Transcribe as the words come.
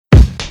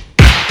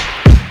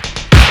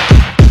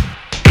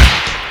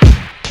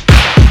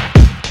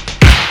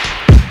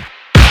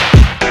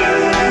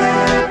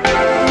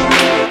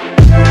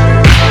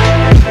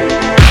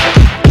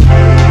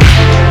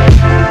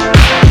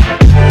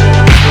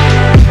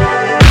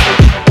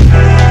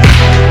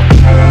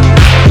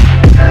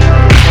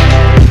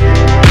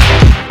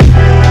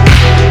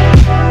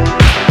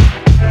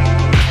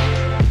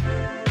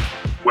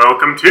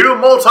to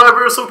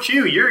Multiversal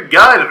Q, your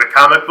guide to the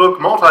comic book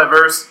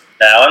multiverse.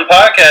 Now in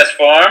podcast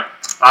form.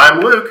 I'm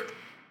Luke.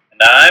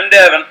 And I'm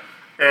Devin.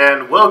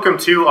 And welcome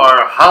to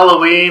our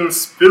Halloween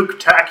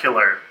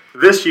Spooktacular.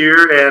 This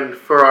year, and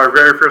for our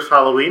very first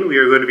Halloween, we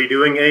are going to be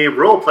doing a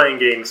role-playing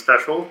game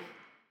special,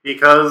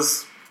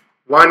 because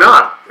why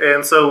not?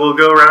 And so we'll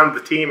go around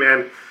the team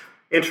and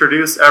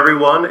introduce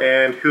everyone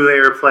and who they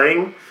are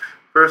playing.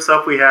 First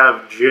up, we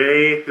have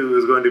Jay, who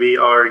is going to be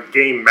our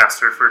game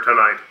master for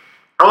tonight.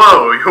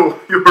 Hello,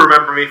 you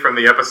remember me from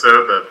the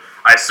episode that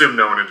I assume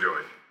no one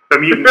enjoyed. The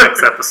Mutant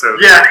X episode.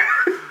 Yeah,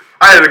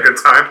 I had a good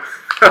time.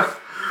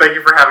 Thank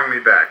you for having me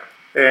back.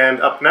 And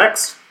up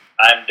next,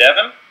 I'm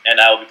Devin, and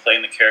I will be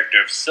playing the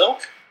character of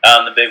Silk.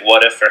 The big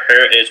what if for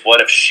her is what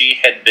if she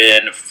had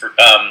been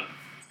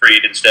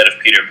freed instead of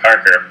Peter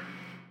Parker,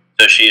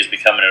 so she is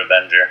becoming an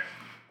Avenger.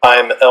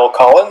 I'm Elle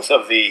Collins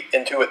of the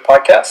Into It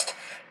podcast,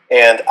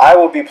 and I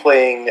will be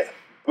playing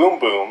Boom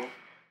Boom,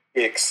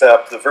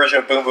 except the version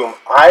of Boom Boom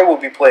I will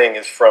be playing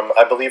is from,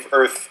 I believe,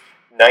 Earth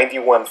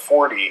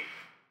 9140,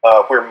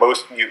 where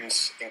most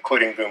mutants,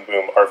 including Boom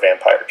Boom, are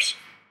vampires.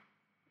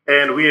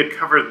 And we had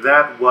covered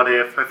that what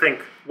if, I think,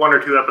 1 or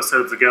 2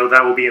 episodes ago.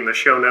 That will be in the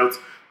show notes,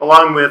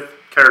 along with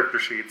character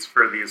sheets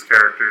for these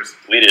characters.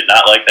 We did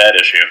not like that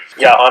issue.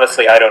 Yeah,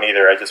 honestly, I don't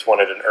either. I just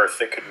wanted an Earth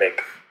that could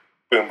make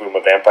Boom Boom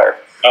a vampire.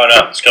 Oh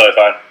no, it's totally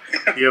fine.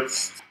 Yep.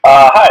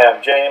 Hi,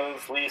 I'm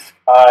James Leask.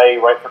 I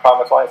write for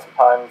Comics Line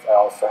sometimes. I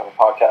also have a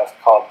podcast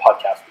called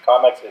Podcast the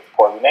Comics. It's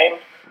poorly named.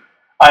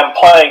 I'm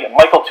playing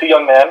Michael Two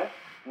Young Men,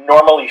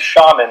 normally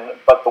Shaman,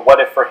 but the what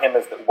if for him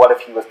is that what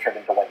if he was turned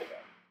into Wendigo.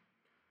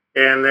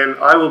 And then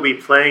I will be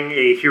playing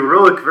a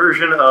heroic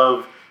version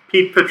of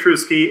Pete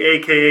Petruski,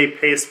 a.k.a.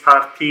 Paste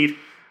Pot Pete,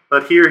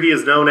 but here he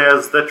is known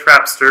as the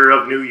Trapster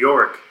of New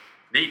York.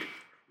 Neat.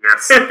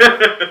 Yes.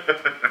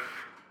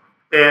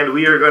 And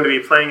we are going to be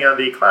playing on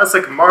the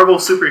classic Marvel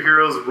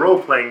Superheroes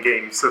role-playing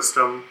game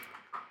system,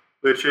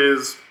 which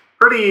is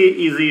pretty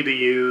easy to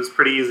use,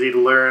 pretty easy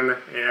to learn,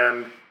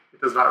 and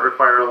it does not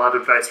require a lot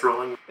of dice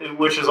rolling,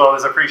 which is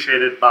always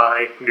appreciated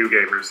by new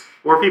gamers,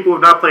 or people who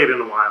have not played in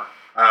a while.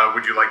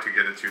 Would you like to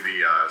get into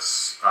the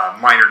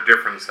minor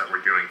difference that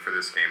we're doing for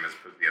this game as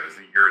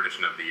your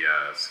edition of the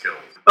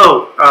skills?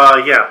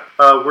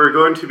 We're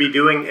going to be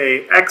doing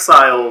a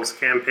Exiles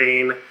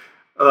campaign,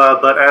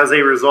 but as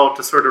a result,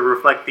 to sort of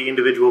reflect the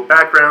individual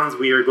backgrounds,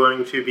 we are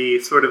going to be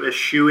sort of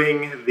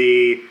eschewing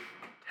the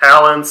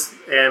talents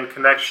and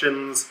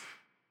connections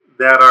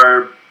that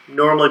are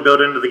normally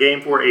built into the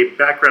game for a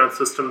background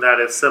system that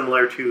is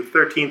similar to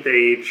 13th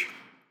Age,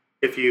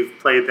 if you've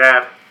played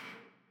that.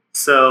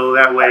 So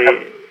that way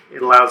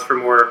it allows for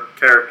more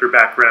character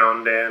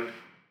background and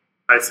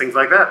nice things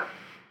like that.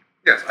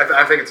 Yes,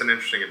 I think it's an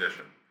interesting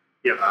addition.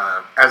 Yep.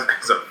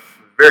 As a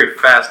very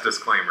fast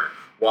disclaimer,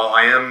 while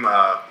I am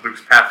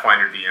Luke's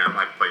Pathfinder DM,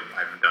 I've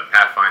done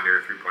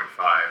Pathfinder 3.5.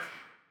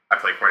 I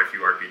play quite a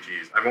few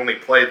RPGs. I've only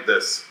played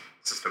this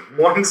system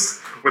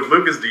once with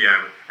Luke as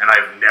DM, and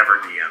I've never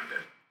DM'd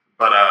it.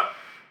 But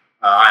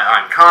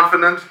I'm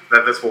confident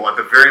that this will, at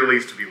the very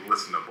least, be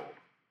listenable.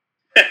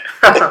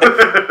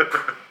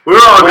 We're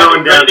all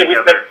going down We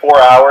together. spent 4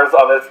 hours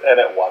on this, and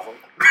it wasn't.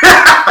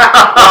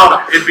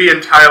 Well, it'd be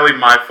entirely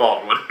my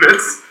fault, wouldn't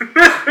it?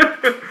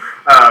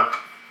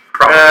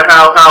 Probably.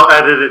 I'll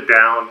edit it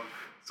down,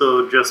 so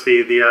it'll just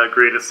be the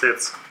greatest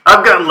hits.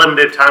 I've got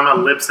limited time on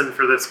Libsyn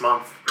for this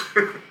month.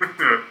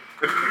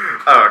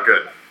 Oh,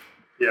 good.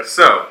 Yes.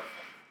 So,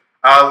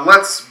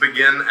 let's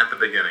begin at the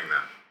beginning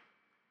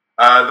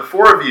then. The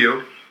 4 of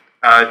you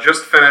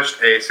just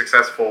finished a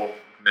successful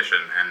mission,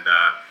 and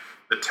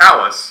the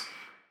Talus,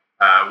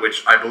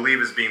 which I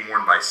believe is being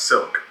worn by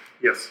Silk,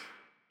 Yes.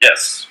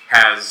 Yes.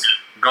 has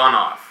gone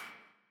off.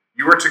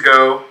 You are to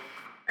go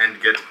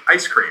and get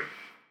ice cream.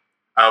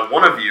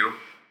 One of you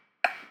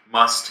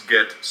must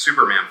get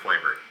Superman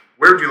flavor.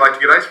 Where would you like to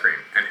get ice cream?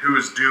 And who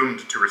is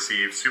doomed to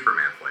receive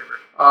Superman flavor?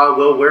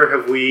 Well, where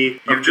have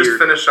we You've just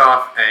finished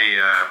off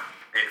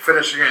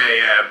finishing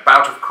a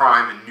bout of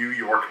crime in New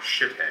York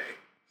shithey.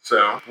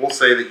 So, we'll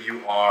say that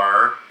you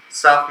are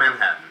South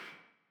Manhattan.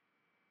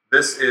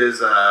 This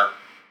is, of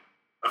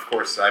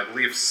course, I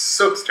believe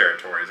Silk's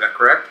territory. Is that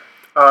correct?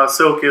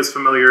 Silk is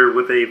familiar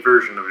with a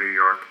version of New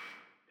York.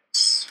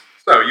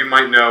 So, you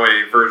might know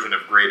a version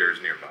of Graders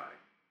nearby.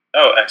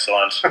 Oh,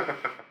 excellent. Would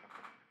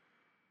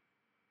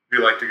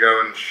you like to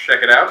go and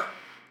check it out?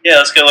 Yeah,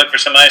 let's go look for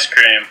some ice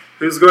cream.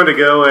 Who's going to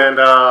go and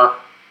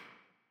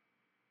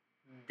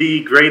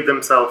degrade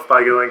themselves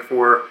by going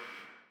for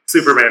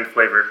Superman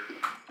flavor?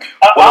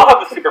 I'll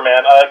have the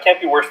Superman. It can't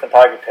be worse than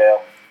Tiger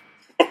Tail.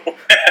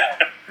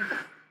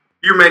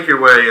 You make your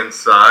way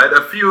inside.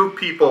 A few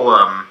people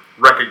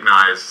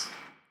recognize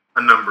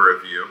a number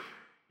of you.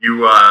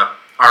 You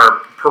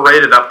are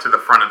paraded up to the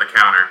front of the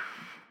counter.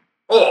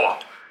 Oh,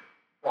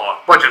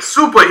 bunch of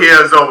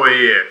superheroes over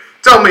here.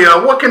 Tell me,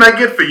 what can I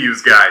get for you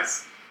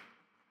guys?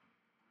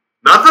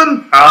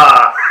 Nothing?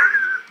 A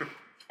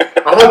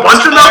whole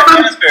bunch of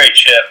nothing? Raspberry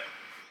chip.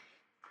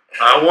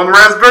 One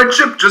raspberry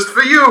chip just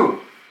for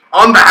you.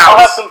 On the I'll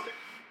have house. some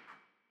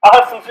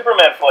I'll have some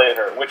Superman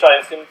flavor, which I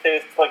assume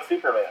tastes like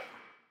Superman.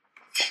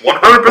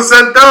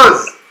 100%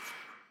 does.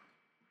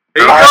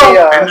 Here you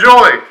go.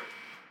 Enjoy.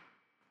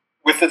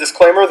 With the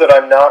disclaimer that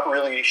I'm not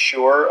really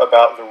sure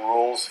about the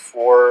rules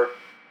for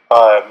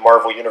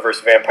Marvel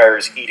Universe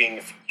vampires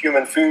eating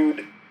human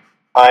food,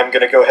 I'm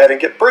going to go ahead and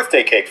get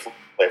birthday cake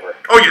flavor.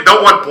 Oh, you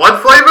don't want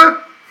blood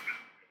flavor?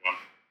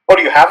 Oh,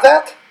 do you have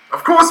that?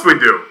 Of course we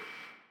do.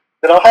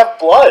 Then I'll have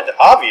blood,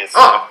 obviously.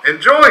 Oh,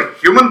 enjoy.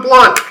 Human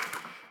blood.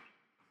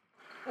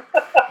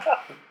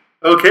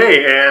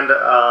 Okay, and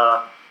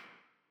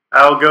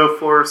I'll go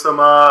for some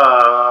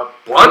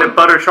peanut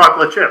butter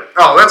chocolate chip.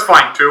 Oh, that's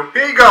fine too.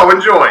 Here you go.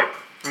 Enjoy.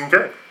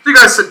 Okay. So you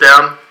guys sit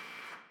down,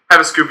 have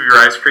a scoop of your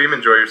ice cream,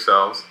 enjoy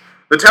yourselves.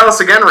 The Talus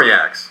again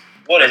reacts.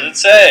 What does it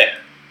say?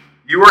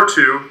 You are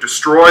to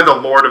destroy the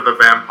Lord of the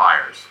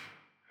Vampires.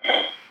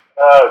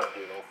 Oh,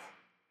 Jesus.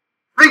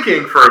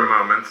 Thinking for a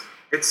moment,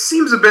 it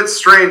seems a bit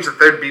strange that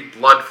there'd be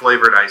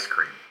blood-flavored ice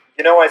cream.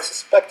 You know, I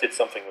suspected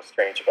something was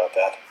strange about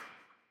that.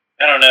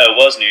 I don't know. It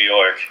was New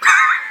York.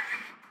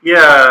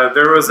 Yeah,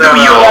 there was New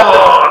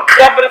York!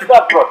 Yeah, but it's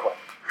not Brooklyn.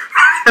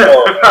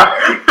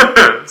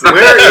 Oh,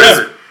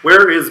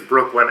 where is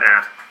Brooklyn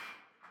at?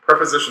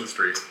 Preposition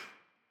Street.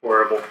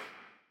 Horrible.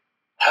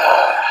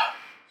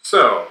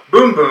 So,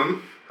 Boom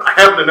Boom, I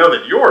happen to know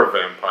that you're a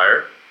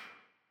vampire.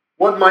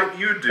 What might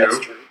you do? That's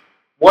true.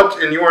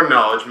 What, in your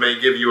knowledge, may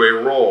give you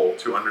a role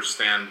to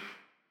understand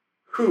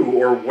who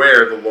or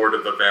where the Lord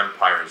of the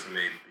Vampires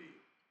may be?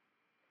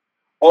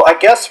 Well, I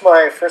guess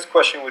my first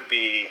question would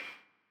be,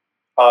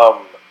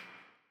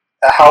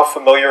 how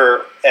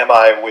familiar am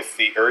I with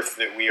the Earth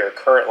that we are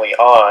currently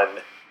on?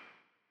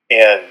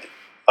 And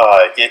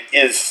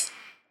is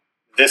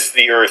this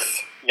the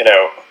Earth,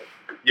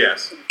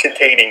 Yes.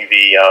 containing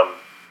the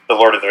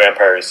Lord of the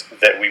Vampires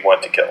that we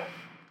want to kill?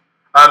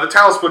 The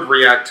Talus would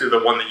react to the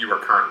one that you are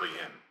currently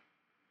in.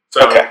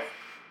 So, Okay.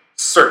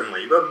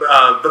 certainly.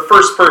 The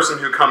first person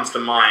who comes to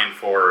mind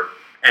for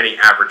any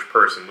average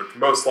person would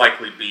most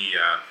likely be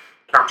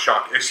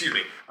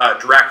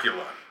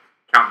Dracula.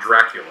 Count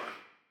Dracula.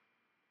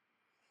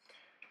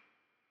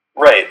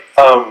 Right.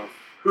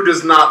 Who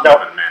does not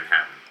live in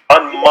Manhattan.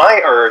 On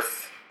my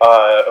Earth,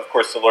 of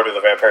course, the Lord of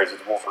the Vampires is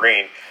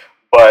Wolverine,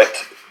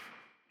 but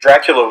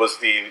Dracula was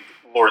the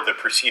Lord that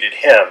preceded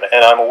him,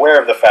 and I'm aware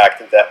of the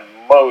fact that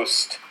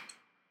most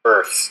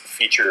Earths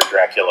feature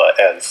Dracula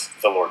as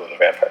the Lord of the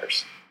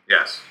Vampires.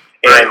 Yes.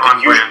 Very And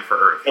on brand for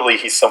Earth. Usually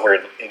he's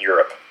somewhere in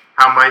Europe.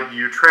 How might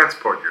you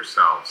transport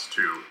yourselves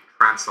to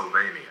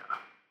Transylvania?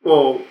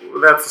 Well,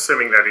 that's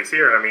assuming that he's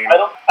here. I mean,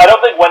 I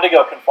don't think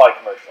Wendigo can fly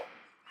commercial.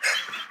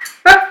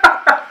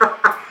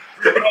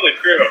 Probably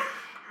true.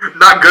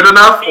 Not good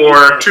enough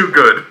or too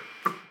good?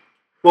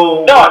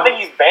 well, No, I think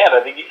he's banned.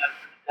 I think he's 80%.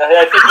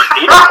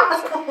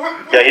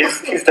 Yeah,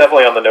 he's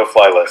definitely on the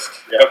no-fly list.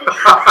 Yep.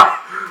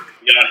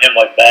 Get on him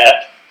like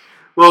that.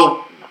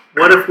 well,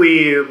 what if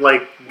we go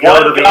One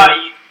to the guy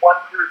eats one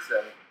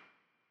person,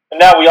 and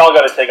now we all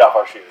got to take off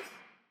our shoes.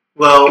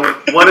 well?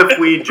 What if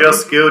we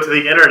just go to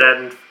the internet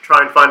and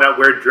try and find out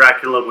where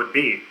Dracula would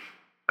be?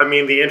 I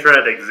mean, the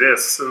internet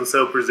exists, and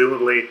so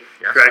presumably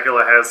Yes.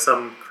 Dracula has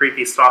some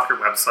creepy stalker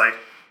website.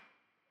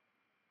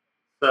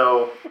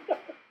 So,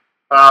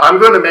 I'm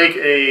going to make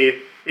a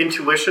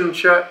intuition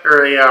check,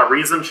 or a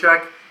reason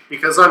check,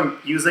 because I'm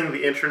using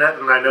the internet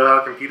and I know how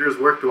computers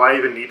work. Do I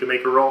even need to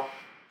make a roll?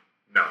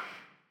 No.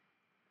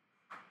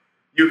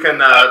 You can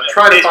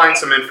try to find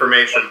some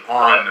information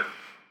on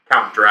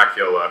Count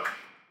Dracula.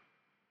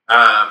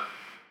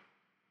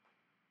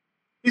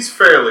 He's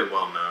fairly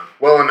well known.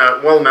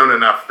 Well known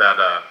enough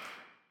that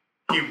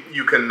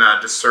you can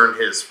discern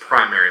his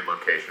primary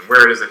location,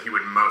 where it is that he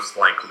would most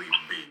likely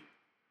be.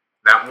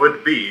 That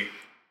would be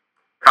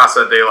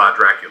Casa de la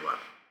Dracula.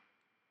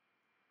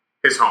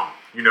 His home.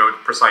 You know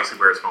precisely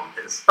where his home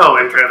is. Oh,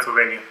 in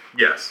Transylvania.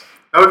 Yes.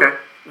 Okay.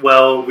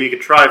 Well, we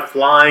could try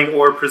flying,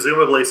 or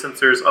presumably, since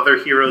there's other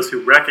heroes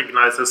who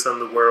recognize us in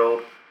the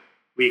world,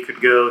 we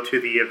could go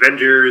to the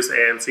Avengers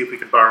and see if we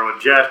could borrow a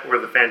jet, or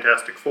the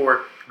Fantastic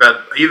Four.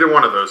 That either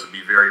one of those would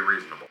be very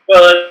reasonable.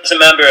 Well, as a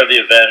member of the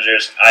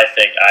Avengers, I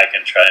think I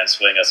can try and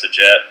swing us a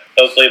jet.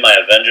 Hopefully my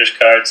Avengers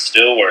card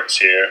still works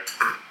here.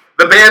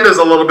 The band is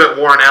a little bit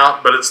worn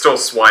out, but it still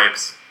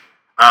swipes.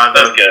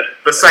 That's good.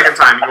 The second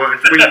time,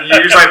 you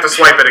usually have to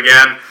swipe it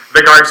again.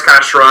 The guard just kind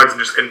of shrugs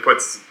and just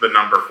inputs the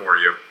number for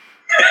you.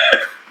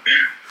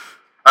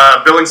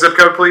 Billing zip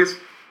code, please.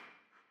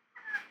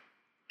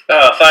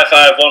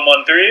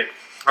 55113.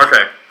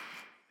 Okay.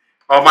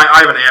 Oh, I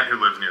have an aunt who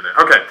lives near there.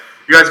 Okay,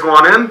 you guys go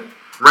on in.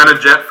 Rent a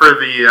jet for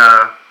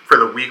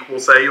the week. We'll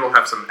say you'll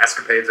have some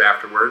escapades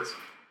afterwards.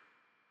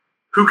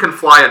 Who can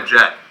fly a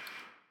jet?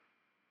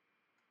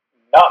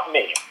 Not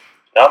me.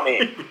 Not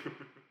me.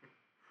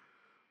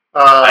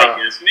 I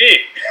guess me.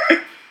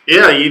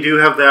 Yeah, you do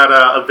have that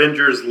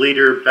Avengers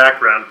leader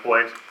background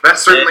point. That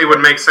certainly would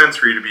make sense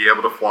for you to be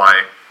able to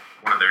fly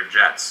one of their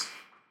jets.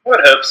 I would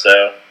hope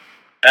so.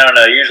 I don't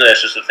know. Usually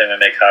that's just the thing that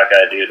make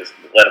Hawkeye do to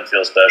let him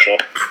feel special.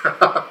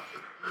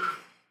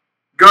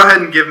 Go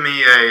ahead and give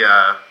me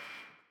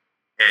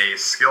a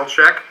skill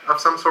check of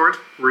some sort.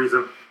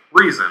 Reason.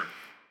 Reason.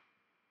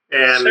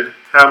 And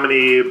how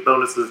many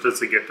bonuses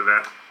does it get to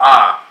that?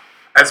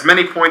 As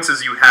many points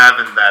as you have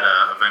in that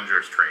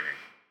Avengers training.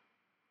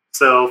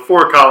 So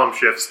 4 column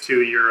shifts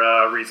to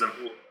your reason.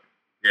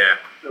 Yeah.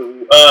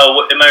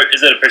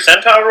 Is it a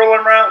percentile roll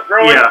I'm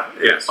rolling? Yeah.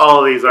 Yes. All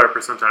of these are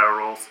percentile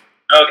rolls.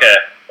 Okay.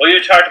 Well,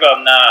 you talked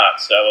about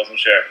knots, so I wasn't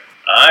sure.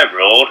 I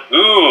rolled,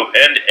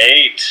 an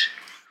 8.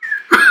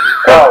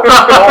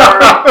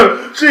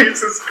 Oh,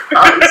 Jesus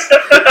Christ.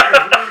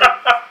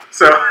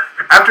 So,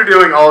 after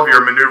doing all of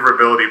your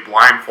maneuverability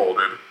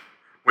blindfolded,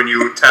 when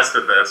you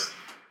tested this,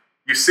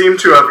 you seem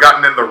to have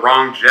gotten in the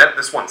wrong jet.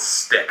 This one's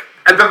stick.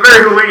 At the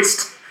very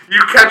least, you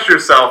catch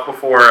yourself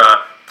before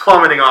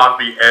plummeting off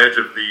the edge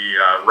of the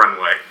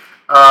runway.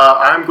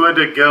 I'm going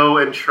to go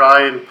and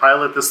try and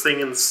pilot this thing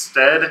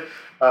instead.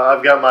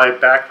 I've got my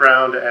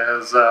background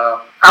as...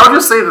 I'll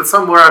just say that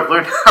somewhere I've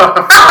learned how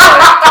to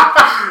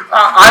fly.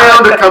 I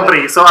owned a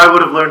company, so I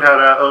would have learned how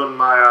to own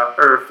my...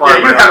 or fly.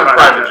 Yeah, you have a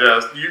private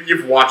jet.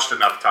 You've watched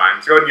enough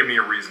times. Go ahead and give me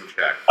a reason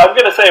check. I'm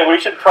going to say we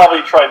should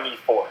probably try me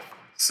fourth.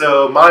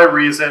 So my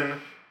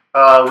reason,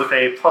 with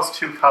a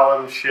 +2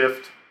 column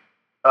shift,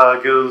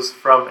 goes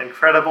from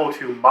incredible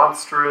to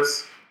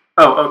monstrous.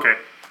 Oh, okay.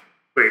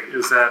 Wait,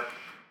 is that...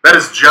 That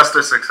is just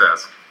a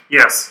success.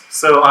 Yes.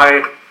 So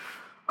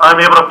I'm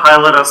able to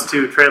pilot us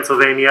to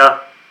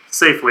Transylvania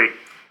safely.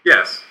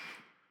 Yes.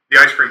 The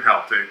ice cream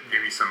helped to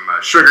give you some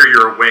sugar.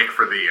 You're awake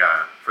for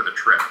the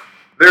trip.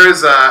 There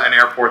is an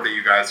airport that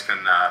you guys can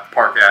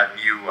park at, and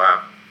you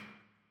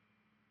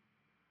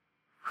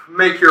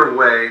make your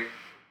way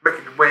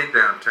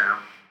downtown,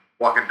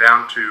 walking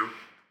down to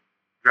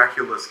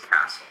Dracula's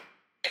castle.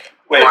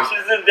 Wait,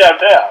 she's in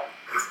downtown.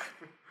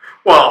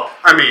 Well,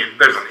 I mean,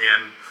 there's an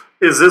inn.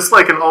 Is this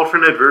like an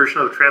alternate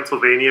version of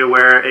Transylvania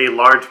where a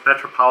large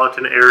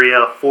metropolitan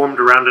area formed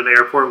around an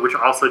airport, which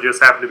also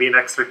just happened to be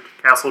next to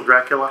Castle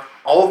Dracula?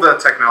 All the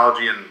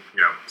technology and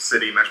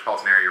city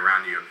metropolitan area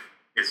around you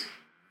is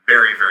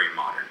very, very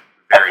modern.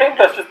 I think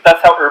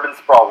that's how urban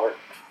sprawl works.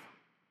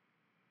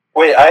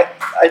 Wait,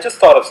 I just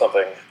thought of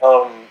something.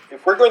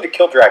 If we're going to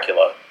kill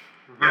Dracula,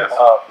 Yes.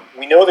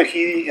 we know that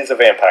he is a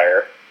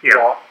vampire.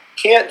 Yeah.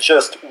 Can't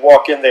just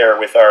walk in there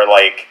with our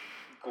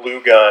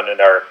glue gun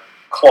and our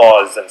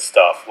claws and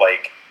stuff.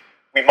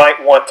 We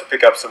might want to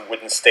pick up some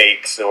wooden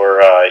stakes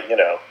or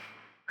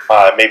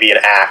maybe an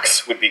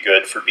axe would be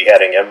good for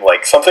beheading him.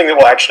 Something that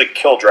will actually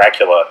kill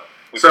Dracula.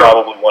 We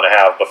probably want to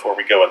have before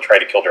we go and try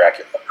to kill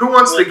Dracula. Who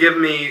wants to give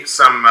me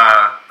some,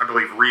 I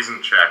believe,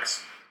 reason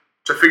checks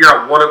to figure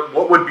out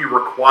what would be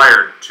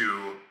required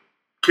to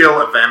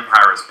kill a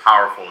vampire as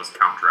powerful as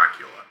Count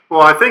Dracula?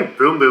 Well, I think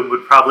Boom Boom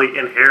would probably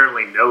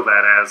inherently know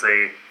that as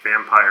a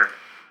vampire.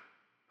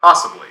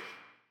 Possibly.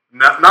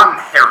 Not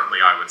inherently,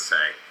 I would say.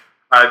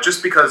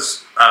 Just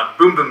because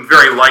Boom Boom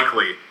very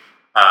likely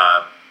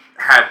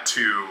had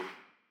to,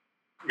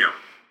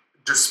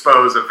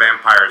 dispose of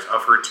vampires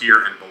of her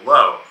tier and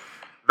below.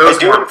 I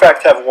do, in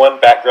fact, have one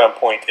background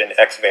point in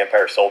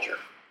Ex-Vampire Soldier.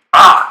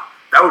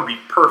 That would be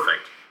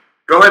perfect.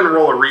 Go ahead and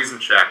roll a reason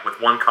check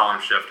with 1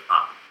 column shift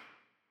up.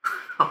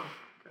 Oh,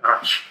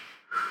 gosh.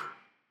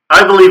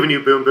 I believe in you,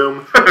 Boom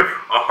Boom.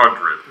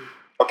 100.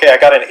 Okay, I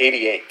got an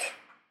 88.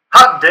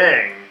 Hot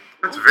dang.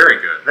 That's very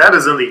good. That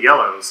is in the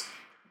yellows.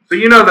 So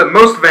you know that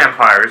most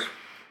vampires,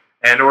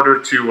 in order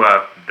to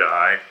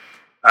die,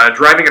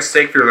 driving a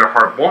stake through their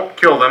heart won't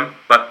kill them,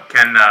 but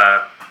can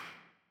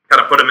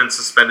kind of put them in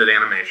suspended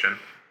animation.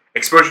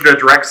 Exposure to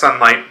direct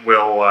sunlight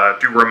will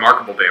do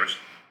remarkable damage.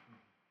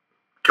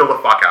 Kill the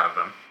fuck out of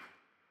them.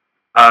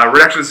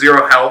 Reduction to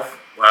 0 health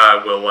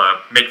will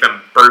make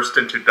them burst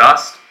into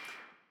dust.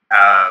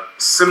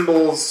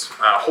 Symbols,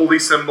 holy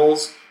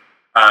symbols,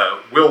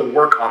 will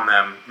work on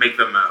them, make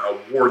them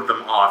ward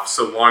them off,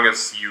 so long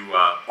as you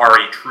are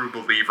a true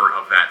believer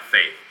of that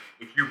faith.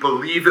 If you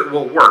believe it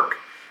will work,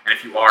 and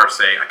if you are,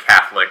 say, a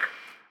Catholic,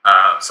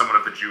 someone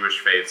of the Jewish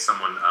faith,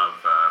 someone of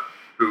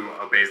who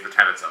obeys the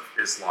tenets of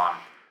Islam,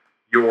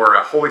 your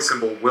holy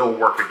symbol will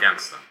work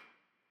against them.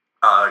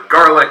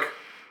 Garlic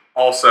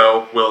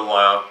also will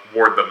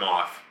ward them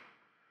off.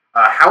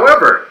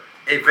 However,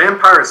 a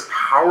vampire as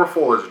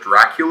powerful as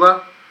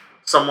Dracula,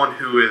 someone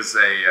who is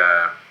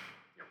a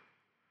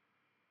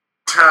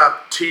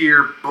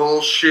top-tier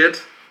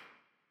bullshit,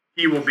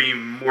 he will be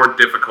more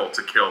difficult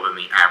to kill than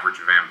the average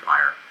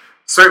vampire.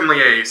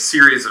 Certainly a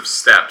series of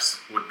steps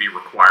would be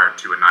required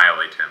to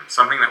annihilate him,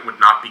 something that would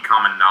not be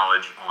common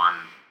knowledge on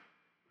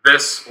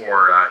this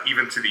or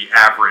even to the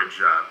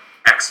average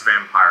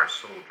ex-vampire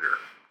soldier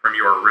from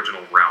your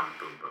original realm,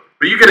 Boom Boom.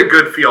 But you get a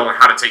good feel on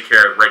how to take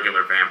care of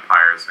regular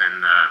vampires,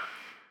 and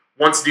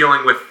once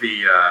dealing with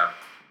the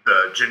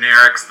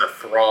generics, the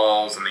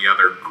thralls, and the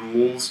other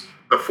ghouls,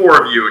 the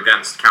 4 of you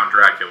against Count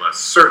Dracula,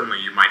 certainly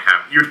you'd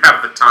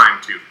have the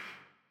time to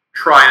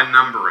try a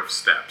number of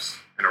steps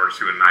in order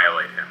to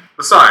annihilate him.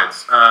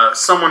 Besides,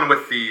 someone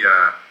with the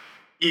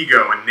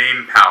ego and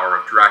name power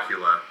of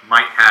Dracula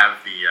might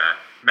have the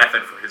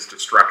method for his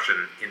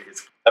destruction in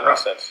his... That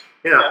makes sense.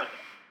 Yeah.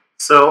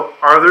 So,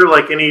 are there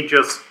like any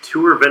just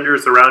tour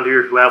vendors around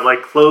here who have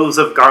like cloves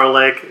of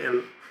garlic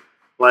and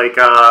like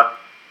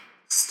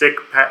steak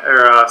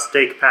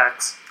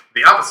packs?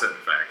 The opposite, in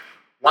fact.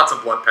 Lots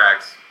of blood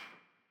packs.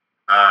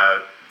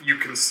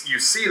 You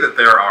see that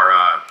there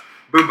are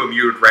Boom Boom.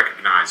 You would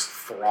recognize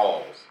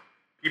thralls,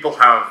 people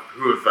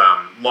who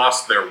have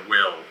lost their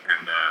will,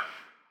 and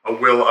a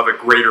will of a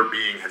greater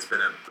being has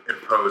been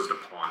imposed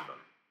upon them.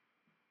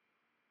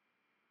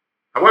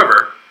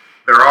 However,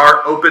 there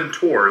are open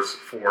tours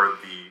for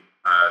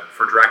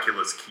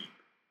Dracula's Keep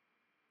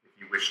if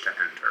you wish to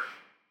enter.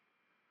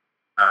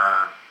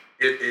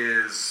 It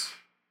is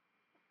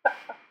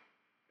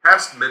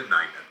past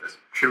midnight at this.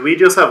 Should we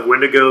just have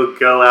Wendigo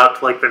go out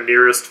to like the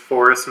nearest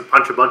forest and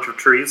punch a bunch of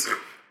trees? If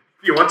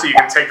you want to, you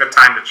can take the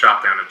time to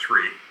chop down a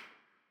tree.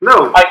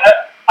 No.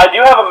 I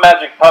do have a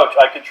magic pouch.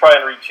 I could try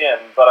and reach in,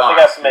 but I think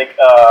I have to make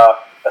a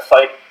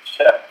psych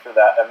check for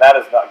that, and that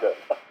is not good.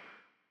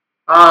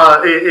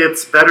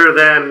 It's better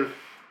than...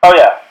 Oh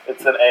yeah,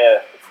 it's the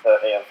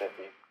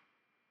AM50.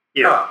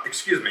 Yeah.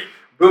 Excuse me.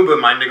 Boom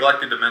Boom, I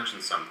neglected to mention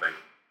something.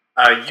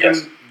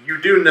 Yes. You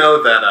do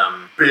know that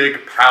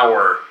big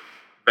power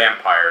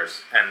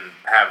vampires and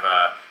have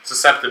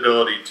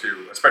susceptibility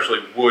to,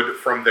 especially wood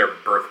from their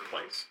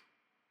birthplace.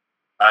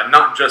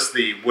 Not just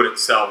the wood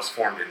itself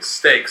formed in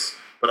stakes,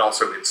 but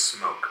also its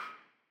smoke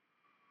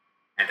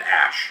and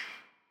ash.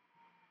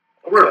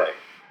 Okay.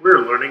 We're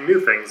learning new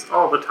things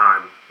all the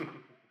time.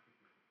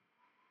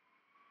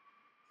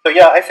 So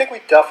yeah, I think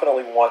we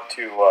definitely want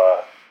to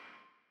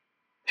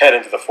head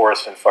into the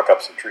forest and fuck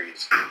up some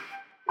trees.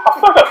 I'll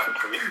fuck up some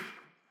trees.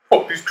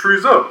 Fuck these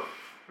trees up.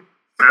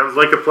 Sounds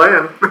like a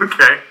plan.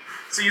 Okay.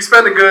 So you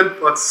spend a good,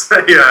 let's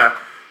say,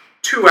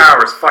 2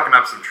 hours fucking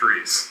up some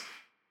trees.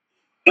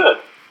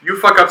 Good. You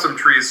fuck up some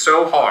trees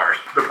so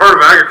hard. The part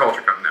of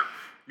agriculture comes now.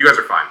 You guys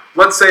are fine.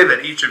 Let's say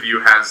that each of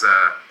you has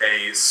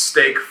a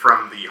stake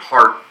from the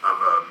heart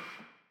of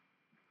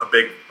a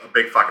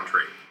big fucking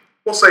tree.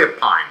 We'll say a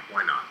pine.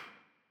 Why not?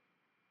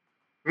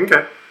 Okay. In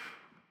fact,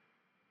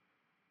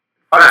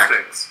 5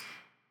 stakes.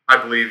 I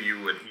believe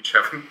you would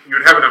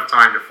have enough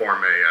time to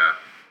form a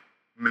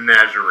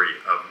menagerie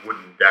of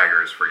wooden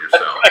daggers for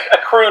yourselves. A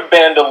crude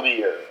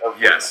bandolier of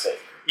Yes,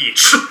 wooden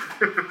each.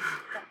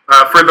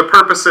 For the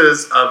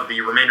purposes of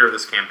the remainder of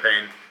this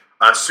campaign,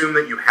 assume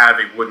that you have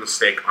a wooden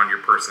stake on your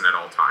person at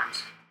all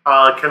times.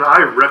 Can I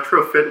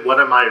retrofit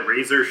one of my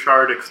razor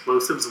shard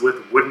explosives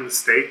with wooden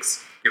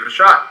stakes? Give it a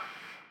shot.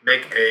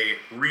 Make a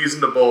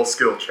reasonable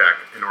skill check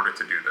in order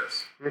to do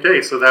this.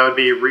 Okay, so that would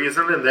be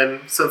reason, and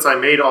then since I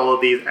made all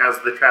of these as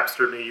the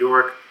Trapster New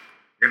York,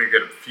 You're going to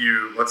get a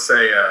few, let's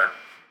say,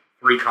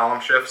 3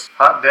 column shifts.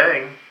 hot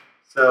dang.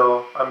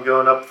 So I'm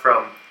going up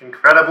from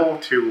incredible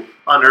to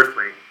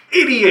unearthly.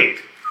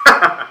 88!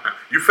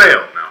 You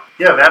failed, no.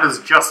 Yeah, that is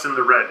just in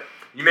the red.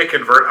 You may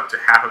convert up to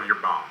half of your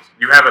bombs.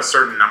 You have a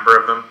certain number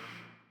of them.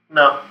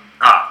 No.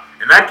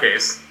 In that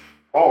case,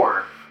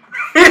 4.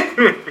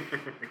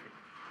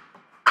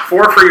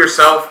 4 for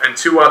yourself and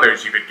 2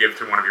 others you could give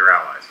to one of your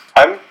allies.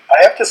 I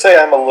have to say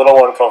I'm a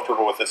little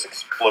uncomfortable with this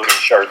exploding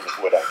shards of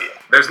wood idea.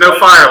 There's no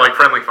fire like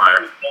friendly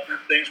fire.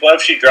 Things. What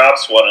if she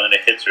drops one and then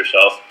it hits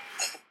herself?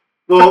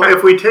 Well,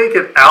 if we take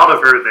it out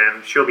of her,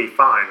 then she'll be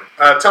fine.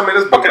 Tell me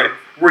this, Booker.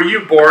 Were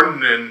you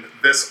born in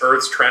this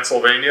Earth's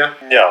Transylvania?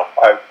 No,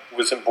 I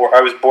was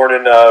born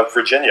in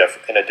Virginia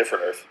in a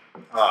different Earth.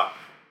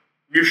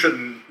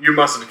 You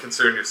mustn't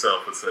concern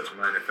yourself with such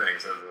minor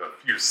things as a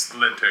few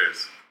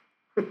splinters.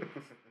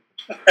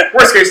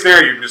 Worst case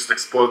scenario, you can just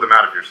explode them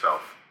out of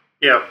yourself.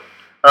 Yeah.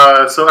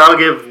 So I'll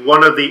give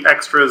one of the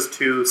extras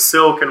to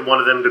Silk and one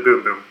of them to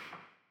Boom Boom.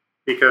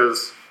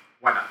 Because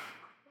Why not?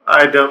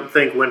 I don't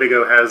think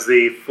Wendigo has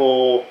the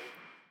full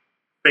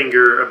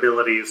finger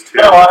abilities to...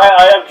 No,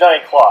 I have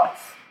giant claws.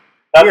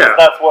 Yeah.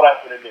 That's what I'm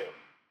going to do.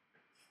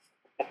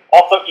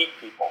 Also eat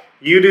people.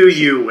 You do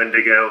you,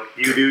 Wendigo.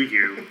 You do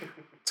you.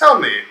 Tell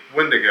me,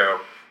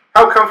 Wendigo,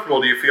 how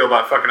comfortable do you feel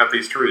about fucking up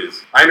these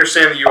trees? I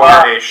understand that you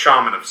are a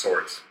shaman of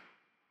sorts.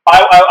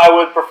 I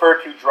would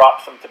prefer to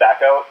drop some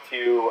tobacco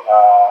to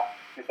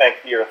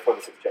thank the earth for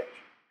this exchange.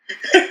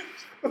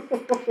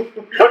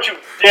 Don't you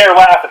dare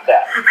laugh at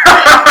that.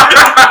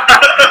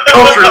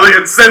 Culturally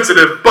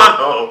insensitive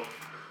butthole.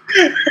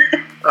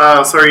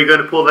 So are you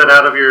going to pull that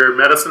out of your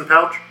medicine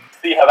pouch?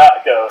 See how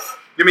that goes.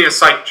 Give me a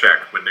psych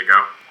check,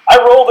 Wendigo. I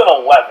rolled an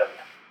 11.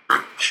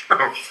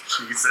 Oh,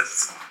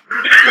 Jesus.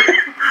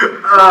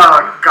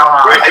 Oh,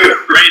 God.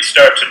 Great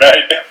start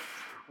tonight.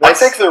 I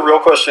think the real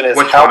question is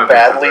which one how of these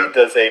badly is it?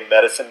 does a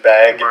medicine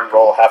bag Mark.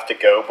 roll have to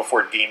go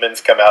before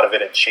demons come out of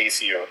it and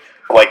chase you,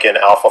 like in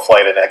Alpha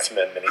Flight and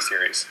X-Men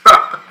miniseries?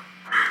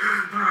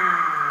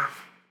 I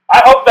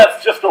hope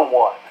that's just a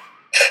 1.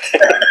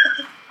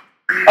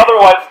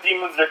 Otherwise,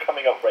 demons are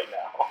coming up right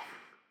now.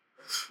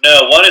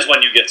 No, 1 is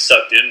when you get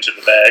sucked into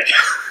the bag.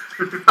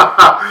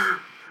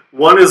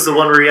 One is the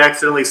one where you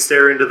accidentally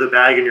stare into the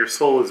bag and your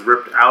soul is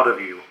ripped out of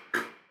you.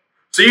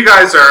 So you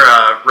guys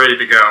are ready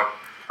to go.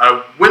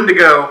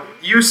 Wendigo,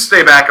 you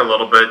stay back a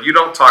little bit. You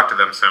don't talk to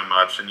them so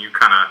much, and you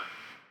kind of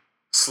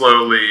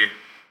slowly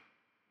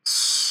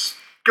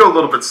go a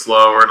little bit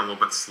slower and a little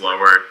bit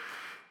slower.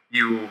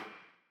 You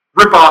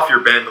rip off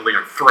your bandolier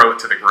and throw it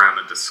to the ground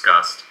in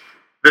disgust.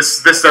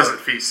 This doesn't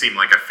seem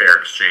like a fair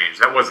exchange.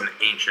 That was an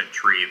ancient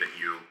tree that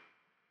you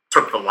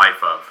took the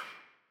life of.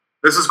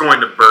 This is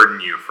going to burden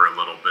you for a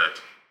little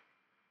bit.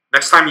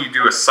 Next time you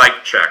do a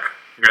psych check,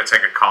 you're going to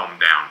take a calm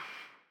down.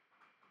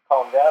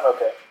 Calm down?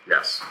 Okay.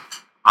 Yes.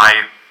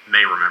 I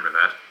may remember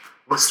that.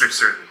 Listeners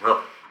certainly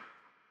will.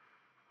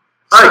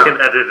 I can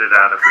edit it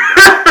out if we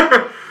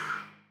don't.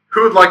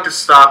 Who would like to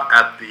stop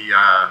at the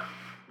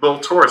little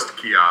tourist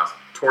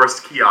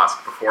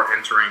kiosk before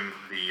entering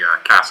the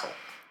castle?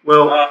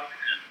 Well,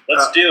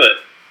 Let's do it.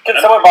 Can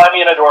someone buy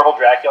me an adorable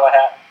Dracula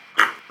hat?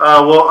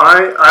 well,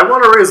 I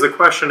want to raise the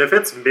question, if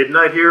it's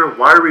midnight here,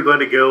 why are we going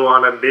to go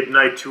on a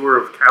midnight tour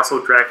of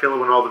Castle Dracula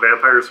when all the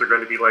vampires are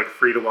going to be, like,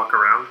 free to walk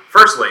around?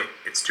 Firstly,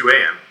 it's 2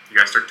 a.m. You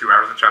guys took 2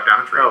 hours to chop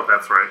down a tree. Oh,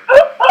 that's right.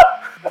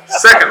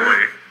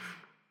 Secondly,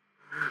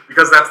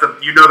 because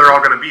you know they're all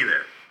going to be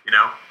there, you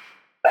know?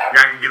 You're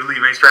not going to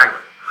leave any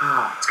stragglers.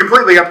 It's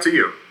completely up to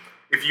you.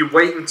 If you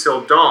wait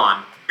until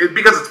dawn,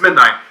 because it's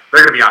midnight,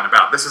 they're going to be out and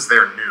about. This is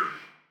their noon,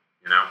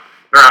 you know?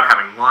 They're out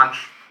having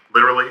lunch,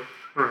 literally.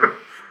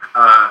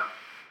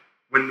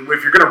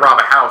 If you're going to rob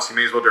a house, you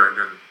may as well during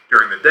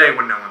the day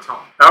when no one's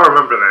home. I'll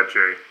remember that,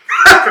 Jerry.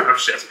 Oh,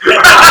 shit.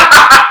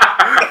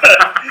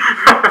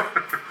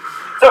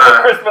 So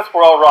for Christmas,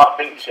 we're all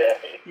robbing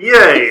Jay.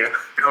 Yay!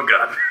 Oh,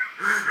 God.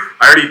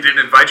 I already didn't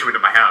invite you into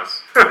my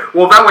house.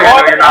 Well, that way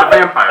I know you're not a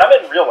vampire. I'm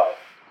in real life.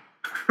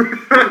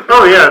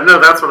 Oh, yeah, no,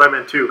 that's what I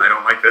meant, too. I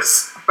don't like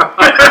this.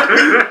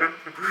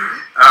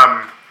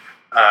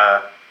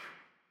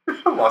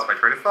 I lost my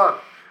train of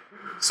thought.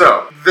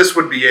 So, this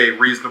would be a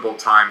reasonable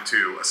time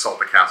to assault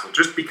the castle,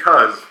 just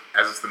because,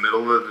 as it's the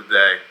middle of the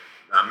day,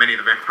 many of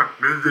the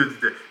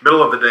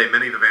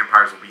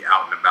vampires will be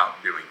out and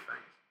about doing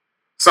things.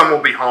 Some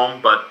will be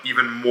home, but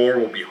even more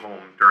will be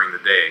home during the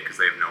day because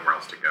they have nowhere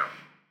else to go.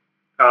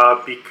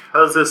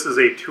 Because this is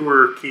a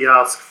tour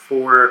kiosk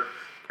for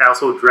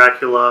Castle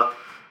Dracula,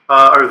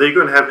 are they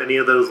going to have any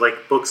of those,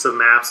 like, books of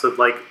maps of,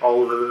 like,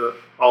 all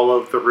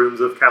of the rooms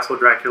of Castle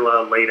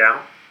Dracula laid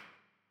out?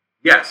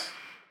 Yes,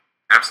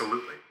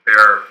 absolutely. They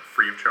are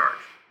free of charge.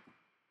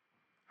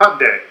 Hot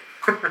day.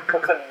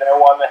 What's a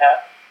no on the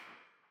hat?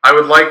 I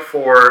would like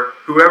for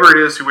whoever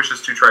it is who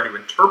wishes to try to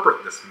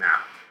interpret this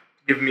map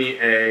to give me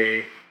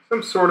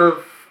some sort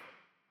of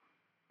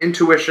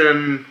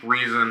intuition,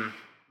 reason,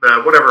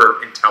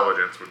 whatever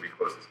intelligence would be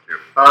closest to.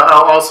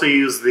 I'll also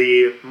use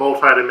the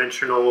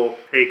multi-dimensional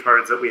pay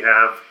cards that we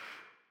have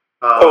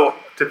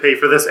to pay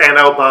for this, and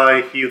I'll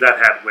buy you that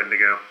hat,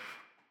 Wendigo.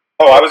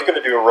 Oh, I was going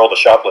to do a roll to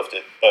shoplift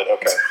it, but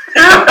okay.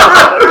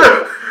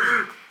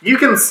 You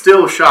can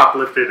still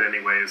shoplift it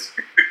anyways.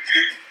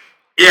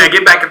 Yeah,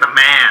 get back at the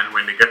man,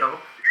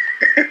 Wendigo.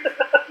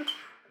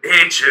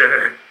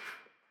 Nature.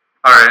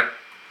 Alright,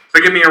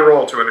 so give me a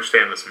roll to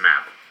understand this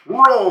map.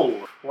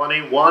 Roll!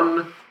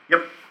 21.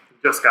 Yep,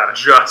 just got it.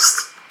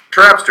 Just.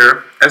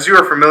 Trapster, as you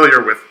are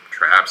familiar with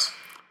traps,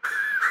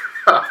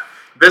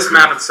 this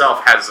map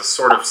itself has a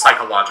sort of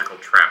psychological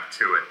trap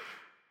to it.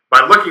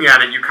 By looking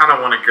at it, you kind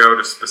of want to go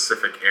to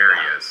specific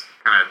areas,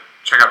 kind of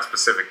check out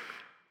specific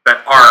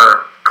that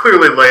are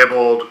clearly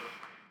labeled.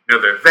 You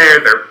know, they're there,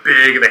 they're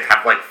big, they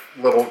have like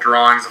little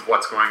drawings of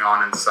what's going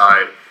on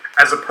inside,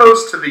 as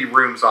opposed to the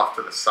rooms off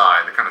to the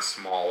side, they're kind of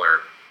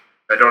smaller,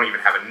 that don't even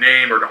have a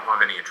name or don't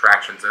have any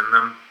attractions in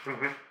them.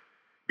 Mm-hmm.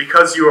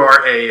 Because you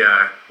are a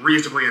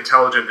reasonably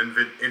intelligent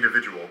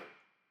individual,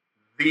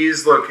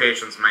 these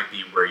locations might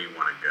be where you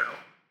want to go.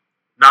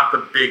 Not the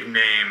big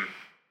name.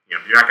 You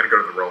know, you're not going to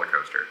go to the roller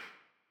coaster.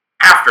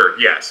 After,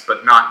 yes,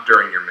 but not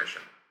during your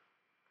mission.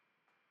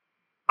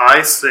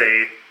 I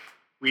say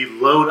we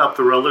load up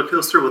the roller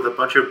coaster with a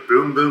bunch of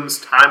Boom Boom's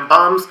time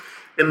bombs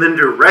and then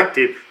direct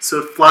it so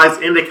it flies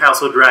into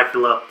Castle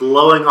Dracula,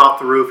 blowing off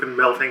the roof and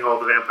melting all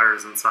the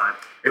vampires inside.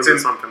 When the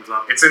sun comes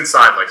up. It's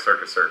inside like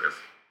Circus Circus.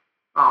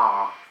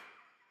 Aww.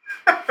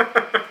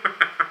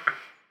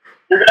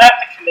 You're going to have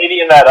to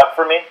Canadian that up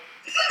for me?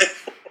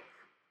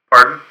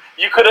 Pardon?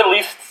 You could at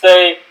least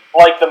say,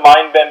 like, the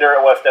Mindbender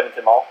at West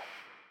Edmonton Mall.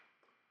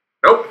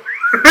 Nope.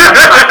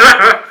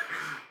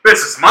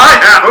 This is my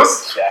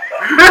house.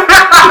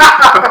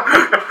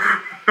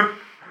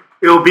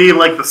 It'll be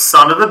like the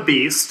Son of the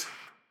Beast,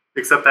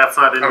 except that's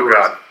not indoors.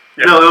 Oh, God.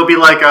 Yeah. No, it'll be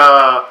like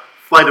a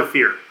Flight of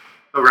Fear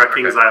over at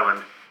Kings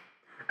Island.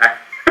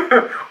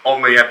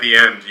 Only at the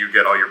end you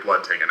get all your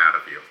blood taken out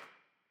of you.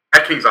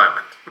 At Kings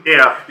Island.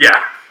 Yeah.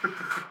 Yeah.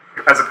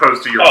 As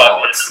opposed to your Oh,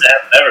 wallets.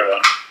 it's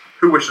everyone.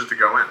 Who wishes to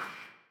go in?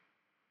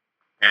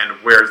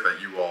 And where's that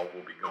you all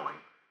will be going?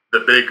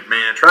 The big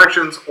main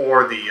attractions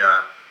or the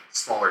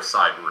smaller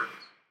side rooms?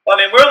 Well,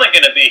 I mean, we're only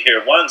going to be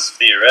here once,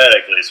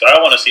 theoretically, so I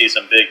want to see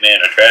some big man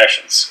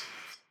attractions.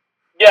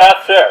 Yeah,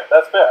 that's fair.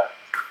 That's fair.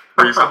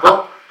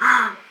 Reasonable?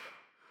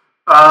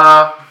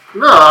 No,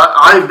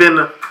 I've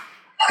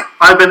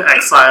been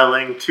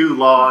exiling too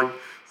long,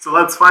 so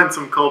let's find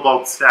some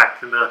cobalt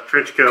stacked in the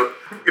trench coat.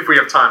 If we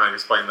have time, I can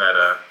explain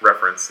that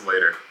reference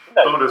later.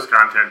 Bonus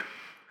content.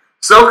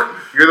 Silk,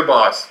 you're the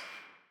boss.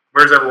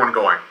 Where's everyone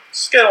going?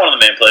 Just go to one of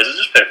the main places.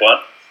 Just pick one.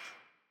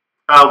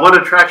 What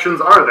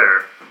attractions are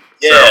there?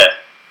 Yeah.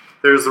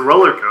 There's a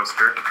roller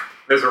coaster.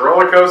 There's a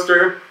roller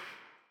coaster.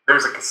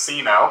 There's a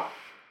casino.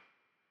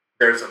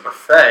 There's a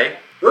buffet.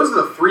 Those are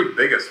the three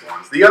biggest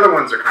ones. The other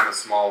ones are kind of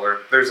smaller.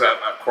 There's,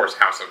 of course,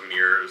 House of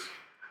Mirrors.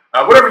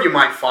 Whatever you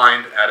might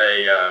find at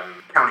a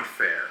county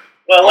fair.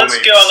 Well, let's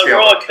go on the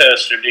roller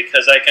coaster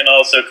because I can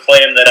also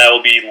claim that I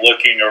will be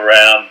looking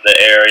around the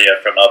area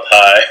from up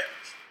high.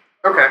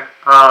 Okay.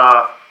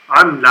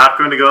 I'm not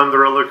going to go on the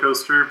roller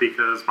coaster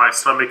because my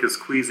stomach is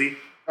queasy.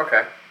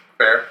 Okay.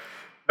 Fair.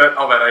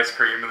 All that ice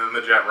cream and then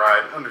the jet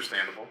ride.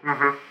 Understandable.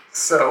 Mm-hmm.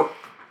 So.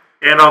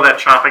 And all that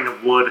chopping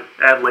of wood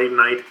at late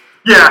night.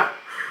 Yeah.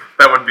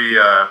 That would be,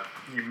 no.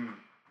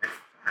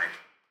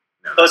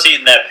 Plus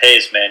eating that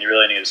paste, man. You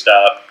really need to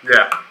stop.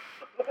 Yeah.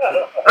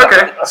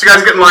 Okay. So you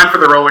guys get in line for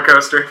the roller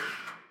coaster.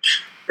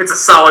 It's a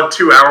solid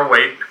 2-hour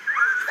wait.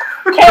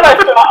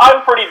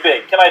 I'm pretty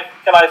big. Can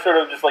I sort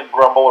of just like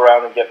grumble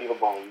around and get people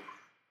to believe?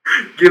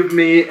 Give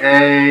me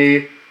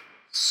a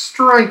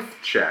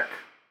strength check.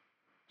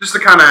 Just to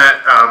kind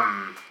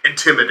of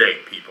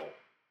intimidate people.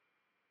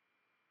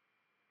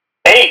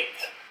 8.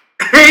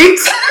 8?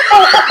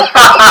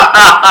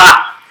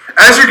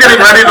 As you're getting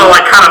ready to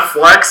like kind of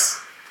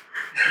flex,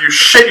 you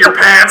shit your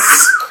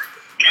pants.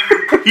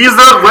 He's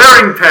not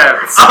wearing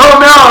pants. Oh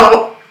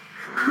No.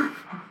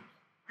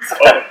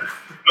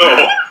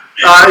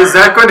 Is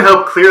that going to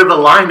help clear the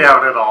line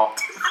out at all?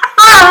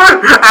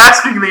 no!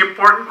 Asking the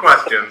important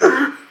questions.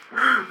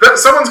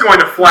 Someone's going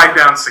to flag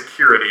down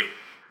security.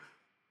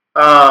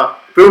 Boom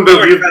We Boom,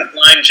 were kind of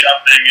line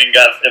jumping and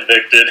got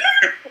evicted.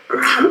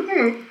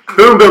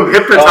 Boom Boom,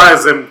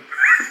 hypnotize him.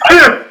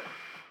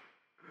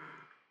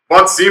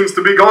 What seems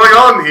to be going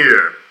on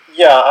here?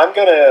 Yeah, I'm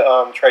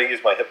gonna try to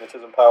use my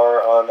hypnotism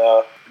power on.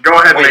 Go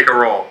ahead and Wait. make a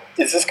roll.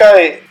 Is this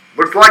guy?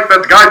 Looks like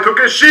that guy took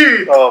his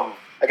sheet.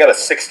 I got a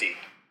 60.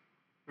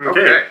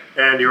 Okay.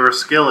 And your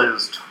skill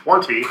is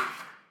 20,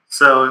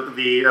 so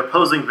the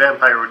opposing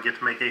vampire would get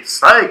to make a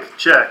psych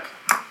check.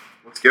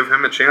 Let's give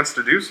him a chance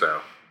to do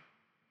so.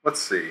 Let's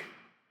see.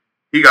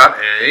 He got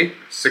a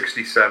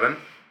 67.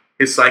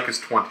 His psych is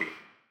 20.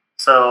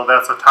 So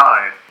that's a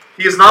tie.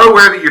 He is not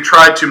aware that you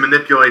tried to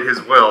manipulate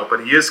his will,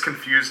 but he is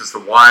confused as to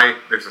why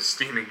there's a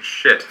steaming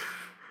shit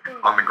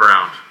on the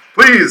ground.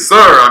 Please,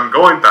 sir, I'm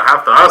going to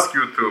have to ask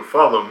you to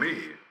follow me.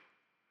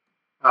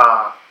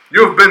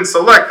 You've been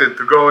selected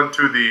to go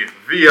into the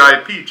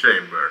VIP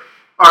chamber.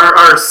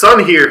 Our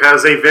son here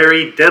has a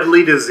very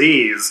deadly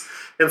disease,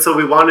 and so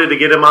we wanted to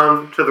get him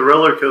onto the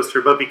roller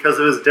coaster, but because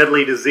of his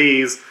deadly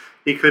disease,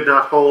 he could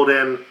not hold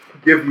in.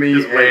 Give me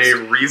His waist.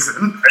 a reason.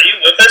 Are you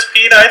with us,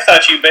 Pete? I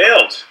thought you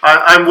bailed.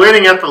 I'm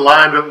waiting at the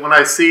line, but when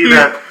I see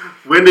that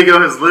Wendigo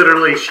has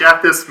literally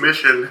shot this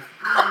mission,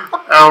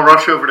 I'll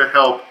rush over to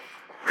help.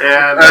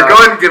 And Go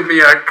ahead and give me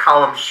a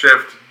column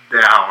shift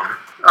down.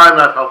 I'm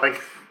not helping.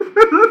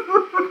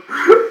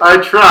 I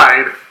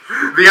tried.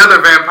 The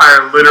other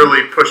vampire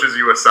literally pushes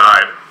you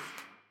aside.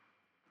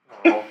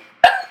 Oh.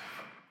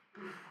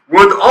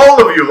 Would all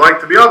of you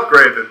like to be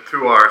upgraded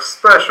to our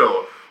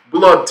special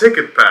blood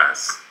ticket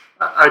pass?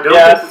 I don't.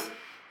 Yes.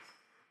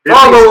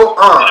 Follow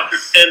I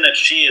us. pretend that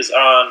she is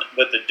on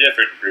with a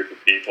different group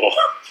of people.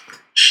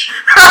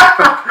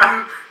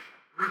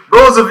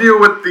 Those of you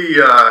with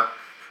the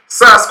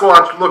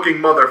Sasquatch-looking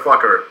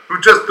motherfucker who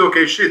just took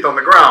a shit on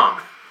the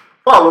ground,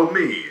 follow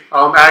me.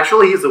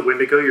 Actually, he's a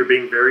Wendigo. You're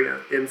being very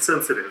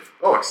insensitive.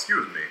 Oh,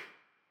 excuse me.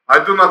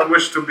 I do not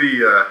wish to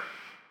be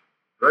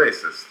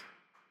racist.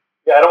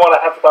 Yeah, I don't want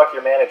to have to talk to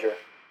your manager.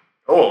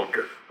 Oh,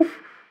 good.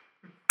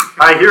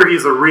 I hear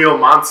he's a real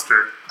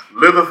monster.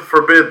 Liveth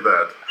forbid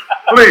that.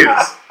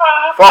 Please,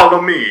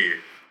 follow me.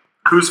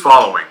 Who's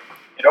following?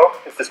 You know,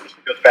 if this mission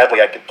goes badly,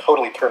 I could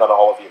totally turn on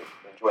all of you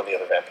and join the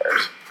other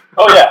vampires.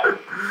 Oh yeah.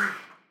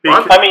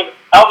 What? I mean,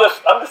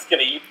 I'm just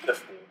gonna eat this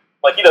dude.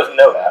 Like he doesn't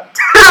know that.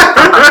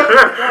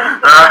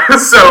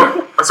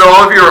 So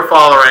all of you are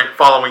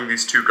following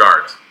these two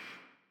guards.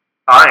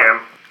 I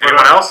am.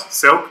 Anyone else?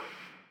 Silk?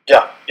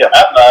 Yeah.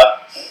 I'm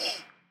not.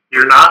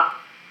 You're not?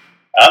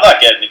 I'm not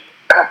getting it.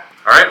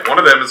 All right, one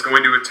of them is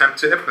going to attempt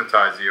to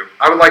hypnotize you.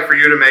 I would like for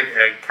you to make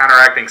a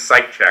counteracting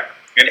psych check.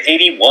 An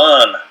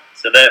 81,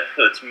 so that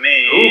puts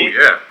me Ooh,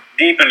 yeah.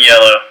 deep in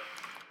yellow.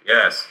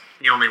 Yes.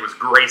 He only was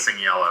gracing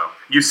yellow.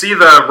 You see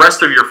the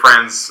rest of your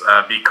friends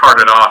be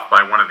carted off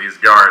by one of these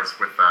guards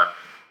with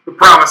the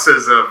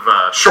promises of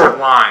short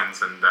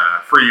lines and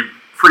free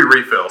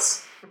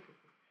refills.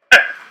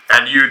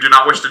 And you do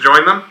not wish to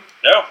join them?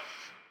 No.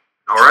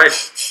 All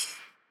right.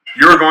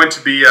 You are going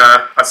to be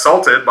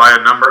assaulted by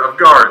a number of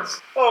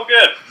guards. Oh,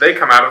 good. They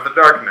come out of the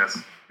darkness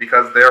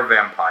because they're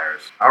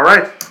vampires. All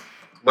right.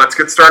 Let's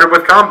get started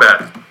with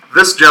combat.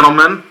 This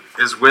gentleman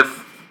is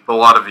with the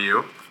lot of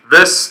you.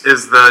 This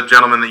is the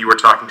gentleman that you were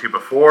talking to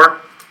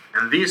before,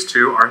 and these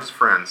two are his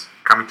friends,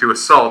 coming to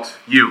assault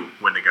you,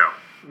 Wendigo.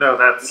 No,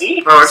 that's...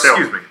 Oh,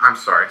 excuse me. I'm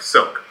sorry.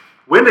 Silk.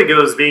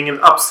 Wendigo's being an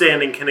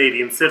upstanding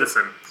Canadian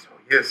citizen. So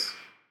yes.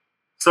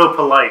 So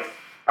polite.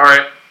 All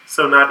right.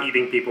 So not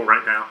eating people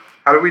right now.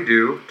 How do we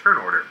do turn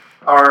order?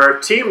 Our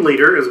team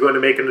leader is going to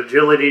make an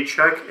agility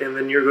check, and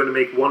then you're going to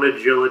make one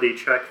agility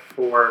check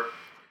for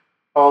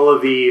all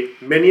of the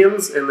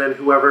minions, and then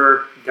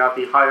whoever got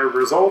the higher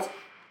result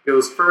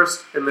goes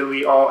first, and then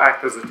we all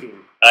act as a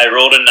team. I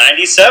rolled a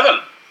 97.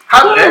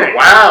 Oh,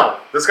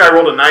 wow. This guy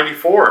rolled a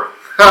 94.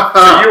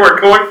 So you are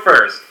going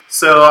first.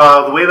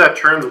 So the way that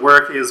turns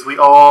work is we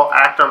all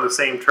act on the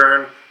same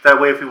turn. That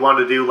way, if we want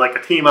to do like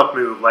a team-up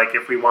move, like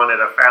if we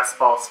wanted a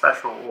fastball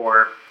special,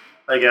 or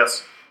I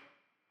guess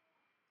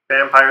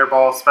vampire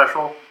ball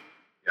special,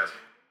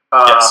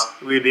 Yes.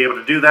 we'd be able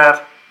to do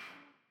that.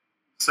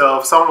 So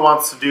if someone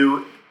wants to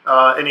do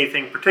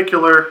anything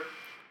particular,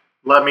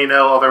 let me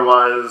know.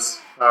 Otherwise,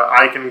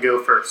 I can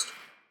go first.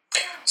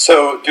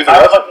 So, do the I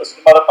rest was like this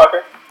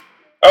motherfucker.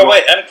 Oh,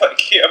 wait,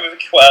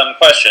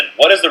 question.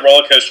 What is the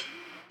roller coaster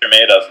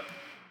made of?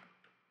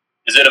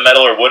 Is it a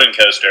metal or wooden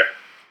coaster?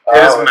 It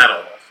is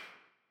metal.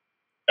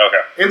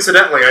 Okay.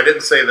 Incidentally, I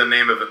didn't say the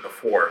name of it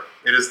before.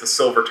 It is the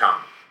Silver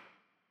Tongue.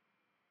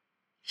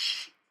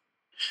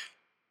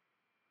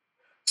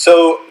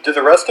 So, do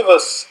the rest of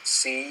us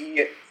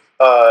see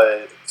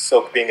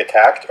Silk being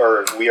attacked,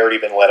 or have we already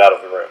been let out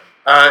of the room?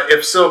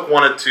 If Silk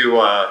wanted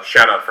to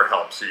shout out for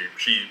help,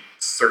 she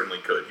certainly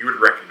could. You would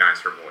recognize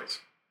her voice.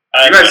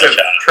 You I'm guys gonna have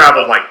shout.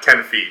 traveled like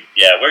 10 feet.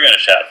 Yeah, we're gonna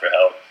shout for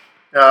help.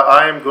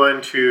 I am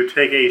going to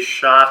take a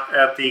shot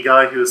at the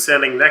guy who is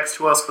standing next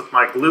to us with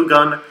my glue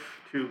gun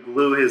to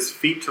glue his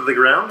feet to the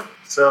ground.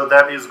 So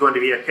that is going to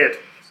be a hit.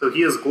 So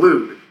he is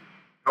glued.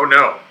 Oh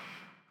no.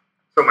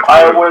 So much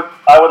I glue.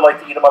 would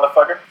like to eat a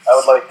motherfucker. I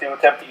would like to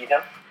attempt to eat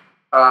him.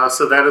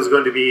 So that is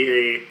going to be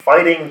a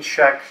fighting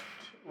check.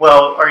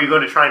 Well, are you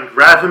going to try and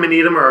grab him and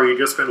eat him, or are you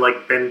just going to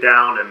like bend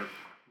down and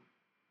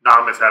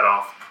knock his head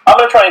off? I'm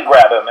going to try and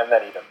grab him and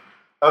then eat him.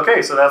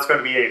 Okay, so that's going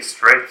to be a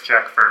strength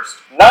check first.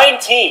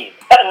 19!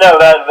 No,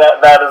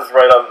 that is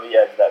right on the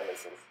edge. That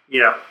misses.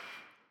 Yeah.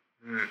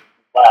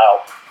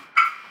 Wow.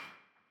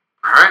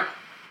 Alright.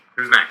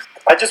 Who's next?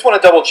 I just want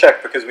to double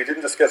check because we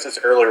didn't discuss this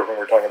earlier when we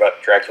were talking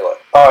about Dracula.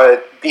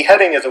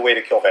 Beheading is a way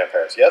to kill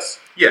vampires, yes?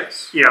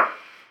 Yes. Yeah.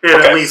 It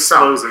Okay, at least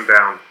slows him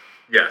down.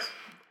 Yes.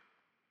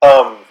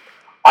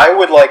 I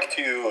would like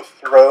to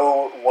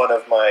throw one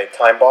of my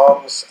time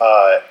bombs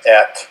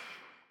at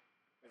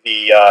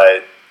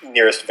the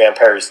nearest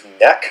vampire's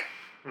neck.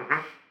 Mm-hmm.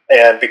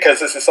 And because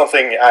this is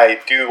something I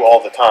do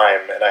all the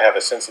time, and I have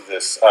a sense of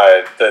this,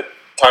 the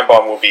time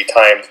bomb will be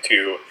timed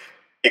to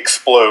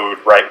explode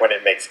right when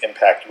it makes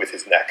impact with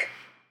his neck,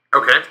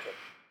 Okay.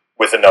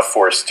 with enough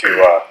force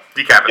to,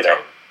 Decapitate.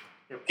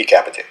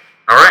 decapitate.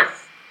 Alright.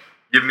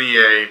 Give me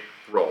a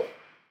roll.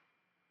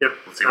 Yep.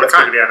 Let's see That's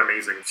what going to kind. be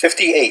amazing.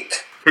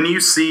 58. Can you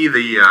see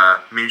the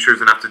miniatures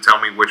enough to tell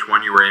me which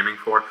one you were aiming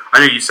for? I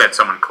know you said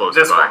someone close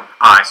This by. one.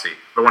 Ah, I see.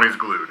 The one who's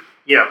glued.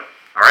 Yeah.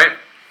 Alright.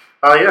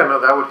 Yeah, no,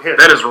 that would hit.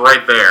 That is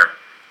right there.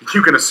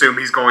 You can assume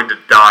he's going to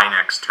die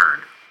next turn.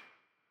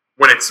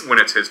 When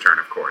it's his turn,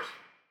 of course.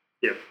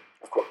 Yeah.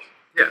 Of course.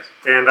 Yes.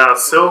 And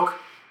Silk,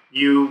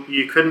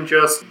 you couldn't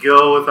just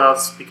go with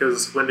us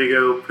because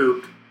Wendigo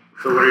pooped.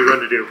 So what are you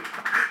going to do?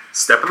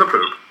 Step in the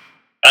poop.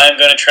 I'm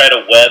gonna try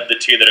to web the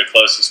two that are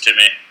closest to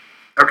me.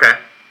 Okay.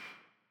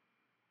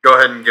 Go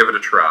ahead and give it a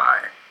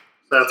try.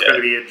 So that's Yeah.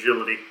 going to be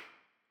agility.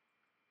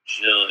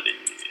 Agility.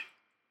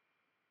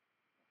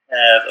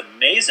 Have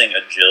amazing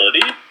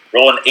agility.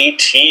 Roll an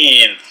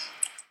 18.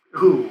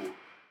 Ooh,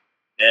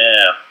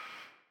 Yeah.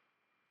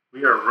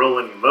 we are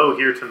rolling low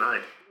here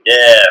tonight.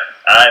 Yeah,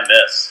 I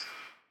miss.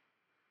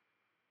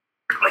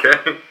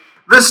 Okay.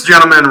 This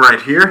gentleman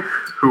right here,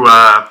 who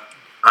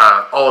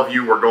all of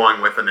you were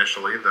going with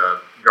initially,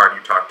 the guard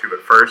you talked to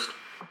at first,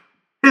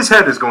 his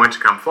head is going to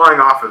come flying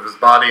off of his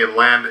body and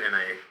land in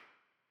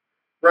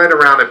right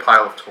around a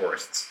pile of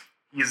tourists.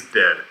 He's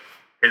dead.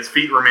 His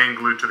feet remain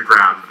glued to the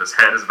ground, but his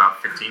head is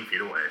about 15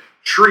 feet away.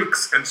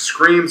 Shrieks and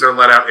screams are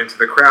let out into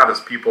the crowd as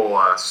people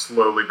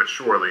slowly but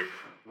surely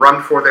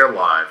run for their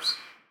lives.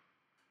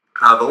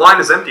 The line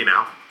is empty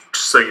now,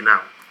 just so you know.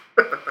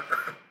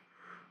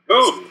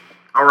 Ooh.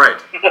 All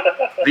right.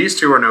 These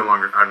two are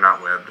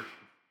not webbed.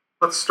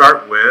 Let's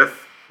start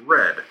with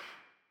Red.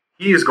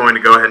 He is going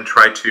to go ahead and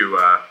try to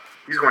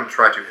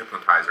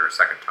hypnotize her a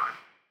second time.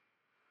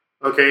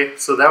 Okay,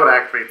 so that would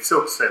activate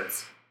Silk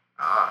Sense.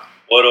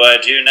 What do I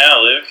do now,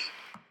 Luke?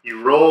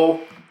 You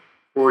roll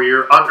for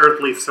your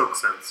unearthly Silk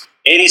Sense.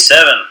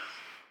 87.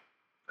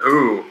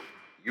 Ooh,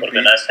 Would have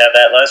been nice to have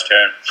that last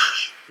turn.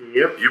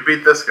 Yep. you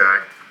beat this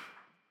guy.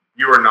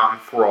 You are not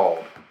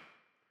enthralled.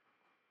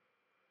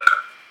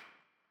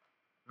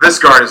 This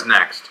guard is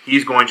next.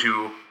 He's going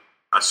to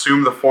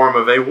assume the form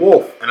of a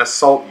wolf and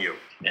assault you.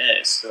 Okay,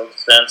 still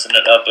sensing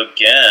it up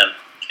again.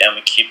 Can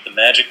we keep the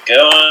magic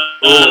going?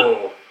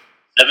 Oh,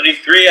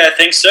 73, I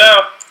think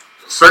so.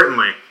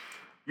 certainly.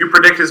 You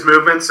predict his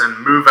movements and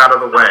move out of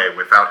the way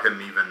without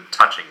him even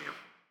touching you.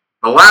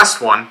 The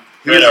last one,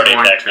 he is Already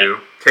going attacked to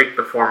take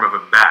the form of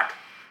a bat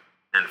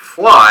and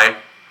fly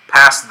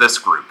past this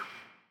group.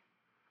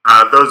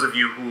 Those of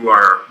you who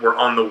were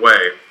on the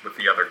way with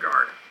the other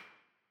guard.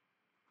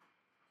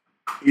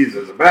 He's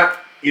as a bat.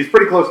 He's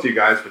pretty close to you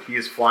guys, but he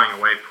is flying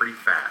away pretty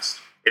fast.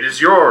 It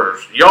is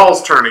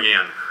y'all's turn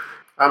again.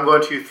 I'm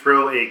going to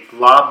throw a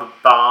glob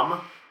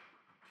bomb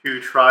to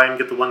try and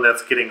get the one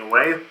that's getting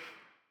away.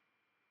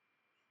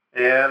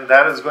 And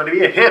that is going to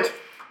be a hit.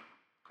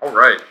 All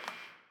right.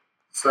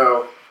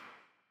 So,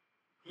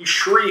 He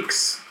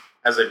shrieks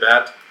as a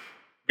bat,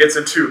 gets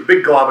into a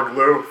big glob of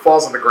glue,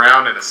 falls on the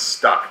ground, and is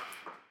stuck.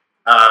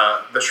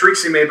 The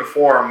shrieks he made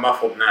before are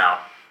muffled now.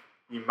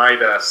 He might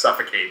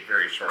suffocate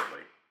very shortly.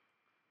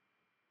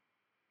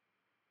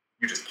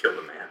 You just killed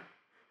a man.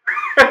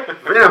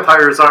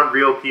 vampires aren't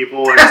real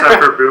people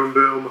except for Boom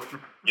Boom.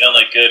 The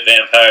only good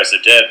vampire is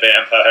a dead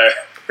vampire.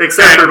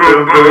 Except for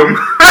Boom Boom.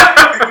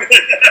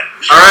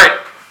 All right.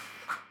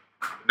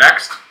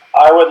 Next.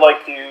 I would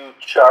like to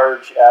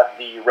charge at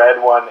the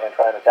red one and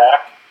try and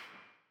attack.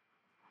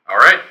 All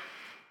right.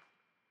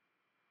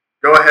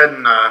 Go ahead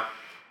and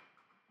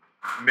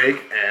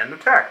make an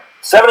attack.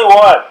 71!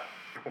 Oh,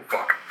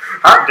 fuck.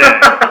 Hot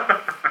damn.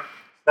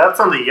 That's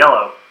on the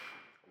yellow.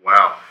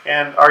 Wow.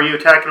 And are you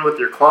attacking with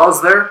your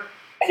claws there?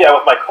 Yeah,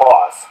 with my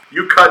claws.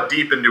 You cut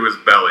deep into his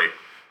belly.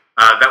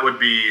 That would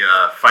be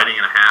fighting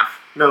and a half.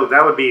 No,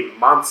 that would be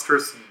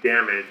monstrous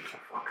damage.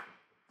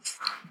 Is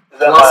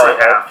that Plus my a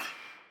half.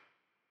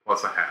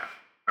 Plus a half.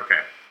 Okay.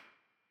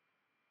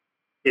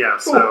 Yeah,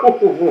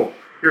 so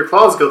your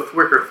claws go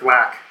thwick or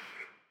thwack.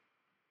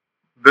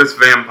 This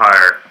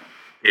vampire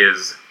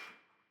is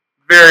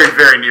very,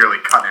 very nearly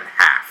cut in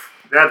half.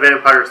 That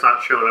vampire's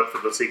not showing up for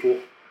the sequel.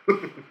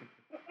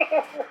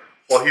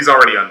 Well, he's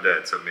already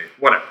undead, so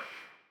whatever.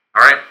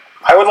 All right.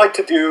 I would like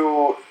to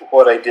do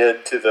what I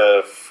did to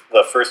the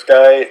first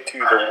guy to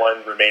the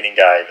one remaining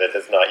guy that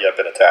has not yet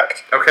been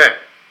attacked. Okay.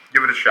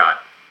 Give it a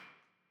shot.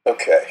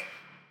 Okay.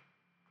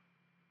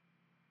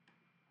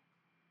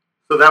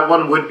 So that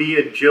one would be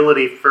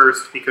agility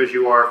first because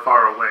you are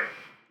far away.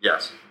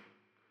 Yes.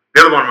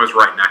 The other one was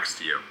right next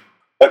to you.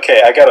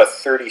 Okay, I got a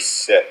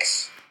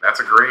 36. That's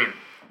a green.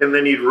 And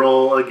then you'd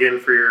roll again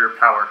for your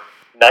power.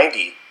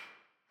 90.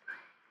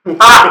 Boom!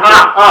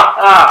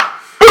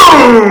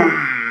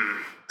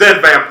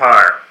 Dead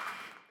vampire.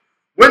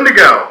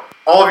 Wendigo.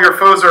 All of your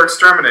foes are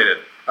exterminated.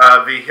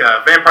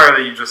 The vampire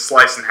that you just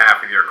sliced in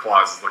half with your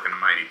claws is looking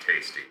mighty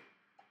tasty.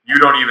 You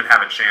don't even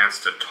have a chance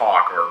to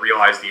talk or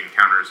realize the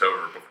encounter is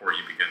over before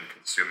you begin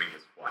consuming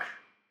his flesh.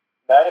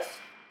 Nice.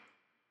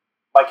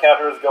 My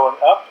counter is going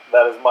up.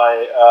 That is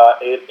my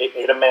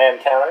 8-a-man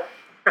counter.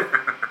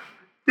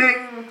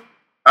 Ding!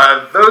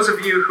 Those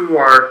of you who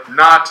are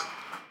not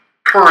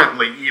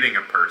currently eating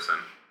a person,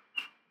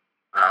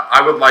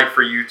 I would like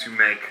for you to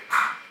make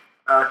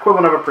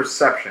equivalent of a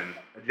perception.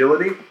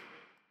 Agility?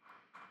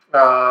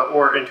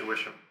 Or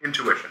intuition.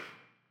 Intuition.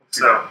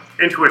 So,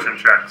 intuition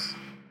checks.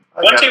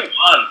 21.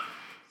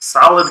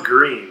 Solid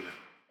green.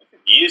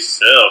 You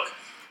Silk.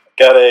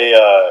 Got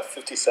a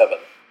 57.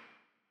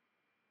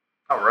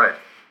 All right.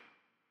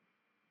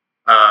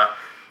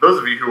 Those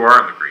of you who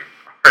are in the green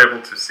are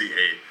able to see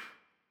a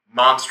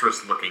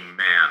monstrous-looking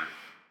man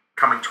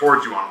coming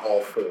towards you on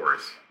all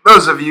fours.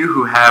 Those of you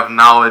who have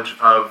knowledge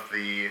of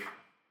the,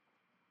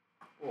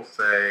 we'll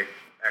say,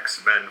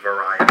 X-Men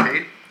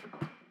variety,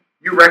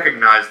 you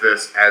recognize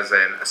this as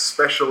an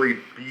especially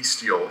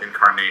bestial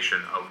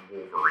incarnation of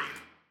Wolverine.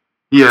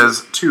 He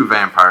has two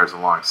vampires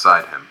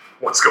alongside him.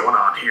 What's going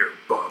on here,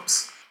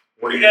 Bubs?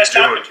 What are you guys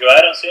talking to?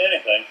 I don't see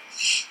anything.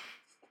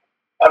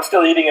 I'm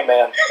still eating it,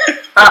 man.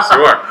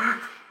 Sure.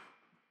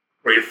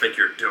 What do you think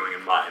you're doing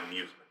in my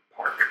amusement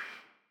park?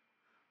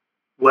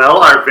 Well,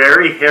 our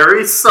very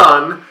hairy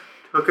son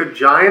took a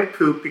giant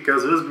poop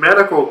because of his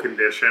medical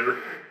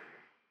condition,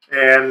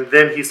 and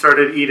then he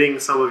started eating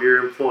some of your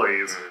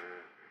employees.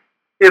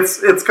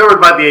 It's covered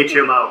by the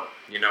HMO.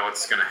 You know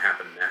what's going to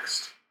happen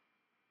next?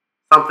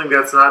 Something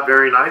that's not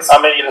very nice.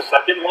 I'm going to eat a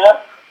second,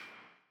 man.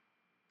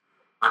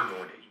 I'm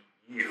going to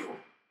eat you.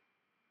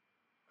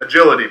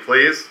 Agility,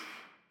 please.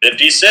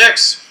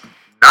 56.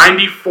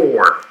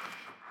 94.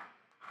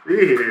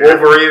 Yeah.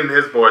 Wolverine and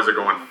his boys are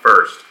going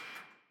first.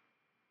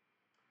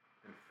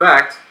 In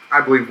fact,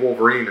 I believe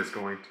Wolverine is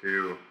going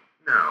to...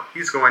 No,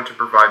 he's going to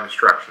provide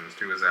instructions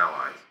to his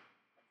allies.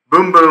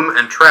 Boom Boom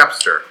and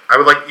Trapster, I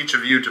would like each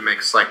of you to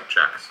make psych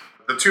checks.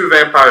 The two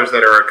vampires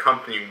that are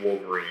accompanying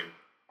Wolverine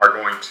are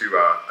going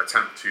to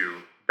attempt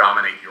to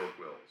dominate your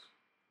wills.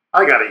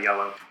 I got a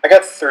yellow. I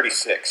got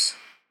 36.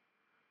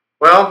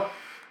 Well,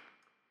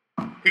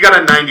 he got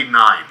a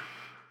 99.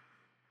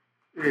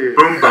 Yeah.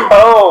 Boom Boom.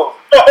 Oh!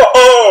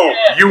 Oh!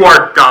 You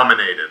are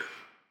dominated.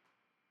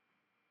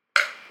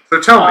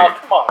 So tell me, Oh,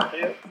 come on,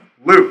 dude.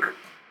 Luke.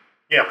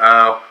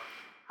 Yeah.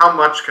 How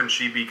much can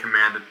she be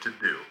commanded to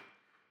do?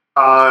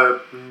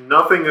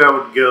 Nothing that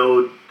would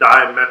go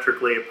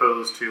diametrically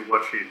opposed to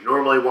what she'd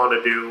normally want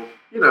to do.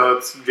 You know,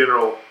 it's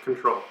general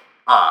control.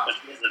 Ah, But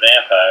she's a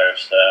vampire,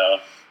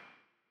 so...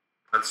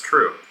 that's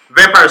true. The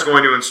vampire is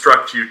going to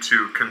instruct you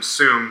to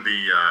consume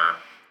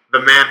the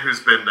man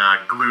who's been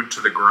glued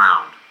to the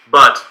ground.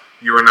 But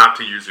you are not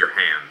to use your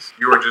hands.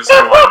 You are just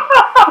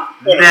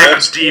going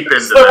neck deep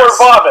into So we're this.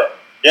 bobbing.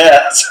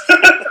 Yes.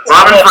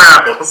 Bobbing for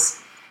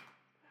apples.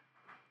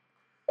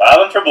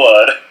 Bobbing for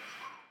blood.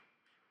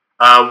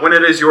 When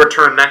it is your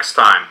turn next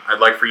time, I'd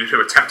like for you to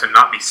attempt to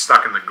not be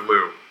stuck in the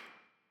glue.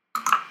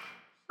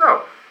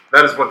 So,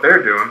 that is what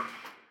they're doing.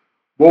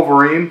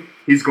 Wolverine,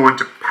 he's going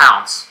to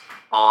pounce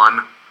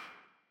on...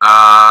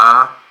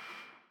 no.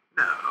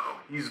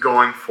 He's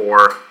going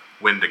for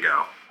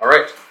Wendigo.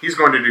 Alright, he's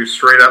going to do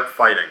straight up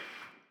fighting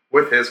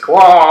with his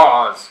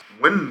claws.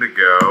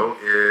 Wendigo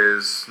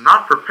is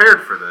not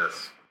prepared for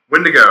this.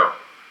 Wendigo,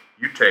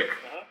 you take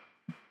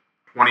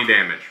 20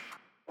 damage.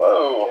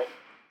 Whoa.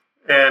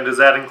 And is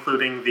that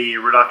including the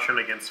reduction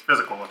against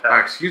physical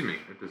attacks? Excuse me,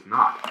 it does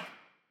not.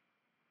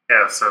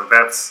 Yeah, so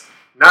that's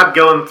not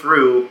going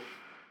through.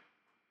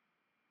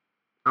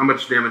 How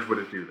much damage would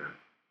it do then?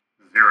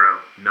 0.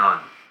 None.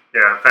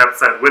 Yeah, that's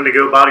that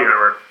Wendigo body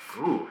armor.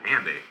 Ooh,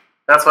 handy.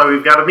 That's why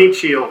we've got a meat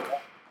shield.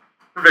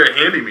 A very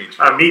handy meat A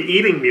shield.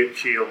 meat-eating meat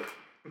shield.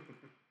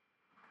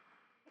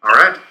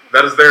 Alright,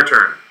 that is their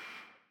turn.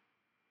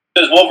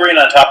 Is Wolverine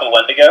on top of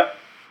Wendigo?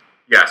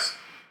 Yes.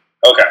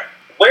 Okay.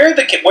 Where are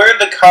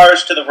the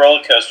cars to the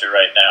roller coaster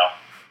right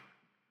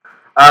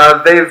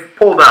now? They've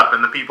pulled up,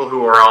 and the people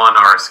who are on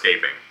are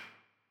escaping.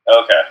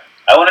 Okay.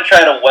 I want to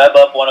try to web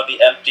up one of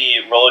the empty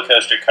roller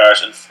coaster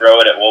cars and throw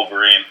it at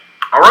Wolverine.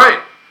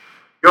 Alright.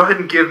 Go ahead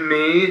and give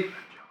me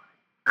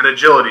an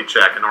agility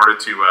check in order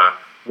to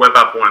web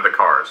up one of the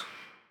cars.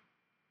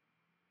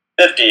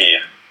 50.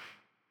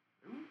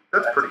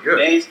 That's pretty good.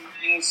 Amazing.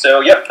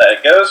 So, yep,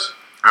 that goes.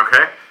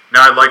 Okay.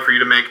 Now I'd like for you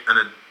to make an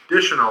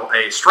additional,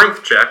 a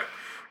strength check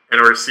in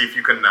order to see if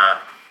you can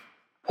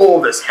pull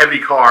this heavy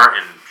car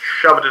and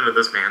shove it into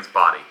this man's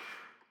body.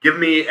 Give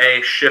me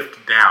a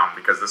shift down,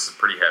 because this is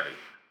pretty heavy.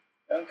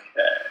 Okay.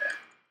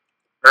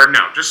 Or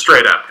no, just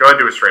straight up. Go ahead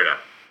and do it straight up.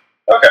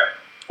 Okay.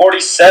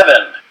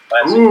 47.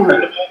 That's Ooh.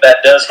 incredible. That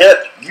does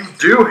hit. You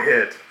do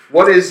hit.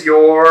 What is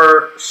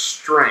your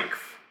strength?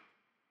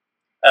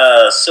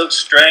 Silk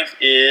strength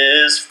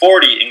is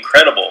 40.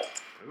 Incredible.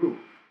 Ooh.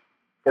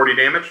 40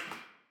 damage?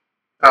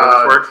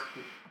 Uh, Works?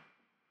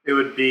 It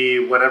would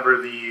be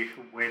whatever the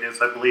weight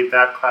is. I believe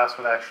that class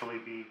would actually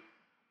be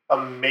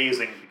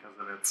amazing because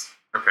of its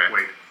Okay.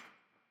 weight.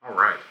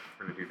 Alright.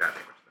 We're going to do that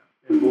damage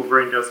then. And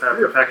Wolverine does have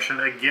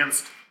protection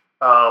against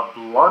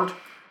blunt,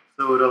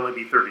 so it would only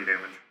be 30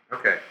 damage.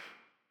 Okay.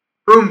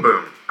 Boom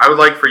Boom. I would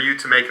like for you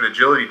to make an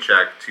agility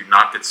check to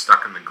not get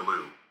stuck in the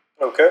glue.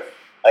 Okay.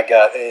 I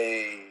got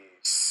a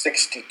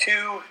 62.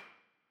 Oh,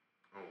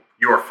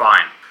 you are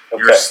fine.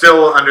 Okay. You're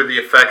still under the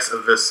effects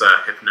of this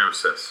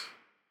hypnosis.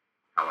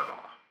 However,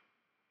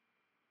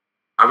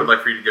 I would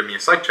like for you to give me a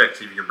psych check to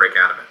see if you can break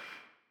out of it.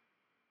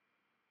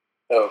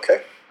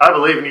 Okay. I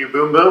believe in you,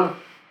 Boom Boom.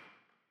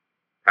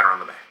 Pat her on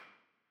the back.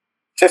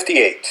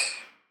 58.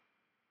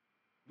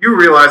 You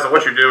realize that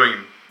what you're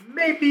doing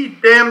may be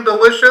damn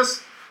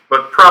delicious,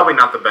 but probably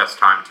not the best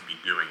time to be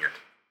doing it.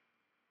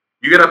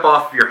 You get up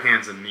off your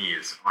hands and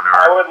knees on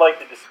I our would like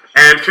to just...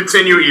 and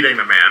continue eating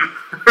the man.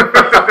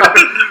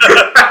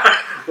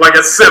 Like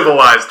a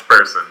civilized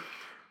person.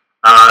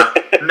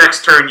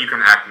 Next turn, you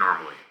can act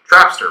normally.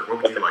 Trapster,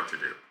 what would you like to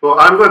do? Well,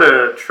 I'm going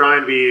to try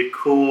and be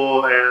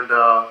cool and,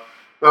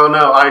 well,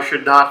 no, I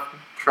should not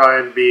try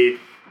and be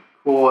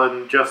cool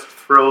and just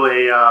throw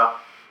a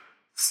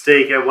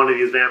stake at one of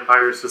these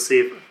vampires to see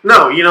if...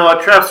 No, you know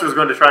what? Trapster's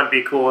going to try and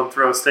be cool and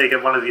throw a stake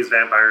at one of these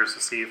vampires to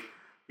see if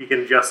he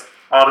can just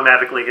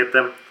automatically hit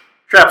them.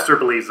 Trapster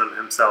believes in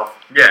himself.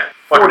 Yeah.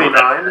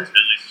 49. Really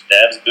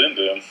stabs Boom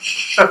Boom.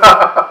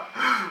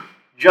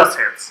 Just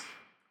hits.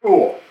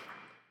 Cool.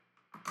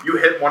 You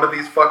hit one of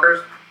these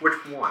fuckers? Which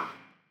one?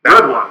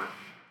 Good one.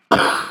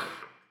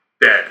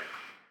 Dead.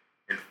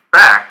 In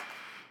fact,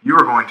 you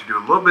are going to do a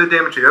little bit of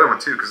damage to the other one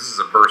too, because this is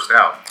a burst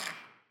out.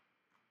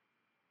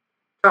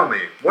 Tell me,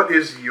 what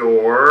is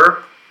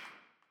your,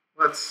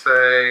 let's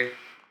say,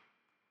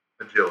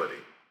 agility?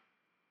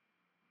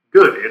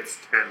 Good, it's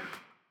 10.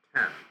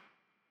 10.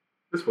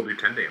 This will do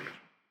 10 damage.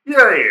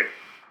 Yay!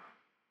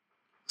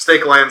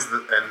 Stake lands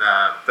in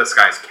this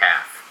guy's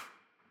calf.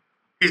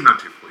 He's none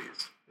too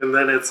pleased. And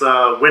then it's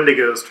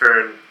Wendigo's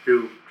turn,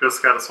 who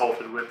just got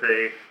assaulted with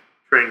a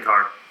train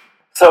car.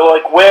 So,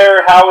 like,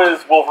 how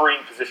is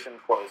Wolverine positioned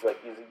for this? Like,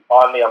 is he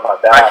on me on my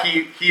back?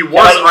 He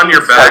was on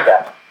your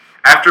back.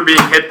 After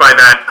being hit by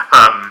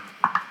that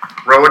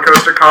roller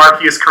coaster car,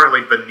 he is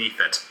currently beneath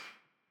it.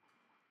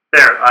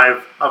 There,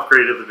 I've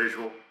upgraded the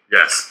visual.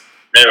 Yes.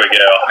 There we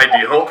go.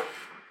 Ideal.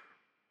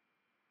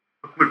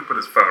 Luke put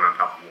his phone on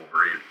top of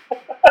Wolverine.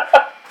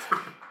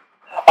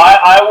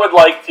 I would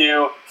like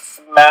to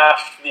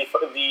smash the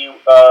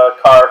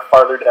car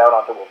farther down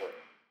onto Wolverine.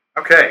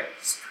 Okay.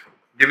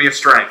 Give me a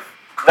strength.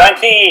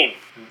 19!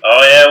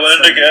 Oh yeah,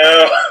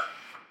 Wendigo.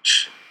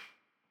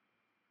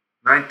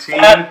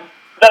 19.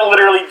 That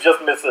literally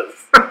just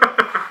misses.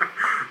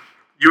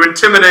 You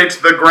intimidate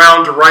the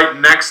ground right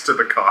next to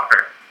the car.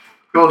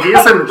 Well,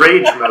 he's in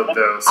rage mode,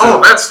 though. So.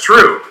 Oh, that's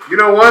true. You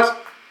know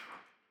what?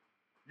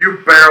 You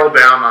barrel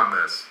down on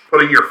this,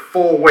 putting your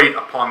full weight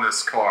upon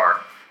this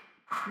car.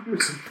 You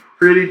do some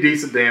pretty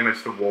decent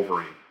damage to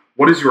Wolverine.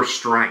 What is your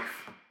strength?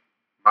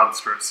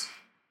 Monstrous.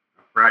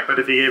 Right. But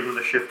if he gave him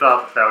the shift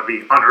up, that would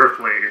be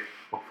unearthly.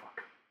 Oh,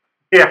 fuck.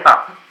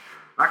 Yeah.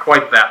 Not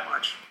quite that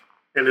much.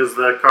 And is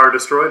the car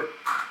destroyed?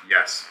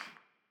 Yes.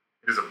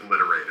 It is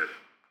obliterated.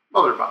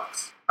 Mother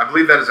box. I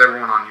believe that is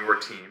everyone on your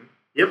team.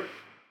 Yep.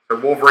 So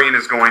Wolverine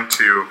is going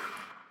to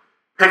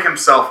pick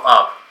himself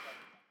up.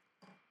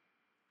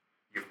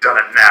 You've done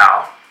it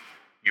now.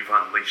 You've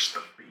unleashed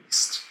the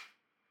beast.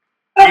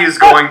 He is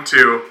going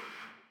to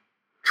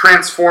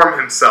transform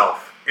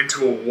himself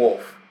into a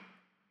wolf.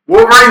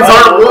 Wolverines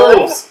are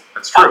wolves!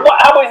 That's true.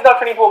 How about he's not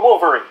turning into a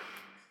Wolverine?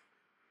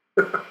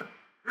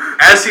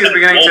 As he is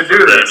beginning to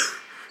do this,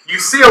 you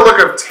see a look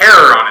of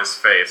terror on his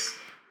face.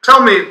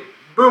 Tell me,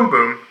 Boom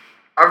Boom,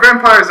 are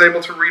vampires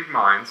able to read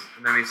minds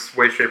in any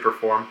way, shape, or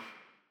form?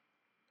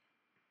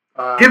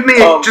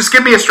 Just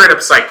give me a straight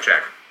up psych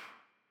check.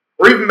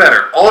 Or even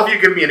better, all of you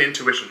give me an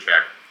intuition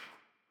check.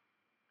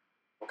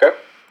 Okay.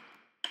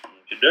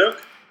 Good.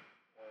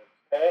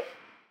 Okay.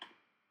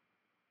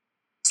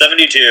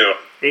 72.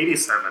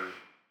 87.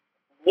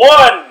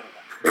 1!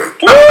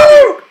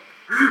 Woo!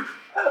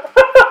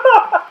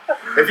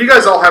 If you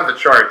guys all have the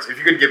charts, if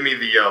you could give me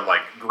the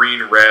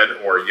green, red,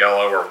 or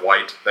yellow, or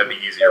white, that'd be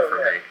easier for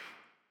me.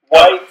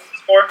 White.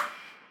 Score?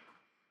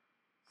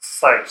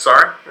 Sight.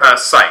 Sorry?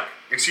 Psych.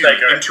 Excuse me,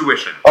 Psych, right.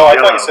 intuition. Oh, I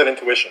Yellow. thought you said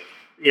intuition.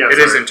 Yeah, It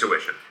is sorry.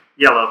 intuition.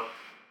 Yellow.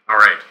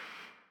 Alright.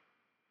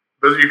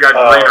 Those of you got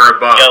green or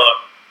above. Yellow.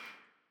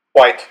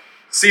 White.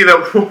 See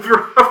that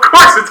Wolverine... Of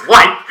course it's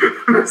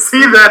white!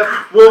 See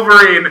that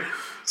Wolverine...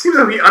 Seems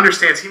like he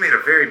understands he made a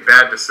very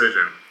bad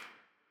decision.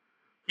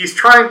 He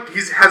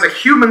has a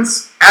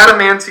human's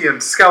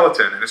adamantium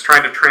skeleton and is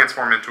trying to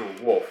transform into a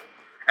wolf.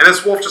 And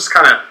this wolf just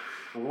kind of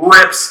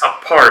rips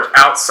apart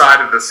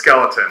outside of the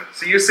skeleton.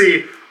 So you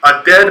see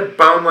a dead,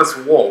 boneless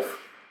wolf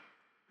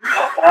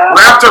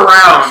wrapped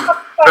around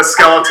the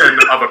skeleton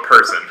of a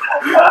person.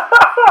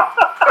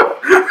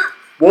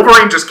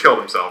 Wolverine just killed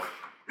himself.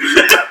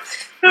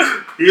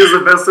 He is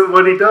the best at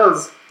what he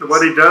does.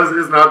 What he does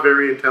is not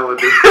very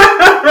intelligent.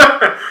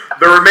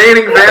 The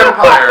remaining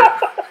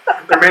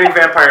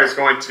vampire is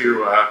going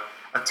to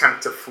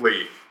attempt to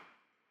flee.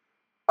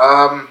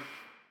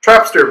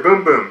 Trapster,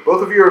 Boom Boom,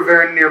 both of you are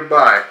very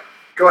nearby.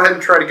 Go ahead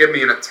and try to give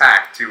me an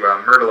attack to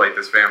murderate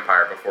this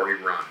vampire before he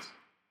runs.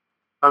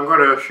 I'm going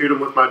to shoot him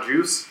with my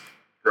juice.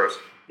 Gross.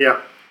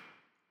 Yeah.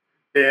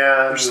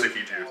 And Or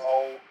sticky juice.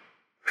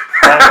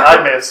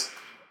 I miss.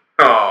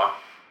 Aw.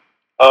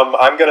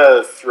 I'm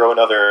gonna throw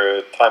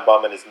another time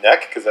bomb in his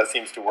neck because that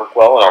seems to work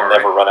well, and I'll Alright.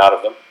 never run out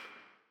of them.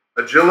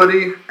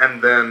 Agility,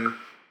 and then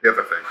the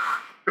other thing.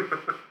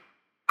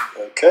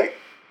 Okay,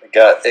 I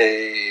got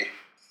a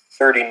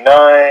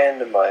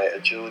 39. My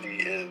agility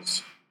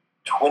is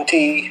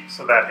 20.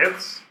 So that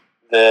hits.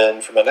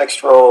 Then for my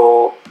next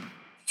roll,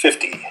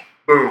 50.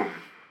 Boom.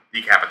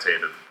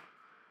 Decapitated.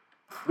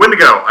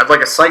 Wendigo, I'd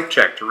like a psych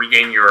check to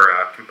regain your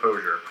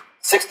composure.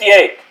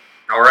 68.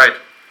 Alright.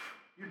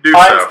 You do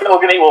I'm so. still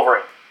gonna eat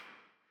Wolverine.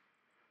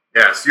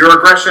 Yes, your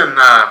aggression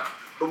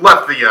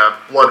left the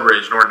blood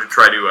rage in order to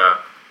try to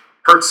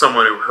hurt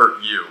someone who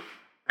hurt you,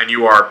 and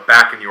you are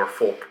back in your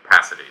full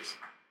capacities.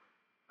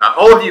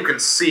 All of you can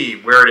see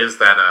where it is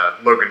that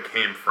Logan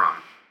came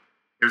from.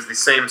 It was the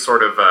same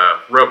sort of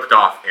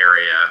roped-off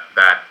area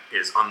that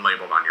is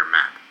unlabeled on your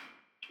map.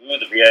 Ooh,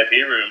 the VIP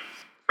room.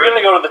 We're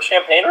gonna go to the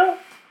champagne room?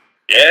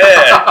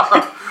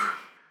 Yeah.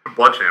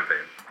 Blood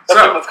champagne.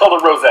 It's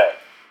called a rosé.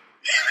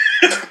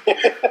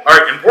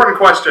 Alright, important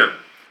question.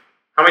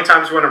 How many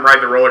times do you want to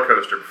ride the roller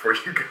coaster before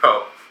you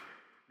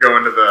go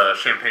into the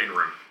champagne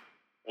room?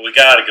 Well, we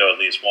gotta go at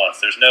least once.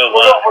 There's no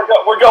We're,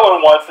 line. we're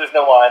going once, there's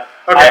no line.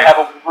 Okay. I have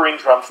a Wolverine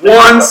drumstick.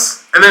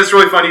 Once, and then it's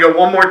really fun. You go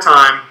one more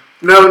time.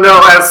 No,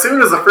 as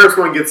soon as the first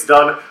one gets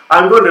done,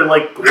 I'm going to,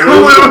 glue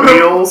the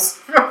wheels.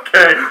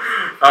 Okay.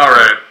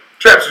 Alright.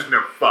 Traps is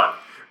no fun.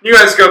 You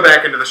guys go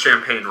back into the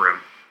champagne room.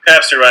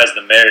 Perhaps to rise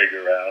the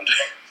merry-go-round.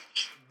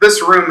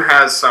 This room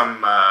has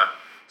some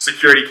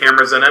security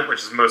cameras in it,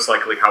 which is most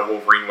likely how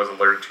Wolverine was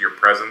alerted to your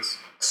presence.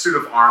 A suit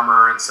of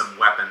armor and some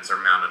weapons are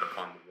mounted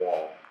upon the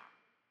wall.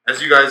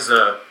 As you guys,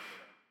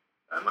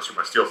 unless you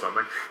want to steal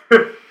something,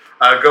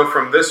 go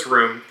from this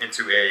room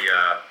into a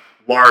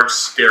large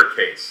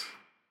staircase.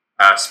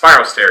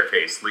 Spiral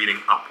staircase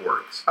leading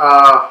upwards.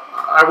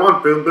 I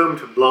want Boom Boom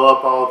to blow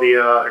up all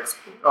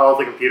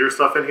the computer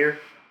stuff in here.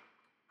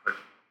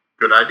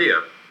 Good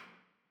idea.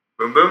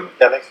 Boom Boom?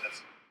 That makes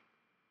sense.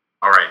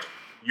 Alright,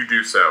 you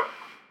do so.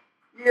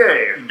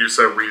 Yay! You can do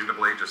so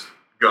reasonably. Just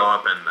go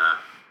up and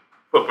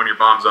flip one of your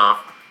bombs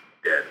off.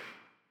 Dead.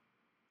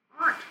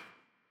 Alright.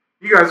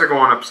 You guys are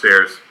going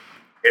upstairs.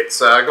 It's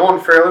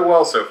going fairly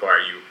well so far.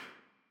 You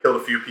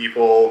killed a few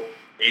people,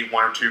 ate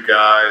one or two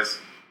guys.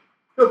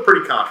 Feel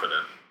pretty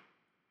confident.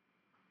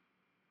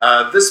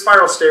 This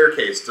spiral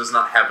staircase does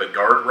not have a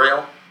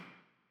guardrail,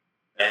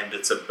 and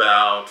it's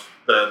about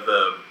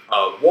the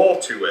wall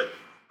to it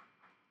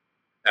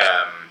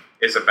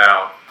is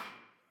about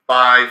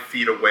 5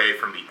 feet away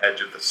from the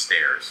edge of the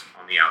stairs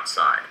on the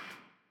outside.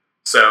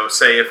 So,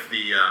 say if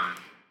the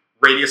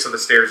radius of the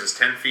stairs is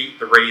 10 feet,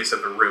 the radius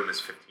of the room is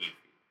 15 feet.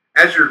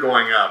 As you're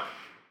going up,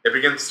 it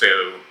begins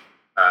to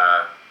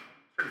start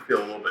to feel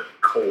a little bit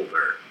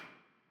colder,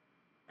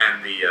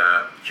 and the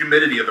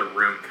humidity of the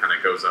room kind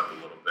of goes up a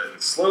little bit.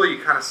 And slowly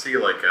you kind of see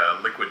like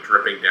liquid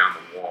dripping down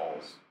the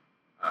walls.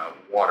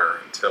 Water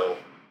until...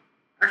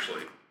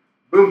 Actually,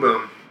 Boom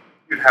Boom,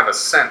 you'd have a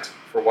scent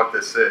for what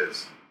this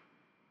is.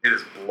 It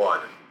is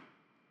blood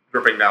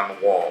dripping down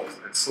the walls.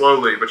 And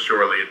slowly but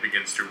surely it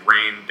begins to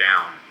rain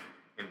down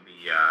in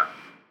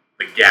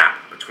the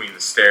gap between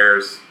the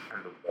stairs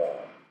and the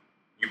wall.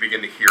 You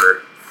begin to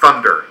hear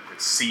thunder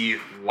and see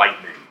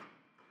lightning.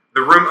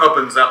 The room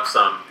opens up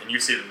some, and you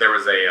see that there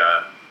was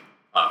a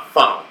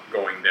funnel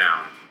going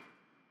down.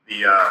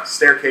 The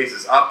staircase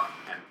is up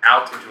and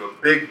out into a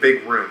big,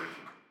 big room.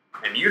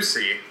 And you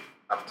see,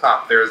 up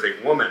top, there is a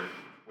woman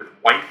with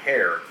white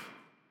hair,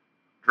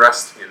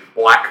 dressed in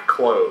black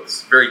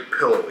clothes, very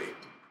pillowy.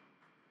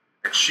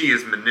 And she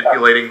is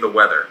manipulating the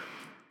weather.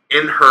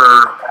 In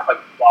her,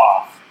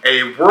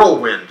 a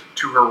whirlwind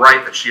to her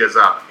right that she has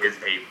up is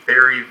a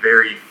very,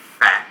 very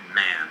fat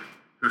man,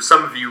 who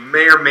some of you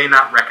may or may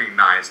not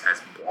recognize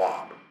as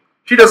Blob.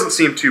 She doesn't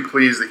seem too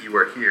pleased that you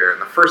are here,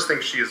 and the first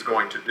thing she is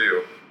going to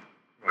do,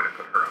 I'm going to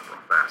put her up real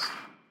fast.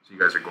 So you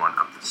guys are going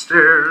up the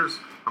stairs,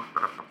 in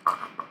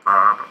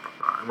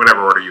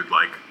whatever order you'd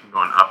like. I'm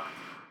going up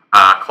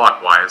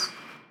clockwise.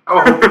 Oh,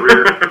 hold the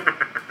rear.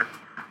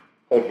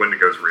 Hold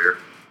Wendigo's rear.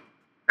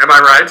 Am I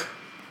right?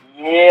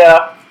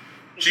 Yeah.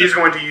 She's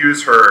going to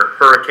use her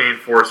hurricane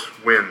force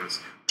winds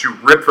to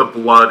rip the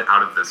blood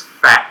out of this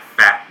fat,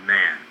 fat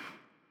man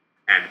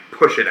and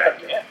push it at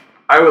you. Yeah.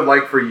 I would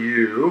like for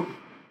you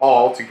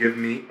all to give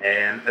me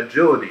an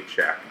agility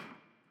check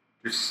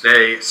to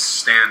stay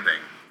standing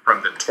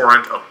from the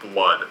torrent of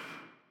blood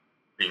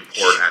being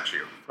poured at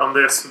you. From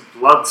this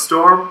blood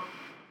storm?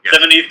 Yes.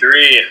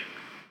 73. 9.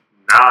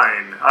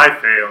 I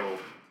failed.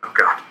 Oh,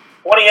 God.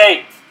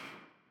 28.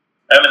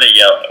 I'm in the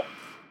yellow.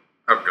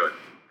 Oh, good.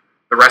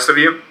 The rest of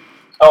you?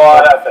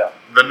 Oh, I failed.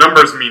 The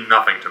numbers mean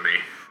nothing to me.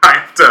 I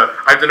have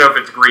to know if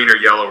it's green or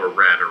yellow or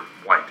red or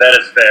white. That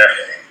is fair.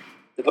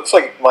 It looks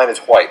like mine is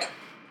white.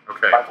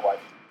 Okay. Mine's white.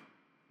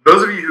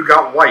 Those of you who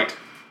got white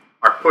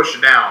are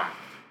pushed down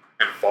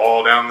and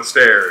fall down the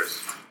stairs.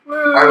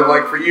 I would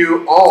like for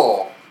you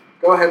all,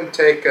 go ahead and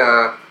take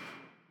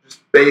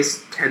just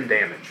base 10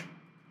 damage.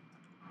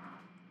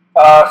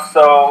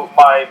 So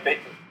is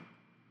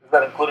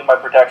that including my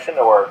protection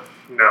or?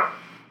 No.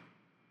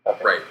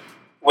 Okay. Right.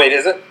 Wait,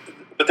 is it?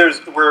 But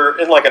we're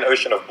in like an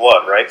ocean of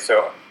blood, right?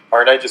 So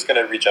aren't I just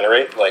going to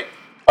regenerate? Like,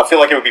 I feel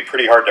like it would be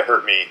pretty hard to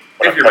hurt me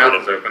when If I'm your covered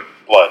mouth is in open.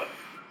 blood.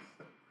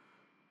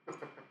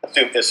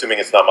 Assuming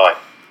it's not mine.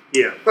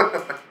 Yeah.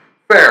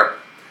 Fair.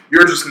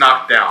 You're just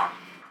knocked down.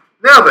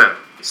 Now then,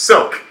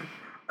 Silk.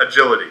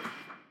 Agility.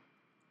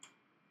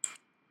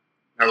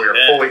 Now we are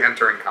Yeah. fully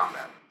entering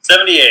combat.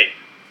 78.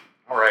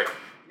 Alright.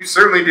 You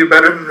certainly do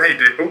better than they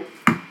do.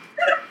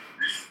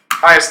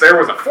 Highest there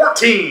was a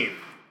 14.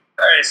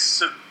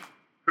 Nice.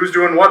 Who's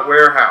doing what,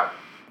 where, how?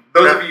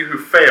 Those of you who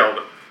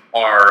failed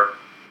are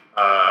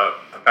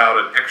about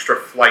an extra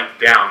flight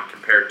down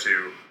compared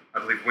to, I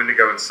believe,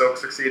 Wendigo and Silk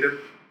succeeded.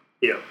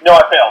 Yeah. No,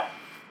 I failed.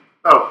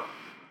 Oh.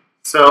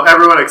 So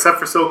everyone except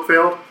for Silk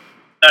failed?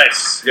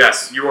 Nice.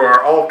 Yes, you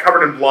are all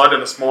covered in blood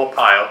in a small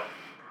pile.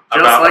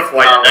 Just About like the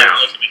flight Tom. down.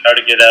 It's hard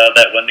to get out of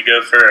that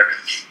Wendigo fur.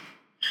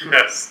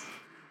 Yes.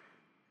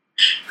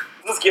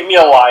 Just give me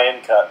a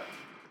lion cut.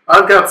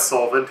 I've got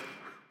solvent.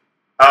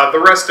 The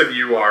rest of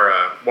you are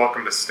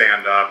welcome to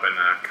stand up and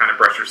kind of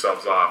brush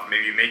yourselves off.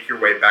 Maybe make your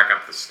way back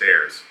up the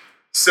stairs.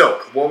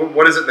 Silk,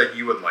 what is it that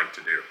you would like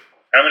to do?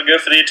 I'm going to go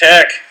for the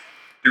attack.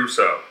 Do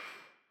so.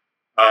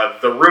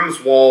 The room's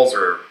walls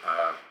are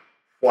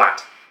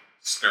flat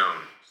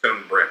stone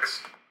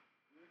bricks.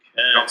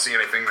 You don't see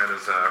anything that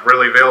is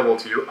really available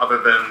to you other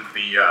than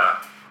the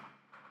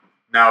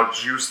now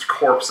juiced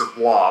corpse of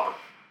Blob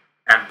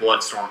and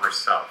Bloodstorm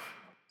herself.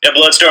 Yeah,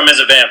 Bloodstorm is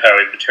a vampire.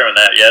 We've determined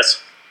that,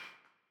 yes?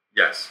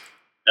 Yes.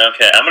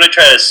 Okay, I'm going to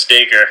try to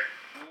stake her.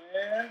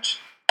 And...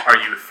 Are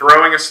you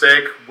throwing a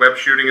stake, web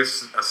shooting a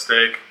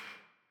stake?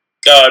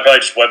 Oh, I'd probably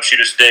just web shoot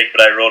a stake,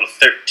 but I rolled a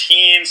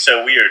 13,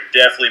 so we are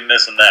definitely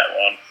missing that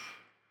one.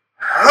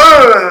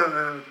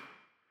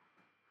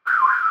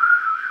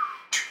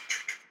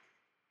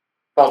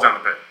 Falls down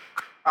the pit.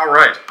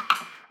 Alright.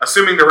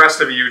 Assuming the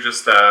rest of you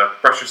just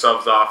brushed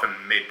yourselves off and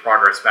made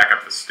progress back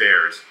up the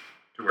stairs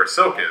to where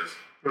Silk is,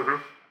 it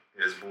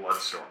is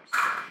Bloodstorm's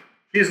turn.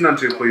 She is none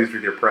too pleased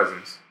with your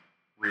presence,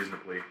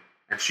 reasonably,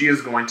 and she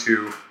is going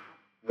to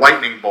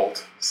lightning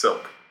bolt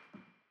Silk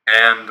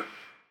and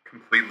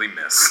completely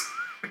miss.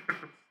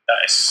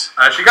 Nice.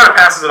 She kind of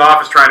passes it off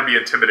as trying to be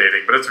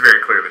intimidating, but it's very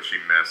clear that she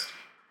missed.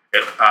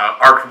 It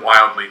arced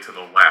wildly to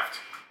the left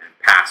and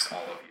past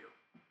all of you.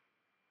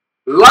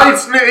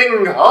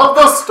 Lightning of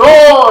the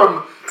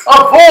storm!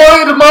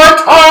 Avoid my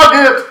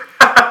target!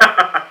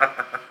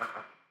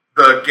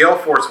 The gale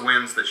force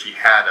winds that she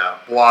had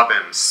blob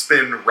in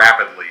spin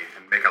rapidly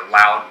and make a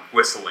loud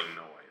whistling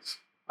noise.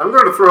 I'm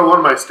going to throw one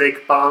of my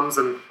stake bombs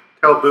and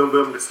tell Boom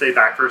Boom to stay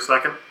back for a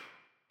second.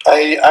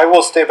 I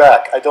will stay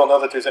back. I don't know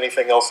that there's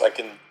anything else I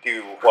can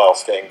do while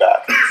staying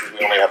back, since we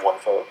only have one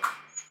foe.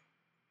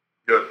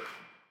 Good.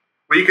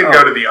 Well, you can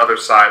go to the other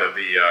side of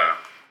the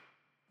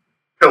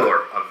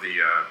the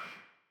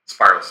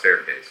spiral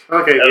staircase.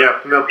 Okay, yeah.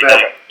 Nope,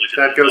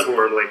 that goes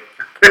horribly.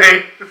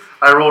 Okay.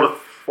 I rolled a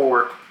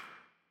 4.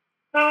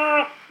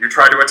 You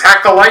try to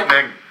attack the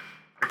lightning.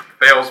 It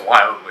fails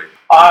wildly.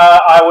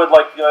 I would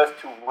like you guys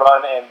to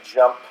run and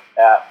jump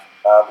at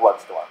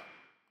Bloodstorm.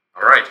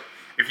 All right.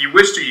 If you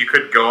wish to, you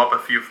could go up a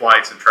few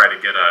flights and try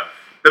to get a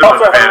bit of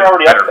Oh, sorry, I'm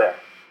already up there.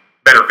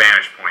 better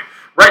vantage point.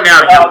 Right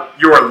now,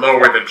 you are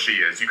lower than she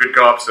is. You could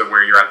go up to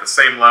where you're at the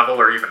same level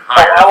or even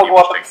higher. I will if you go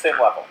wish up to at the take same a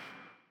turn. level.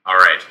 All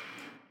right.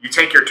 You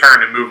take your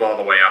turn and move all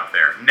the way up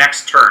there.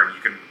 Next turn,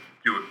 you can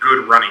do a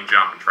good running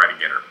jump and try to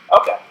get her.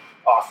 Okay,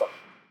 awesome.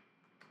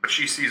 But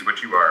she sees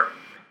what you are,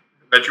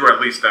 that you are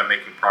at least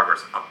making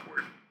progress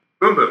upward.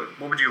 Boom Boom,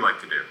 what would you like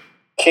to do?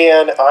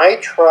 Can I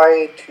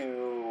try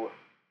to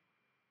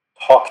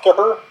talk to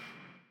her?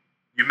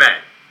 You may.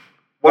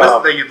 What is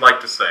it that you'd like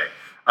to say?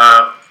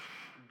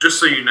 Just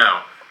so you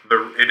know,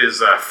 it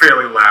is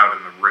fairly loud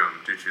in the room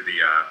due to the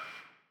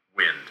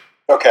wind.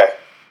 Okay.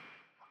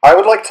 I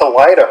would like to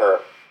lie to her.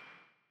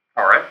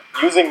 All right.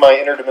 Using my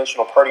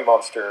interdimensional party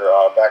monster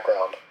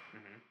background,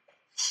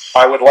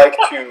 I would like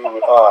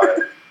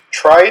to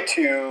try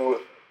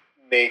to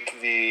make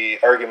the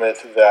argument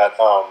that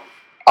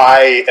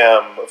I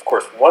am, of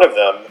course, one of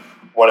them,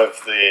 one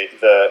of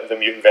the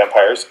mutant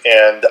vampires,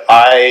 and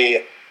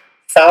I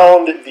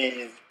found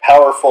these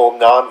powerful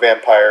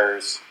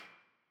non-vampires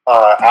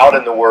out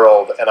in the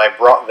world, and I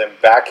brought them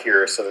back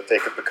here so that they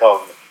could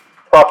become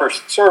proper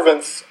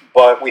servants,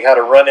 but we had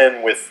a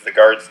run-in with the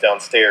guards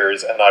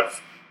downstairs, and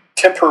I've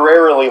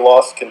temporarily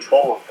lost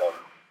control of them.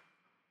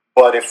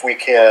 But if we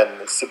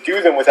can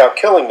subdue them without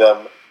killing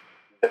them,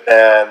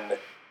 then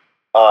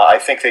I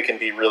think they can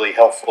be really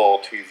helpful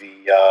to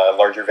the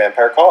larger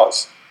vampire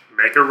cause.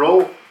 Make a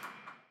roll.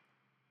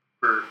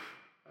 For,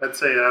 I'd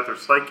say either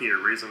psyche or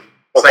reason.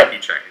 Okay. Psyche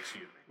check,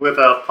 excuse me. With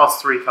a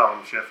 +3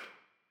 column shift.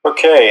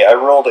 Okay, I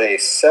rolled a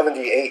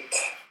 78.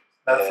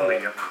 That's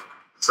something else.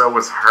 So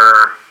was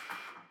her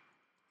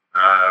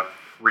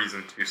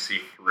reason to see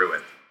through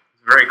it.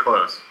 It's very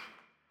close.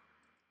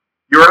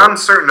 You are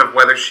uncertain of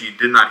whether she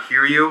did not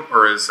hear you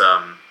or is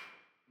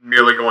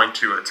merely going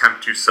to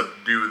attempt to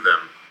subdue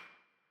them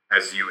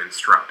as you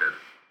instructed.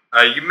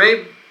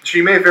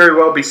 She may very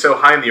well be so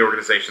high in the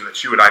organization that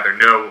she would either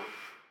know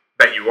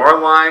that you are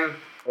lying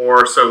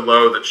or so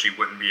low that she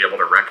wouldn't be able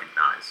to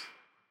recognize.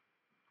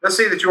 Let's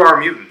see that you are a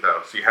mutant,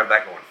 though, so you have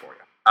that going for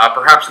you.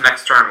 Perhaps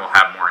next turn we'll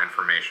have more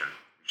information.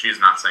 She is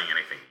not saying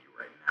anything to you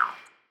right now.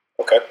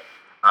 Okay.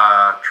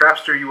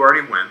 Trapster, you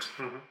already went.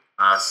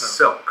 Mm-hmm.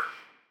 Silk,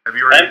 have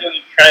you I'm already... going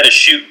to try to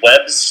shoot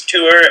webs to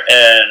her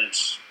and,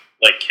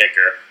 kick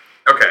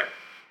her. Okay.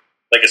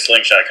 Like a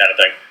slingshot kind of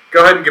thing.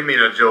 Go ahead and give me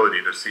an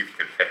agility to see if you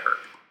can hit her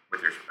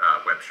with your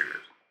web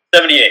shooters.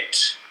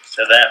 78.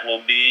 So that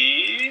will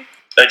be...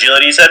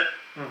 Agility, you said?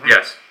 Mm-hmm.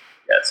 Yes.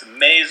 That's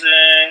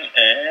amazing.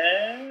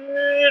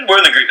 And we're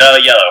in the green,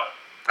 yellow.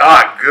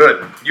 Ah,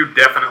 good. You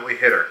definitely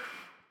hit her.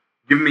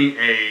 Give me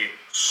a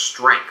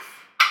strength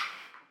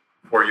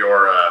for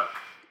your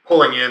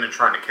pulling in and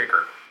trying to kick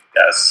her.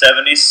 Got a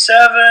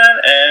 77,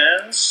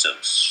 and so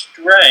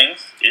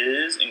strength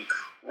is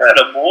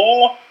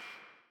incredible.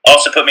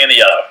 Also put me in the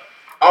yellow.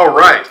 All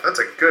right, that's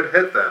a good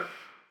hit then.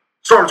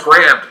 Storm's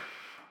grabbed,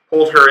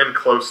 pulled her in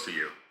close to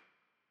you.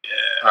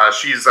 Yeah.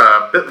 She's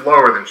a bit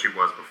lower than she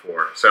was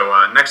before,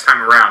 so next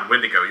time around,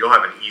 Wendigo, you'll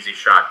have an easy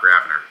shot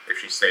grabbing her if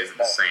she stays at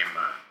the same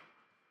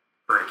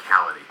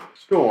verticality.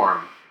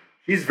 Storm,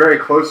 she's very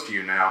close to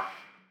you now.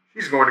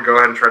 She's going to go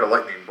ahead and try to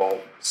lightning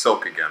bolt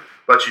Silk again,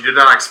 but she did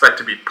not expect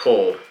to be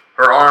pulled.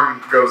 Her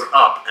arm goes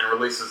up and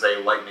releases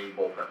a lightning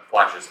bolt that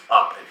flashes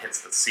up and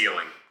hits the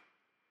ceiling.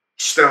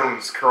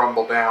 Stones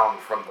crumble down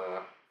from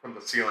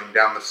the ceiling,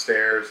 down the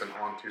stairs, and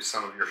onto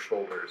some of your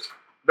shoulders.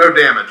 No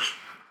damage,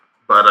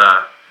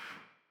 but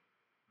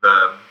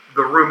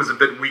the room is a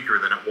bit weaker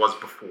than it was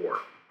before.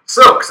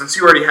 Silk, since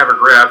you already have her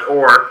grabbed,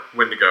 or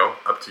Wendigo,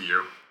 up to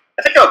you.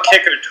 I think I'll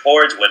kick her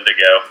towards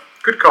Wendigo.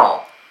 Good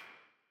call.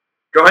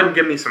 Go ahead and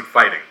give me some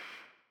fighting.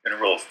 Gonna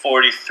roll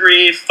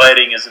 43.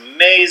 Fighting is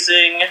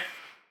amazing.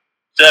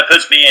 So that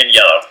puts me in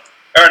yellow.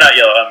 Or not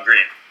yellow, I'm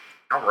green.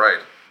 All right,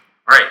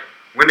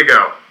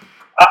 Wendigo.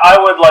 I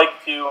would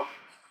like to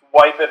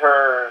swipe at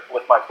her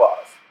with my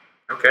claws.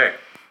 Okay.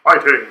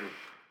 Fighting.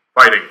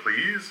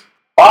 Please.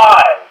 5!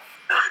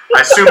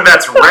 I assume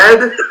that's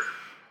red?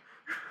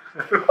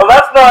 Oh,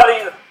 that's not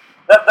even...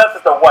 That's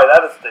just a white.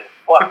 That is the...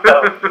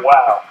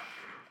 Wow.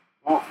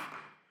 Oof.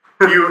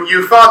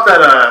 You thought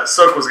that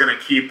Silk was going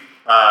to keep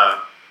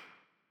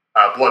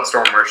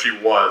Bloodstorm where she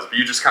was, but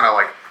you just kind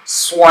of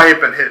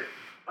swipe and hit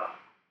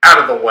out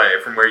of the way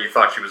from where you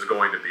thought she was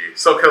going to be.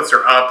 Silk hits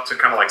her up to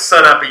kind of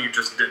set up, and you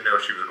just didn't know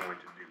she was going to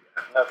do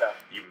that. Okay.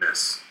 You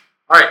miss.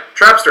 All right,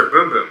 Trapster,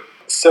 Boom Boom.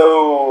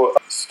 So,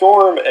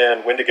 Storm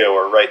and Wendigo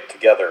are right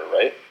together,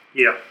 right?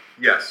 Yeah.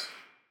 Yes.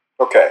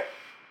 Okay.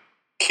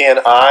 Can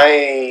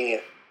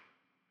I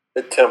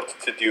attempt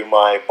to do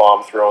my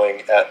bomb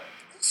throwing at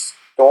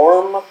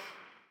Storm?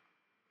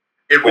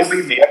 It will With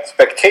be the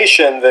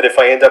expectation that if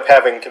I end up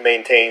having to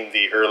maintain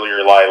the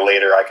earlier lie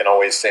later, I can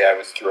always say I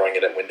was throwing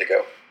it at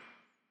Wendigo.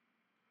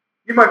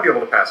 You might be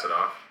able to pass it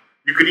off.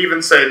 You could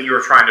even say that you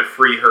were trying to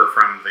free her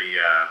from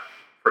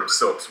from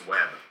Silk's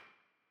web.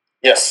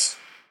 Yes.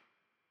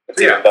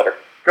 That's Yeah. even better.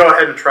 Go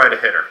ahead and try to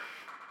hit her.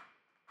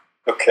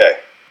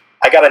 Okay.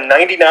 I got a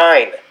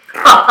 99.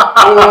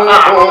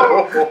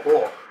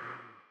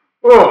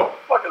 Oh.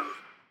 Fuck is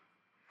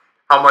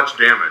How much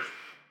damage?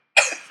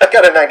 I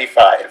got a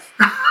 95.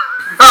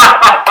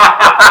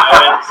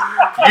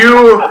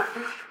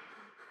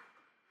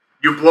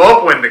 You blow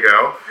up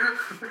Wendigo,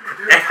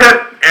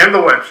 and the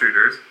web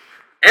shooters,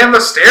 and the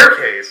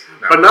staircase.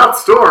 No. But not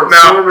Storm.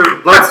 No.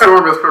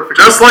 Bloodstorm is perfect.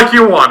 Just like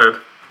you wanted.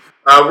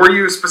 Were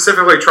you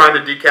specifically trying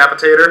to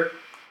decapitate her?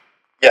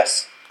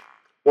 Yes.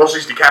 Well,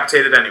 she's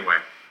decapitated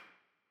anyway.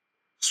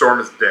 Storm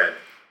is dead.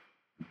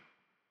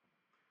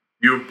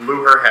 You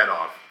blew her head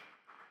off.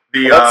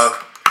 The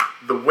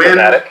wind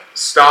dramatic.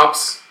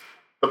 stops.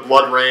 The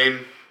blood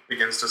rain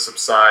begins to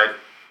subside,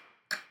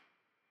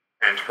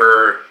 and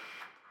her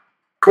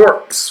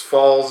corpse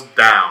falls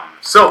down.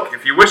 Silk,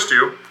 if you wish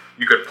to,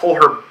 you could pull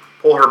her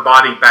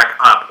body back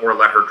up or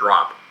let her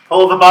drop.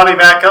 Pull the body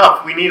back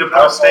up. We need to put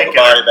I'll a stake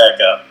pull in the body it. back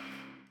up.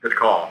 Good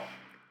call.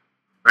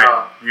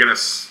 Right, you're gonna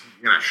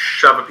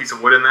shove a piece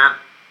of wood in that,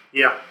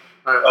 Yeah.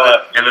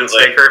 and then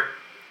stake her.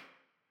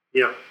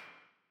 Yeah.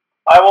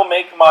 I will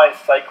make my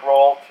psych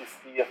roll to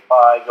see if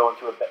I go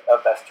into a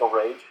bestial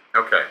rage.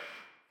 Okay,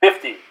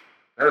 50.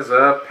 that is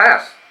a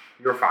pass.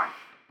 You're fine.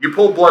 You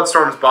pull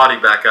Bloodstorm's body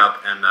back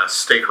up and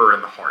stake her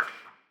in the heart.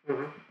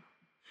 Mm-hmm.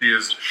 She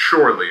is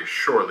surely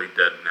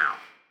dead now.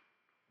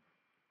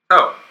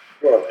 So,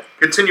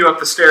 continue up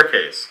the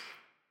staircase.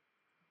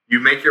 You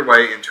make your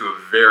way into a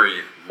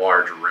very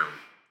large room.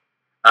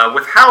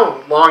 With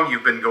how long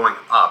you've been going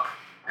up,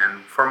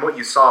 and from what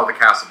you saw of the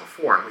castle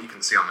before and what you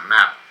can see on the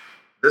map,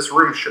 this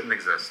room shouldn't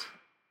exist.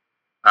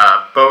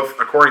 Both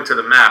according to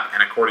the map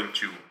and according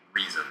to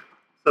reason.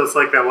 So it's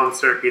like that one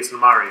staircase in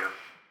Mario.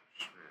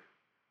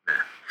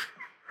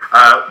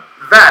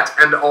 That,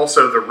 and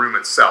also the room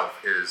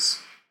itself, is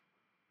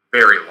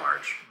very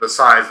large. The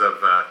size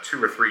of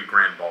 2 or 3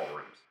 grand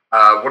ballrooms.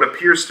 What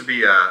appears to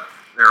be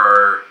there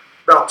are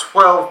about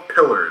 12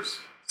 pillars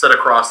set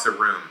across the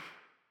room.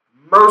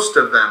 Most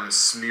of them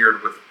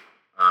smeared with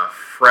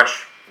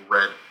fresh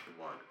red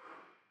blood.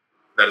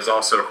 That is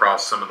also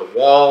across some of the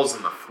walls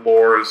and the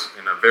floors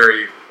in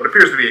what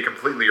appears to be a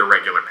completely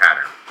irregular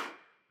pattern.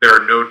 There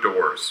are no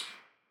doors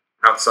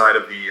outside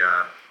of the,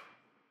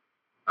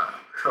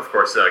 of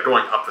course,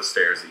 going up the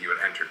stairs that you had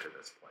entered to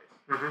this place.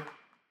 Mm-hmm.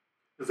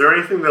 Is there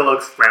anything that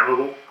looks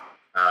flammable?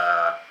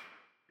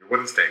 Your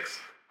wooden stakes.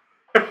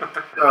 Is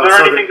there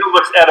anything that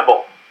looks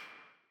edible?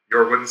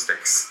 Your wooden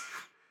stakes.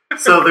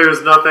 So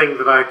there's nothing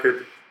that I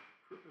could...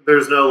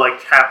 There's no,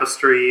 like,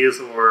 tapestries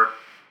or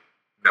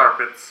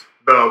carpets?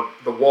 The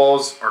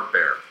walls are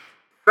bare.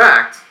 In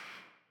fact,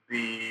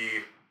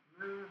 the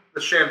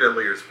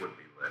chandeliers would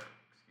be lit.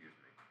 Excuse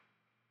me.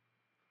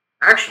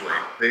 Actually,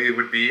 they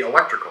would be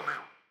electrical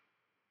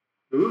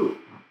now. Ooh.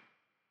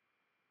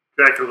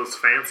 Dracula's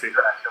fancy.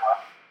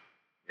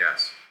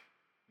 Yes.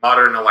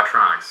 Modern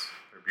electronics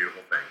are a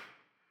beautiful thing.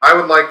 I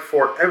would like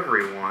for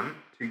everyone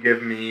to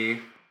give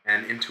me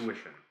an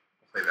intuition.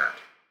 I'll say that.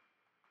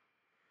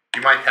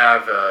 You might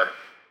have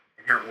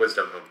inherent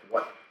wisdom of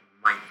what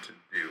might to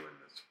do in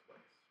this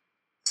place.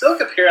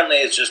 Silk apparently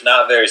is just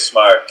not very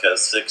smart,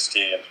 because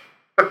 16.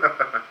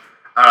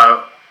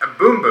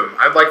 Boom Boom,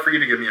 I'd like for you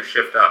to give me a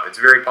shift up. It's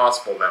very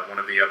possible that one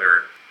of the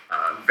other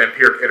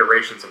vampiric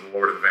iterations of the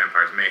Lord of the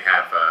Vampires may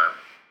have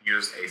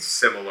used a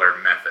similar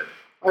method.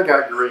 I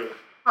got green.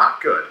 Ah,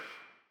 good.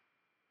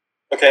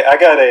 Okay, I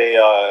got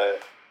a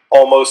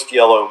almost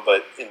yellow,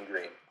 but in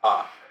green.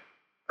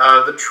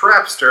 The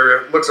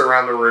trapster looks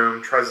around the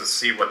room, tries to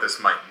see what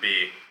this might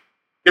be.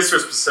 Gets to a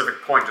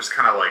specific point, just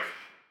kind of like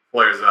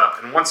flares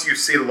up. And once you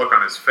see the look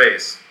on his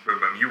face, Boom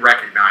Boom, you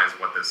recognize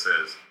what this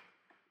is.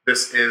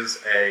 This is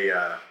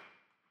a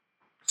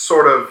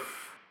sort of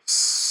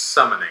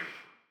summoning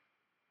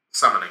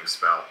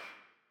spell.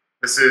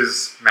 This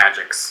is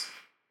magic's.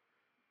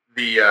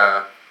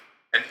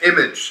 An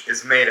image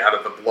is made out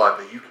of the blood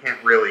that you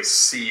can't really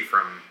see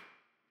from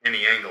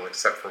any angle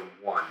except for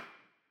one.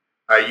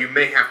 You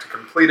may have to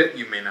complete it,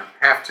 you may not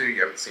have to,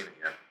 you haven't seen it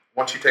yet.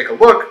 Once you take a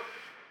look,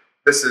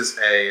 this is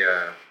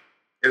it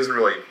doesn't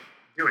really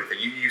do anything.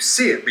 You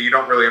see it, but you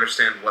don't really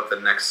understand what the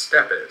next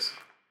step is.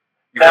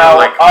 Now,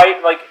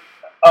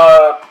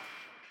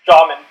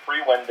 Shaman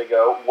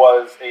pre-Wendigo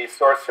was a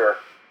sorcerer.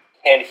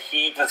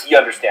 Does he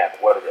understand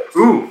what it is?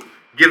 Ooh,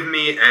 give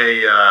me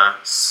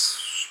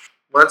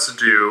let's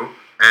do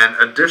an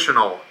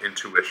additional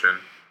intuition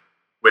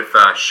with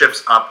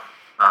shifts up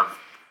of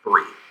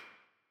 3.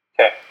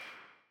 Okay.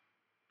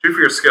 2 for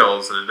your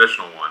skills, an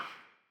additional one.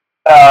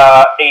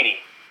 80.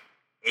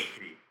 80.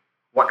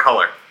 What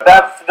color?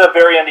 That's the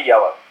very end of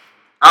yellow.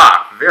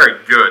 Ah,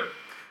 very good.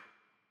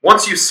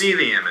 Once you see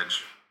the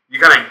image, you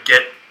kind of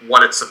get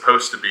what it's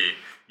supposed to be.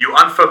 You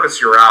unfocus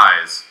your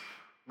eyes,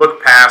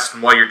 look past,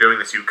 and while you're doing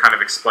this, you kind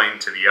of explain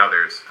to the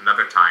others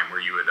another time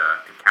where you had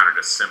encountered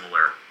a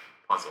similar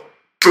puzzle.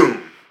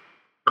 Boom!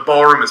 The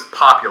ballroom is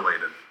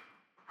populated.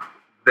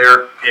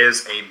 there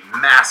is a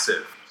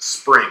massive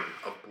spring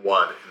of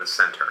blood in the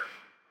center.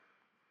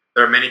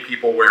 There are many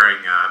people wearing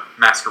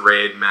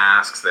masquerade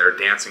masks. They're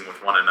dancing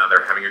with one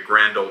another, having a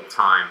grand old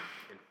time.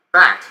 In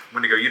fact,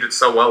 Wendigo, you did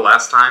so well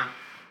last time.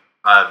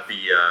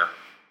 The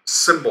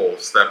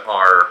symbols that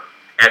are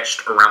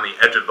etched around the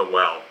edge of the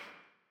well.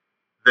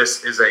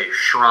 This is a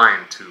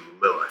shrine to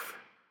Lilith.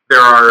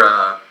 There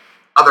are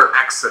other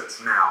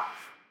exits now.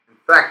 In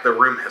fact, the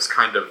room has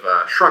kind of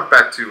shrunk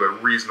back to a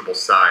reasonable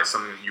size,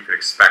 something that you could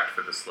expect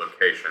for this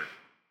location.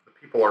 The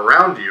people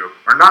around you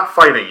are not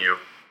fighting you.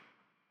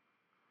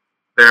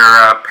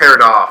 They're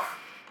paired off,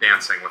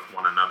 dancing with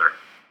one another.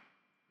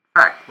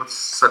 In fact, let's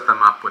set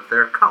them up with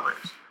their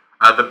colors.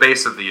 The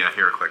base of the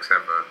HeroClix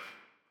have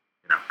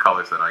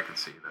colors that I can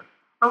see that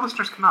our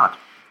listeners cannot.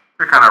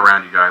 They're kind of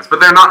around you guys, but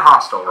they're not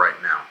hostile right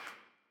now.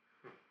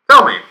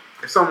 Tell me,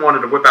 if someone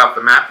wanted to whip out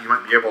the map, you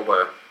might be able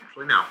to...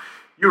 Actually, no.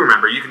 You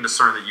remember, you can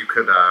discern that you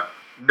could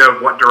know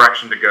what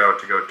direction to go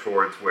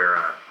towards where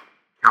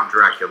Count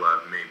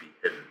Dracula may be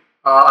hidden.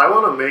 I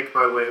want to make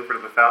my way over to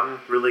the fountain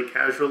really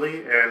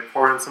casually and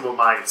pour in some of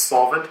my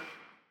solvent.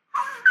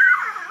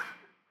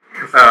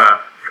 Is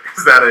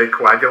that a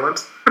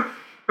coagulant?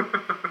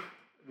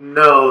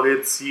 No,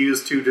 it's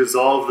used to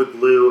dissolve the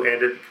glue,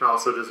 and it can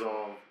also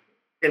dissolve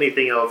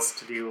anything else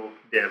to deal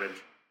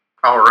damage.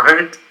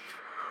 Alright.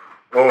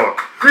 Oh,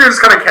 you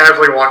just kind of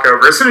casually walk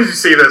over. As soon as you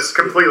see this,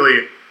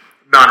 completely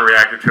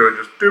non-reactive to it,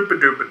 just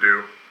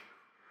doop-a-doop-a-doo.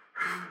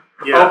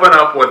 Yeah. Open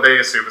up what they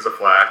assume is a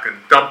flask and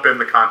dump in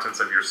the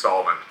contents of your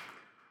solvent.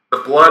 The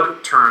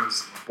blood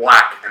turns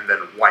black and then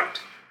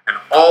white, and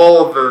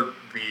all the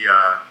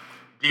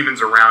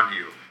demons around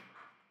you,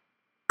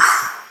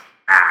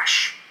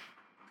 ash.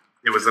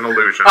 It was an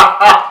illusion.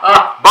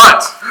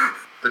 But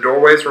the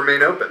doorways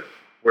remain open.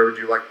 Where would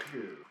you like to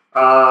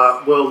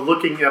go? Well,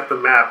 looking at the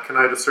map, can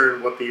I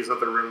discern what these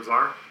other rooms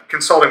are?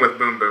 Consulting with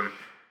Boom Boom,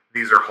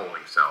 these are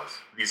holding cells.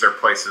 These are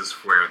places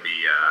where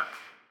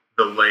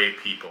the lay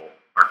people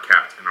are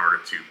kept in order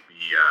to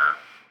be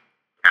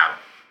cattle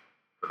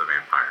for the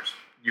vampires.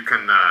 You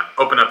can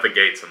open up the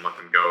gates and let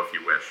them go if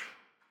you wish.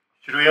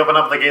 Should we open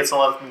up the gates and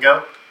let them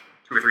go?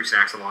 2 or 3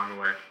 snacks along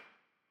the way.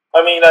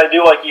 I mean, I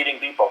do like eating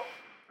people.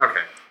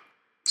 Okay.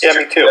 Yeah,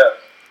 me too.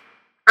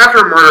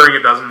 After murdering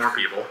a dozen more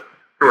people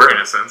who are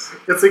innocents.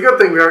 It's a good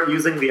thing we aren't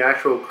using the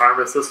actual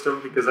karma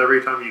system, because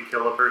every time you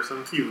kill a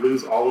person, you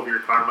lose all of your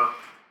karma.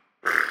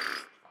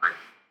 Fine.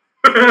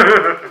 We're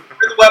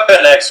the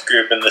Weapon X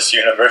group in this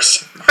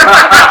universe.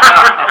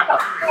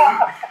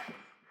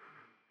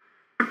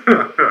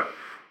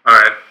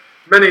 Alright.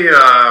 Many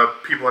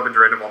people have been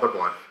drained of all their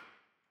blood.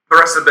 The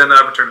rest have been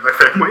returned to their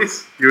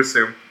families, you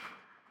assume.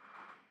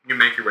 You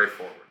make your way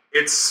forward.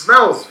 It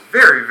smells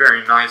very,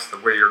 very nice the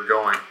way you're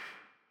going.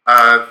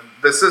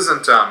 This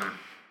isn't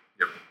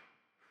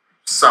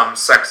some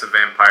sects of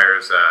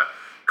vampires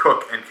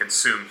cook and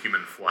consume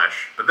human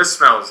flesh, but this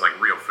smells like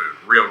real food,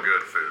 real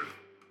good food.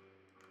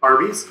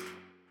 Arby's?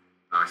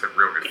 No, I said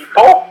real good food.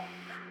 People?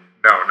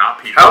 No, not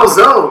people.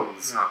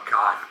 Calzones! Oh,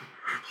 God.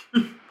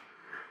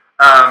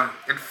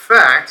 In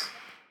fact,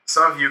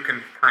 some of you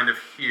can kind of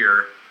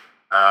hear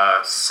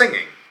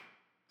singing.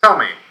 Tell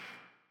me,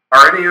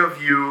 are any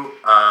of you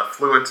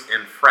fluent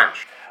in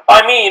French?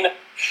 I mean,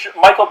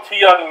 Michael Two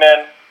Young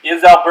Men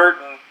is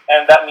Albertan,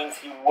 and that means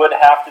he would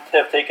have to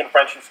have taken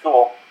French in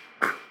school.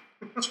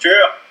 It's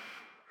true.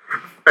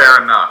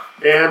 Fair enough.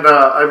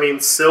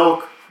 And,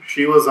 Silk,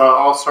 she was an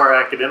all-star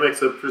academic,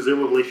 so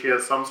presumably she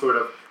has some sort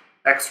of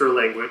extra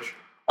language.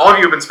 All of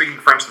you have been speaking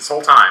French this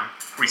whole time,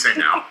 we say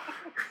now.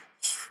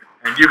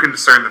 And you can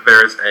discern that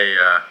there is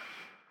a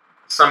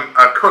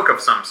cook of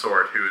some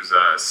sort who's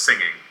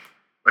singing.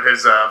 But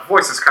his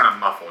voice is kind of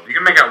muffled. You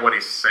can make out what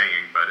he's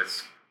saying, but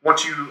it's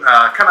once you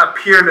kind of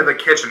peer into the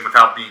kitchen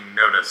without being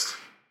noticed,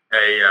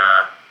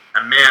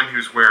 a man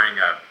who's wearing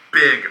a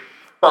big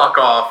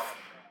fuck-off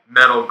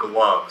metal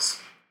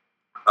gloves,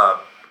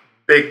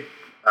 big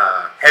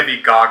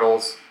heavy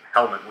goggles,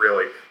 helmet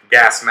really,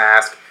 gas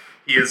mask.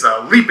 He is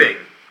leaping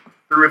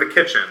through the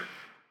kitchen,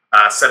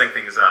 setting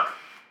things up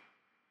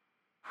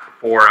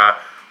for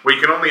what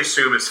you can only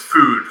assume is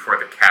food for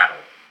the cattle.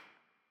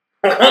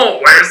 Oh,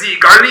 where's the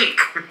garlic?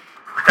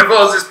 I have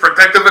all this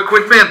protective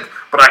equipment,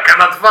 but I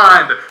cannot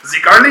find the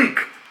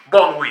garlic.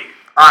 Bon oui,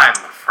 I'm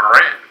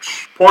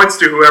French. Points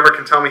to whoever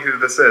can tell me who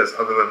this is,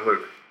 other than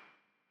Luke.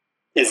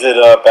 Is it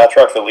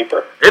Batroc the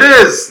Leaper? It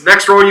is!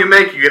 Next roll you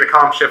make, you get a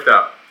comm shift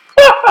up.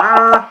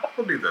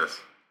 We'll do this.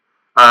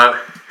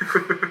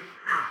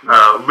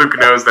 Luke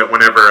knows that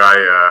whenever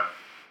I...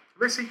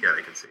 Can they see? Yeah,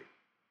 they can see.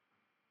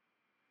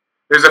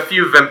 There's a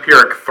few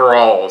vampiric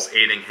thralls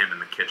aiding him in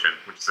the kitchen,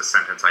 which is a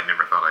sentence I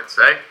never thought I'd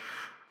say.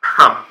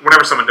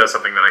 Whenever someone does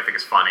something that I think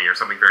is funny or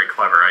something very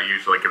clever, I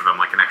usually give them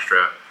like an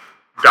extra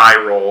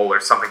die roll or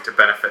something to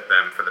benefit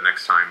them for the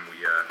next time we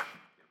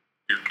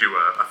do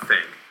a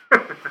thing.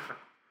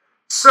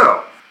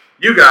 So,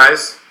 you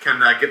guys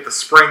can get the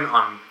spring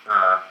on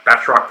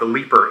Batroc the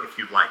Leaper if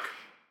you'd like.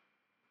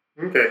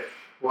 Okay.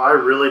 Well, I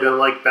really don't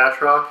like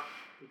Batroc,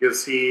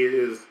 because he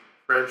is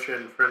French,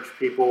 and French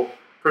people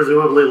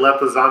presumably let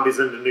the zombies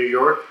into New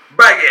York.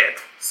 Bag it!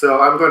 So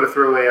I'm going to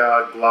throw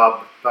a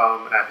glob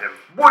bomb at him.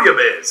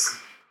 Bouillabaisse!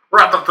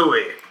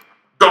 Ratatouille!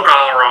 Duck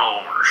à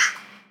l'orange!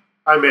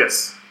 I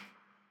miss.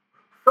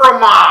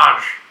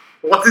 Fromage!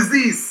 What is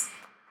this?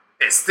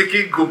 A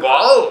sticky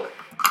goubal?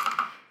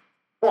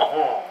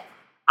 Oh,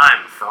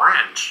 I'm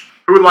French.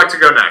 Who would like to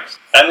go next?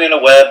 I'm going to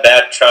web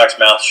Batrock's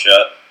mouth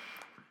shut.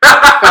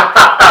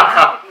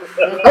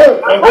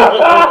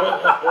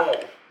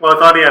 Well, I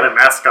thought he had a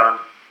mask on.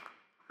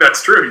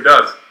 That's true, he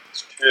does.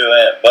 It's true,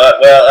 but,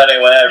 well,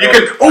 anyway, I You rolled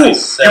can, you can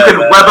 27.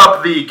 web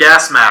up the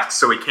gas mask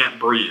so he can't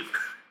breathe.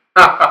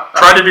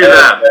 Try to do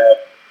that.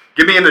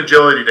 Give me an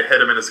agility to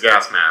hit him in his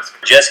gas mask.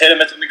 Just hit him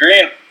into the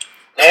green.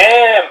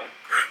 Damn!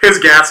 His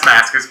gas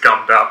mask is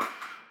gummed up.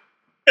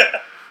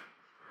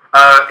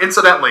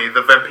 Incidentally,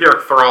 the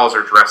vampiric thralls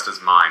are dressed as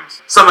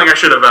mimes. Something I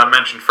should have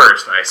mentioned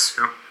first, I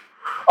assume.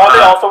 Are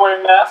they also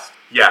wearing masks?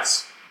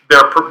 Yes.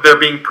 They're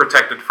being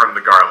protected from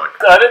the garlic.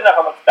 I didn't know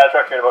how much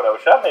Batroc cared about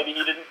OSHA. Maybe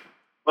he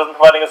wasn't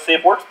providing a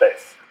safe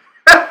workspace.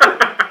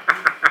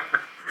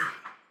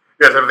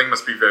 Yes, everything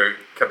must be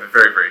kept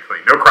very, very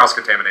clean. No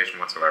cross-contamination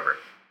whatsoever.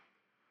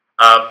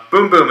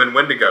 Boom Boom and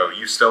Wendigo,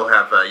 you still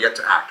have yet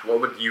to act.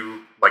 What would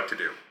you like to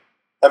do?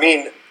 I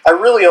mean, I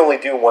really only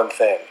do one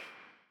thing.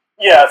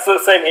 Yeah, so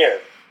same here.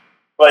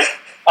 Like,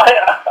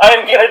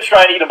 I'm gonna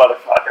try and eat a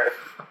motherfucker.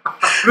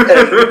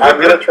 And I'm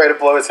going to try to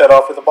blow his head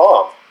off with a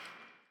bomb.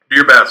 Do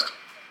your best.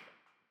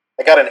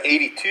 I got an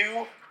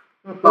 82.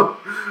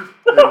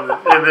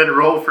 and then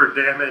roll for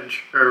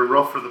damage, or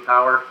roll for the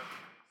power.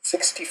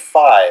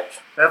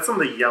 65. That's on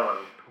the yellow.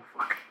 Oh,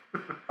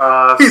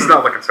 fuck. He's He's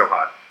not looking so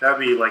hot. That'd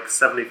be like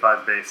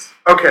 75 base.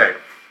 Okay.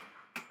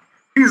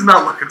 He's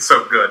not looking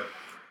so good.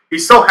 He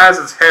still has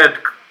his head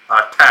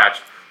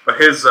attached, but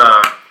his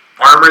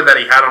armor that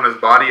he had on his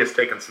body has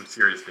taken some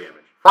serious damage.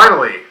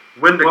 Finally,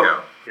 Wendigo.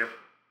 Well, yep.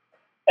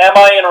 Am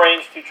I in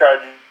range to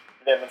charge him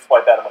and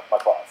swipe at him with my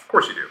claws? Of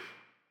course you do.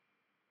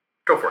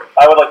 Go for it.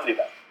 I would like to do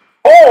that.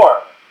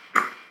 4!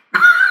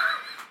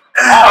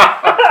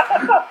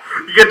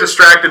 You get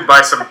distracted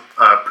by some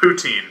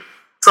poutine.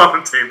 It's on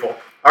the table.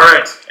 All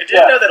right. I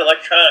didn't know that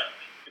electronic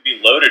could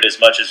be loaded as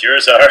much as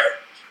yours are.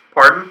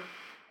 Pardon?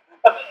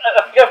 I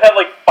think I've had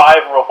like 5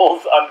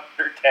 rolls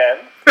under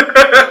 10.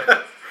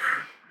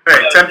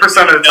 Hey, 10% of the No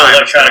time. it's gonna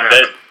electronic happen.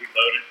 bed could be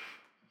loaded.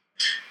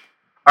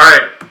 All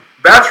right.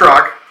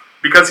 Batroc,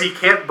 because he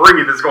can't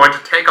breathe, is going to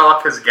take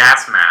off his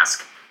gas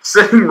mask.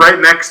 Sitting right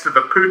next to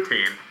the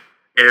poutine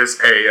is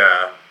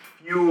a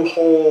few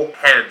whole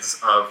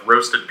heads of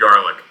roasted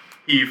garlic.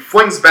 He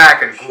flings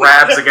back and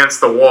grabs against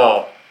the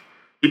wall.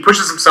 He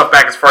pushes himself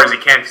back as far as he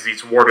can because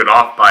he's warded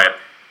off by it.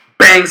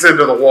 Bangs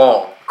into the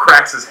wall,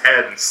 cracks his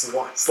head, and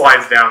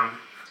slides down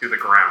to the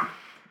ground.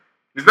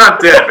 He's not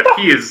dead, but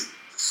he is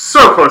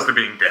so close to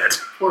being dead.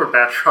 Poor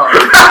Batroc.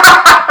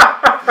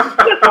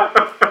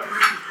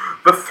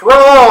 The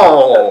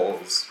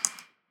Thralls!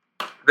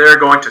 They're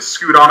going to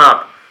scoot on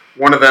up.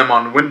 One of them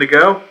on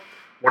Wendigo,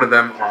 one of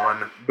them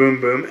on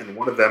Boom Boom, and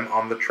one of them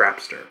on the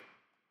Trapster.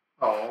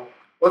 Oh.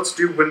 Let's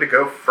do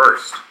Wendigo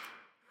first.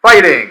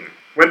 Fighting!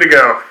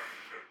 Wendigo.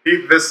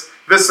 This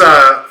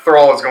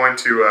Thrall is going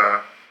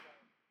to,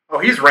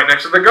 he's right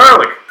next to the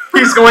garlic.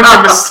 He's going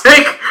to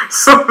mistake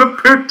some of the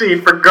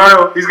poutine for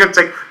garlic. He's going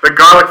to take the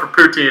garlic for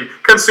poutine,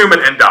 consume it,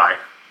 and die.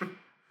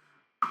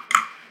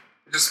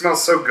 It just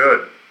smells so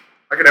good.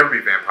 I could never be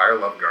a vampire. I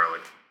love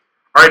garlic.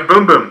 Alright,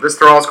 Boom Boom. This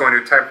Thrall is going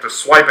to attempt to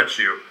swipe at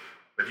you,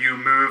 but you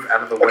move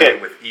out of the way Okay.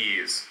 with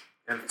ease.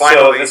 And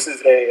finally... So this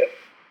is a...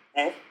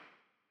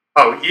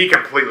 Oh, he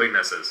completely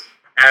misses.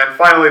 And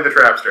finally, the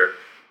Trapster.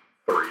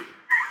 3.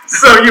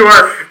 So you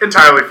are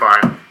entirely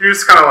fine. You're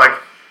just kind of like...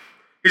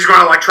 He's going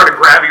to like try to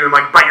grab you and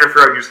like bite your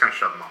throat, and you're just going to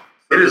shove him off.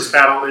 So this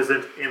battle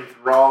isn't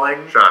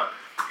enthralling. Shut up.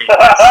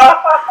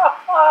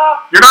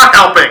 You're not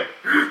helping!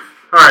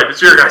 Alright,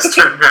 it's your guys'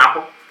 turn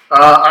now.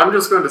 I'm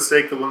just going to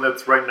stake the one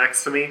that's right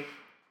next to me.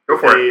 Go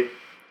for it.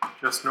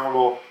 Just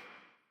normal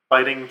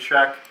fighting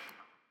check.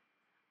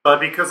 But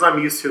because I'm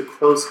used to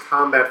close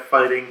combat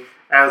fighting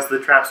as the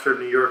Trapster of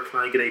New York,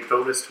 can I get a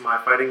bonus to my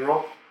fighting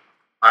roll?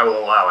 I will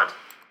allow it.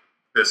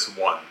 This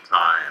one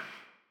time.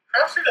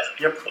 Trapster doesn't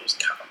get close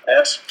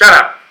combat. Shut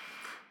up!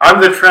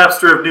 I'm the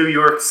Trapster of New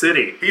York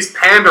City. He's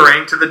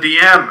pandering to the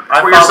DM. That's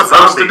I what you're fought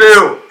supposed to do.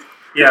 zombies.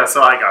 Yeah,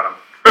 so I got him.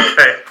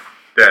 Okay.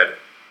 Dead.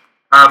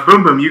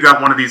 Boom Boom, you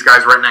got one of these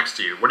guys right next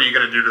to you. What are you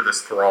going to do to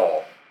this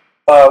Thrall?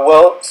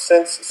 Well,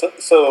 so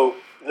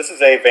this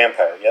is a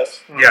vampire,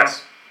 yes?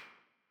 Yes.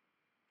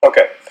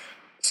 Okay.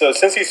 So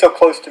since he's so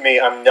close to me,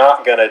 I'm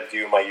not going to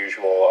do my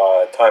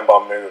usual time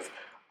bomb move.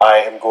 I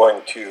am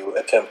going to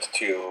attempt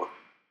to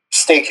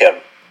stake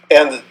him.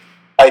 And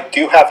I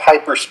do have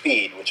hyper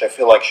speed, which I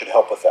feel like should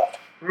help with that.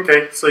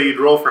 Okay, so you'd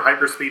roll for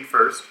hyperspeed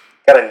first.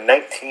 Got a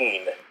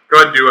 19. Go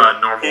ahead and do a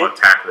normal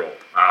attack roll.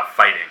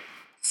 Fighting.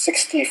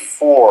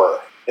 64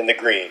 in the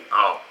green.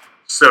 Oh,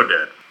 so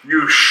dead.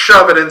 You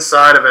shove it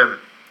inside of him.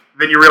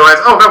 Then you realize,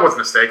 oh, that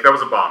wasn't a stake. That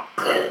was a bomb.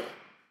 Dead.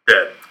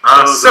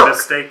 That was a Silk.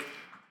 mistake.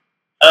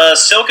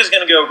 Silk is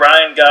going to go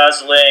Ryan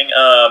Gosling,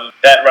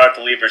 Batrock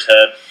the Leaper's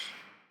head.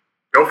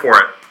 Go for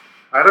it.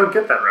 I don't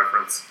get that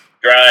reference.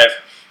 Drive.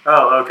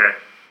 Oh, okay.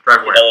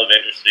 Drive away.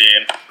 Elevator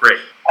scene. Great.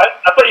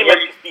 I thought you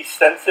might just be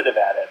sensitive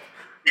at it.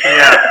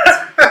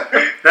 Yeah,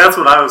 that's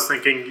what I was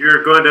thinking.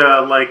 You're going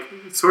to, like,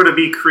 sort of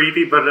be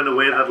creepy, but in a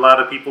way that a lot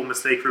of people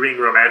mistake for being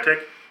romantic.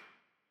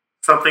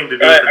 Something to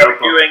do with the Are we notebook.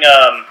 doing,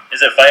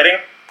 is it fighting?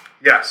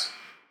 Yes.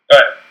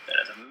 Alright, that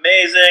is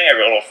amazing. I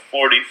rolled a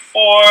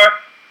 44.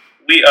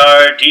 We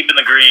are deep in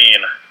the green.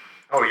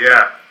 Oh,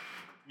 yeah.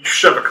 You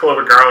shove a clove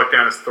of garlic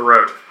down his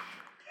throat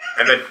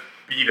and then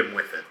beat him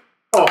with it.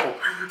 Oh,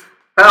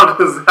 how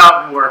does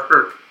that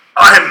work?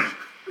 I'm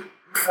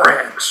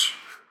French.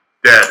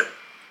 Dead.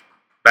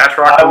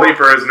 Batrock the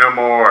Leaper is no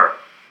more.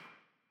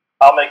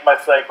 I'll make my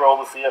psych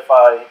roll to see if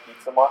I eat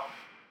someone.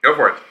 Go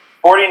for it.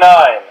 49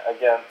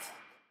 against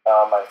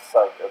my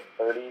psych of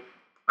 30.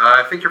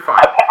 I think you're fine.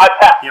 I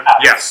pass. Yep.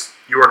 Yes,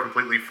 you are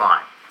completely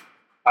fine.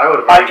 I would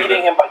have I'm argued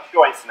eating him by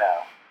choice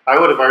now. I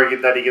would have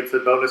argued that he gets a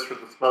bonus for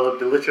the smell of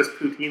delicious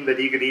poutine that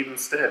he could eat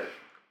instead.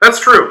 That's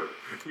true.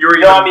 You were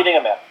No, I'm eating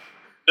him now.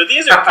 But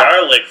these are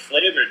garlic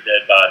flavored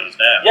dead bodies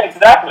now. Yeah,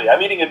 exactly.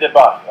 I'm eating a dead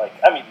body. Like,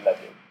 I'm eating that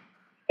dude.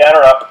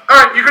 Counter up.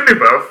 Alright, you can do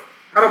both.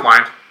 I don't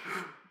mind.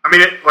 I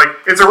mean,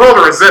 it's a roll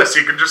to resist.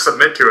 You can just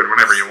submit to it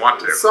whenever you want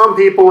to. Some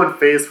people, when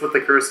faced with the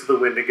curse of the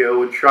Wendigo,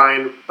 would try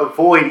and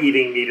avoid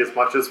eating meat as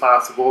much as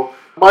possible.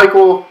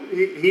 Michael,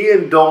 he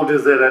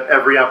indulges it at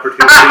every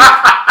opportunity.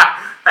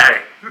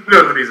 Hey, who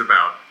knows what he's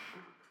about?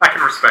 I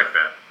can respect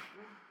that.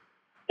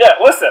 Yeah,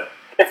 listen.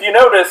 If you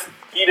notice,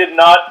 he did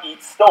not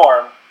eat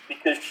Storm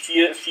because she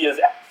is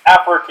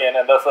African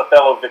and thus a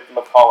fellow victim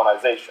of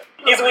colonization.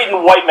 He's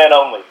eating white men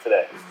only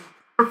today.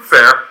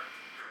 Fair.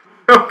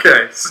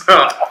 Okay,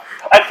 so...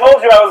 I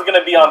told you I was going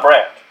to be on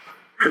brand.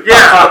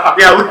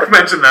 Yeah, Luke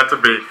mentioned that to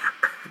me.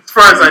 As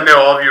far as I know,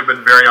 all of you have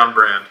been very on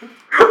brand.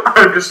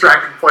 I'm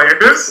distracting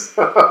players.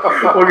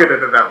 We'll get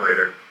into that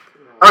later.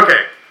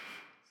 Okay,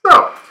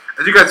 so,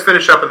 as you guys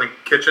finish up in the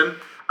kitchen,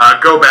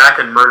 go back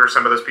and murder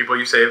some of those people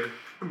you saved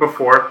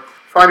before.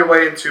 Find your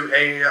way into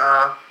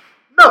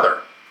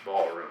another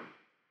ballroom.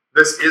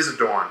 This is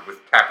adorned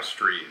with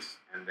tapestries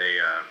and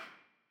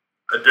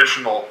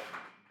additional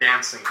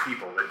dancing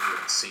people that you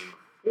haven't seen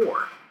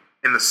before.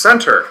 In the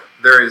center,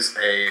 there is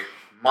a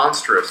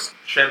monstrous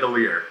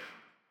chandelier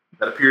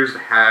that appears to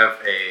have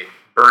a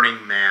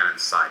burning man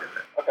inside of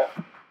it. Okay.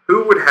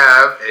 Who would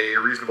have a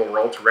reasonable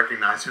roll to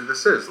recognize who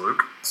this is,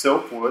 Luke?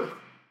 Silk would.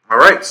 All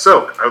right,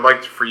 so I would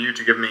like for you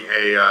to give me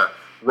a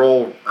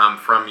roll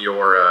from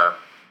your,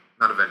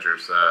 not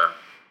Avengers,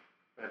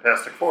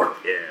 Fantastic Four.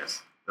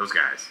 yes, those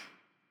guys.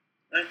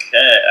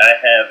 Okay, I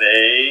have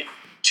a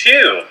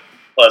 2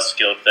 plus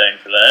skill thing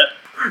for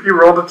that. You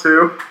rolled a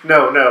 2?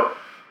 No. No.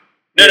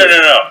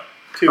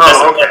 2.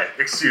 Oh, okay,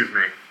 excuse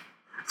me.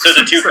 So it's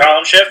a 2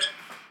 column shift?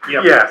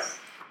 Yep. Yes,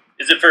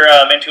 Is it for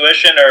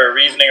intuition or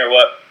reasoning or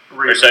what?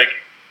 For psychic?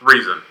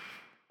 reason.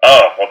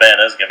 Oh, well, man,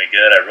 this is going to be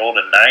good. I rolled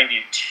a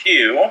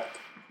 92.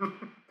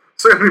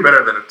 Certainly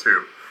better than a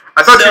 2.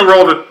 I thought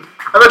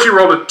you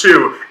rolled a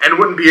 2 and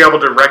wouldn't be able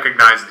to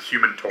recognize the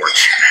Human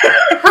Torch.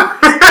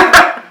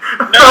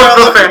 No,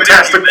 the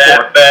Fantastic Four.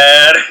 that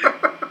bad.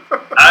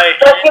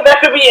 That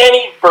could be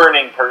any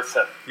burning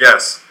person.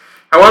 Yes.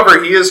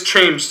 However, he has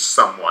changed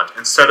somewhat.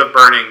 Instead of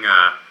burning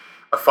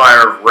a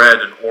fire of red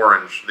and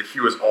orange, the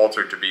hue is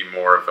altered to be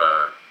more of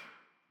a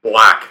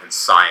black and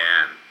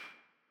cyan.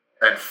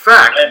 In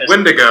fact,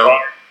 Wendigo,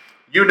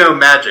 you know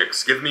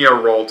magics. Give me a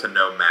roll to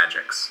know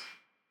magics.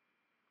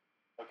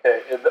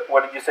 Okay,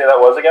 what did you say that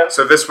was again?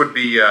 So this would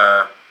be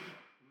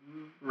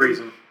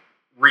Reason.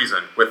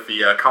 reason with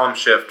the column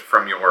shift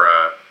from your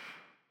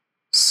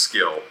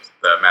skill,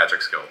 the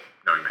magic skill,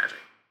 knowing magic.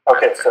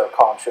 Okay, so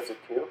column shifted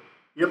 2.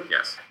 Yep.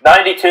 Yes.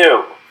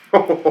 92.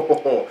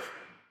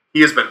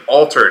 He has been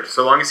altered.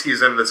 So long as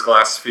he's in this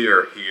glass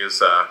sphere, he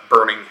is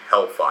burning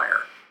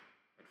hellfire.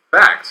 In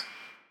fact,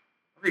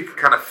 you can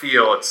kind of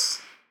feel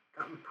it's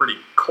gotten pretty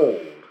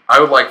cold. I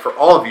would like for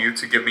all of you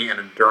to give me an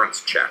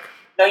endurance check.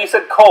 Now you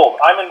said cold.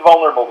 I'm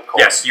invulnerable to cold.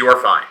 Yes, you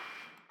are fine.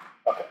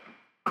 Okay.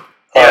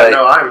 Yeah,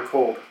 no, I'm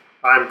cold.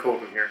 I'm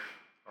cold in here.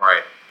 All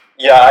right.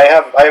 Yeah,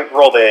 I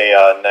rolled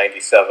a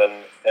 97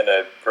 in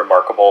a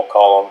remarkable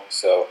column,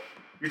 so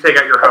You take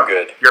out your I'm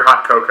good. your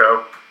hot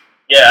cocoa.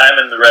 Yeah, I'm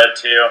in the red,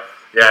 too.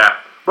 Yeah.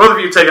 Both of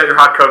you take out your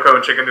hot cocoa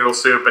and chicken noodle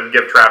soup and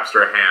give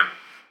Trapster a hand.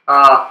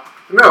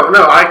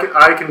 No,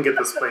 I can get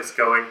this place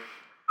going.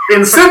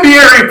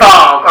 Incendiary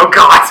bomb! Oh,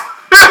 God!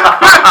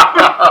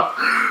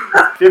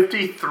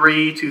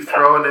 53 to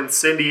throw an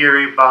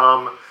incendiary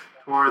bomb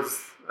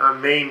towards a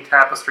main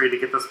tapestry to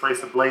get this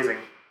place ablazing.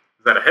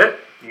 Is that a hit?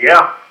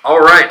 Yeah. All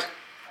right.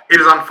 It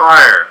is on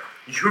fire.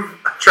 You've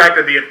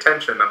attracted the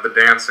attention of the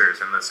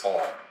dancers in this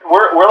hall.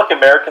 We're like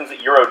Americans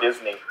at Euro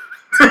Disney.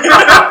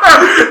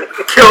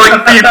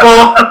 Killing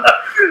people,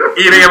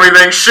 eating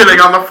everything,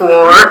 shitting on the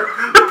floor.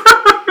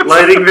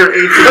 Lighting their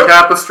ancient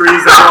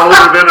tapestries that are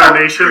older than our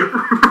nation.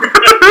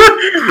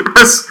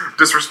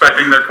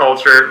 Disrespecting their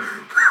culture.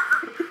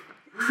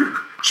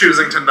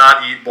 Choosing to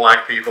not eat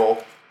black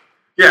people.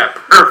 Yeah,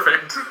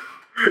 perfect.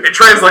 It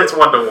translates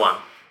 1-to-1.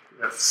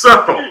 Yes.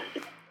 So,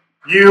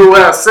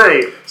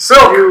 USA.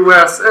 Silk,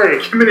 USA.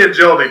 give me an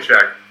agility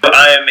check.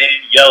 I am in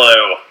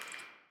yellow.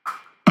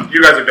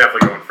 You guys are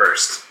definitely going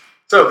first.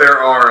 So there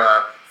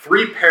are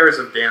 3 pairs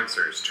of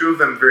dancers, 2 of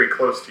them very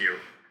close to you,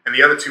 and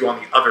the other 2 on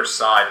the other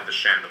side of the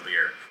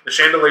chandelier. The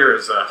chandelier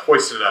is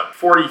hoisted up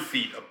 40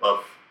 feet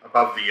above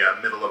the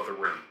middle of the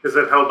room. Is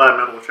it held by a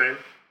metal chain?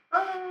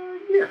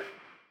 Yeah.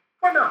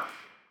 Why not?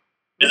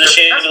 Is the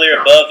chandelier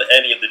above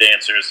any of the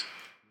dancers?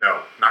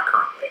 No, not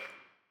currently.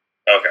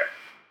 Okay.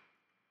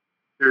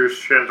 Here's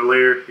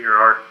chandelier, here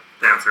are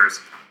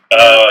dancers.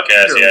 Oh, okay,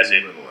 I see, I You're a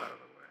see. little out of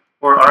the way.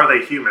 Or are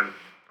they human?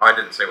 I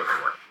didn't say what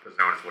they were, because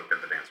no one has looked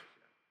at the dancers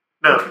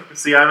No.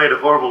 See, I made a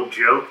horrible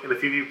joke, and a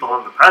few people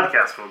on the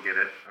podcast will get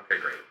it. yet.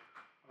 Okay, great.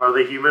 Are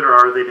they human or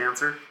are they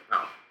dancer?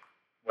 Oh.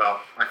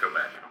 Well, I feel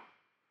bad now.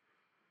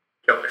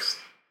 Killers.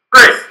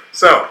 Great.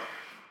 So,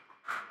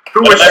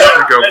 who wishes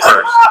to go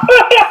first?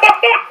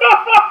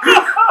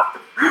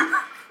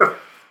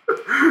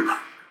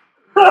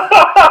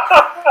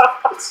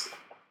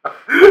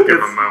 Give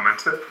him a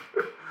moment.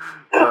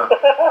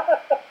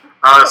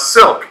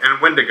 Silk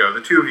and Wendigo,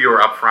 the 2 of you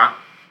are up front.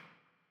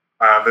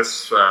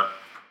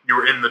 You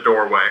were in the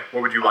doorway.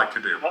 What would you like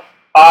to do?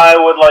 I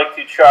would like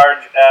to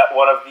charge at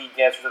one of the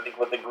dancers, I think,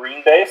 with the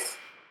green base,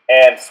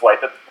 and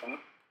swipe it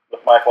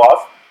with my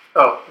claws.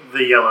 Oh,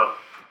 the yellow.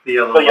 The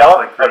yellow. The looks yellow?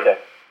 like green. Okay.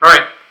 All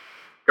right.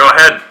 Go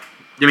ahead.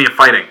 Give me a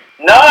fighting.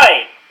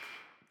 9!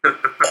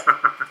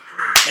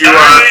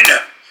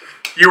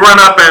 You run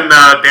up and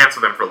dance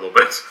with them for a little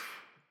bit.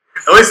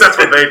 At least that's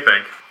what they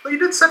think. Well, you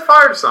did set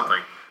fire to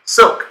something.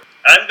 Silk.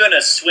 I'm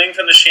gonna swing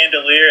from the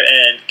chandelier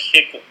and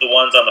kick the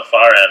ones on the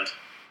far end.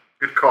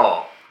 Good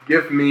call.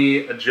 Give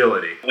me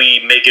agility. We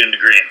make it into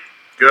green.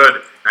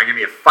 Good. Now give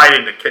me a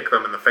fighting to kick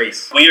them in the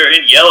face. We are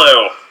in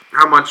yellow.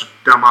 How much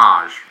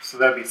damage? So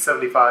that'd be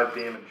 75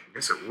 damage.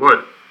 Yes, it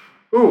would.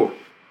 Ooh.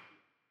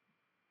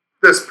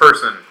 This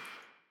person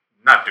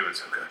not doing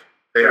so good.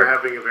 They're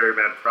having a very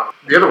bad problem.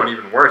 The other one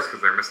even worse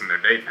because they're missing their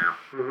date now.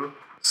 Mm-hmm.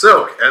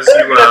 Silk, as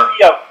They're you going to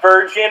be a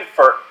virgin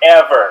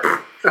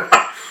forever.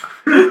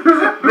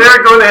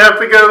 They're going to have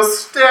to go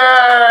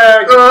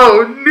stag!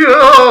 oh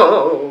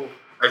no!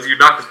 As you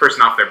knock this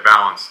person off their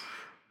balance,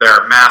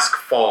 their mask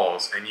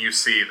falls, and you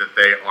see that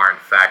they are in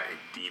fact a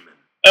demon.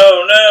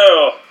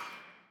 Oh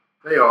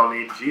They all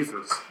need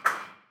Jesus. All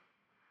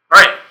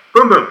right,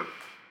 Boom Boom.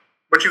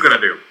 What you gonna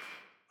do?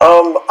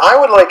 I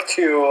would like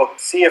to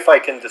see if I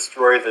can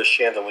destroy the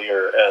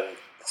chandelier and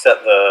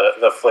set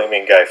the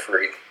flaming guy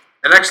free.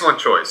 An excellent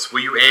choice.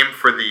 Will you aim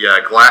for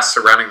the glass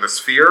surrounding the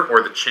sphere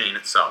or the chain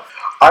itself?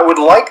 I would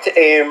like to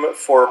aim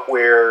for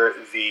where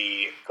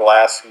the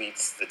glass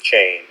meets the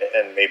chain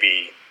and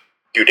maybe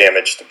do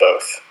damage to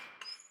both.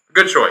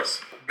 Good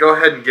choice. Go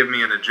ahead and give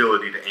me an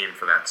agility to aim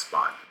for that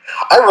spot.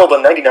 I rolled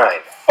a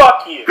 99.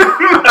 Fuck you.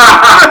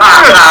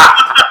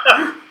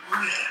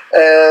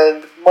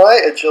 And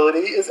my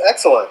agility is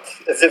excellent,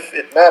 as if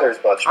it matters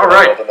much. All when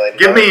I right. rolled a 99.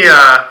 Give me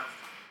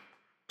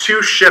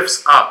 2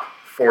 shifts up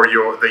for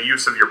the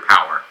use of your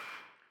power.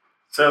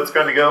 So it's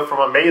going to go from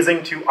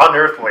amazing to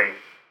unearthly.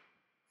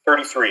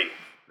 33.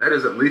 That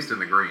is at least in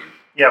the green.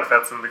 Yep,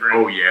 that's in the green.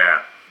 Oh,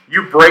 yeah.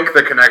 You break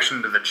the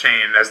connection to the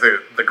chain, and as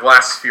the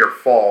glass sphere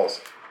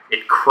falls,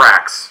 it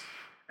cracks,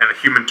 and the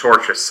Human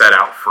Torch is set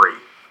out free.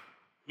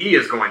 He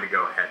is going to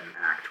go ahead and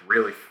act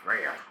really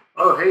frail.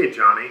 Oh, hey,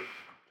 Johnny.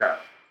 Yeah.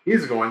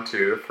 He's going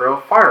to throw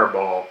a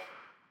fireball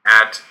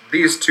at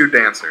these 2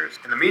 dancers.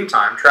 In the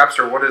meantime,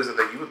 Trapster, what is it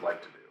that you would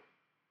like to do?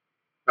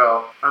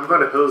 Well, I'm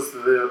going to hose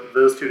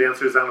those 2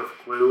 dancers down with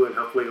glue, and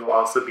hopefully it'll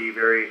also be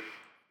very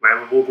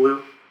flammable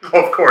glue.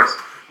 Oh, of course.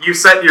 You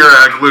set your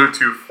glue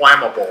to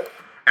flammable,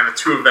 and the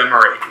 2 of them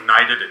are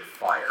ignited in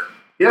fire.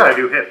 Yeah, I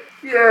do hit.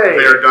 Yay!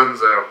 They are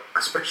donezo,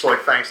 especially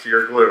thanks to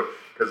your glue,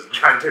 because the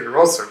giant didn't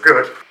roll so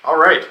good. All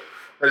right,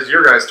 that is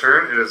your guys'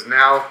 turn. It is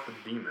now the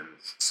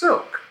demons.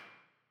 Silk,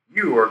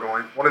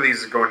 one of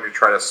these is going to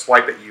try to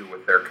swipe at you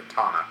with their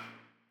katana.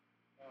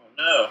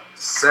 no. Oh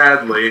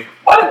Sadly,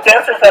 Why do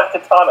dancers have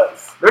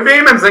katanas? they're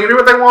demons. They can do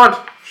what they want.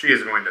 She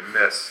is going to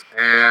miss.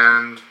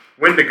 And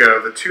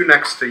Wendigo, the 2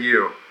 next to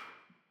you,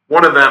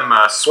 one of them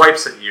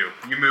swipes at you.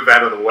 You move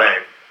out of the way.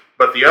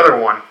 But the other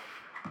one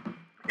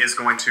is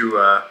going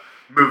to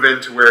move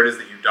into where it is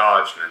that you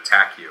dodged and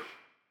attack you.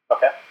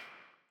 Okay.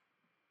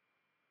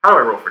 How do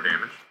I roll for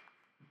damage?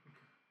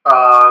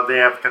 They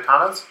have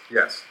katanas.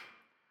 Yes.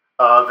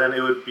 Then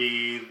it would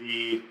be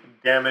the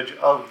damage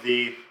of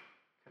the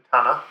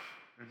katana.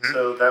 Mm-hmm.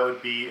 So that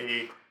would be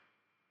a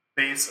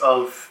base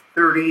of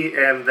 30,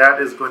 and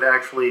that is going to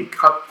actually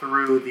cut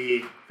through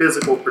the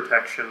physical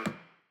protection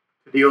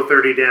to deal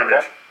 30 damage.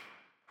 Okay.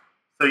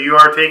 So you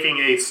are taking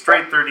a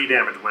straight 30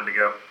 damage,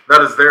 Wendigo.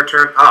 That is their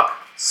turn up.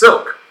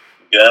 Silk.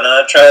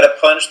 Gonna try to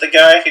punch the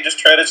guy. He just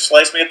tried to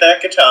slice me with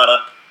that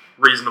katana.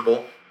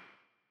 Reasonable.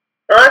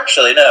 Or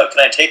actually, no. Can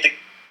I take the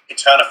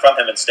katana from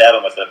him and stab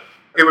him with it?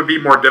 It would be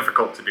more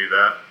difficult to do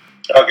that.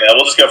 Okay,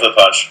 we'll just go for the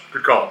punch.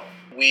 Good call.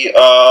 We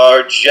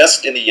are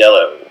just in the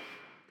yellow.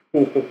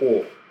 Ho, ho,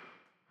 ho.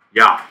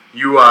 Yeah.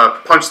 You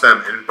punch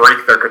them and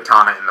break their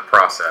katana in the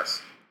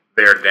process.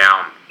 They're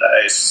down.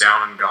 Nice.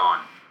 Down and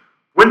gone.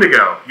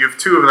 Wendigo, you have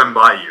 2 of them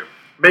by you.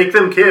 Make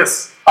them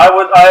kiss.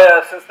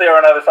 Since they are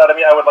on either side of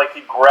me, I would like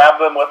to grab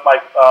them with my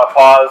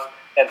paws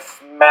and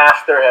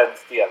smash their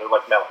heads together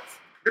like melons.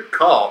 Good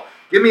call.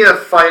 Give me a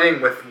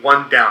fighting with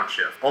 1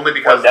 downshift. Only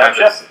because One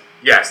downshift?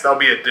 Yes, that'll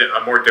be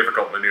a more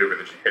difficult maneuver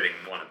than just hitting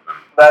one of them.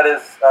 That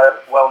is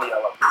well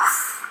yellow.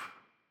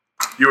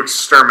 You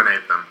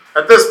exterminate them.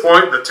 At this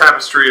point, the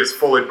tapestry is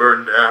fully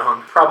burned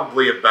down.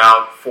 Probably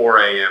about 4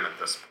 a.m. at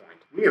this point.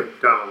 We have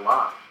done a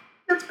lot.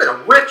 It's been a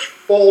rich,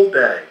 full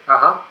day.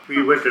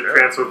 We went to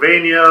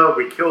Transylvania.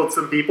 We killed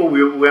some people.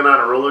 We went on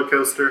a roller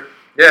coaster.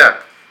 Yeah,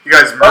 you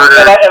guys And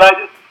murdered.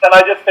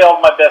 I just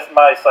failed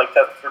my psych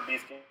test for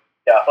bestiality.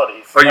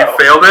 Oh, you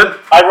failed it?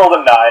 I rolled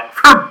a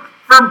 9.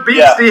 For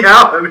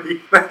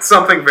bestiality. That's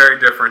something very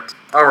different.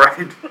 All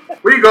right.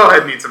 Will you go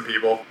ahead and eat some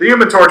people? The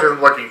Human Torch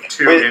isn't looking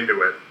too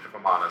into it, if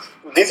I'm honest.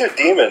 These are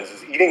demons.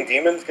 Is eating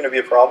demons going to be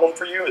a problem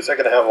for you? Is that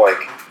going to have,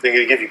 they're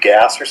going to give you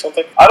gas or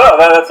something? I don't know.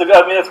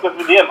 That's good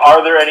for DM.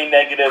 Are there any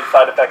negative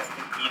side effects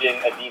to eating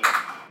a demon?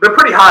 They're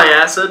pretty high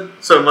acid,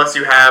 so unless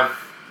you have,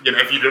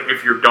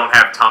 if you don't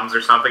have Tums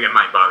or something, it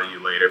might bother you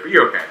later, but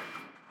you're okay.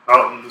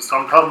 Tums.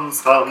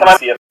 Can I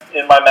see it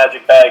in my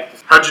magic bag?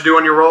 How'd you do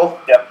on your roll?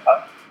 Yep.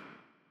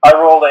 I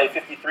rolled a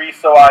 53,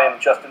 so I am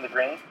just in the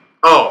green.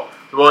 Oh,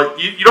 well,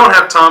 you don't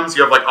have Tums,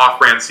 you have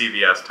off-brand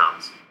CVS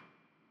Tums.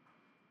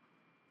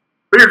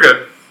 But you're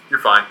good. You're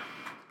fine.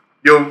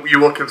 You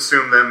will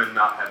consume them and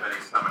not have any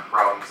stomach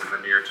problems in the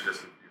near to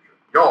distant future.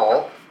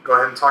 Y'all, go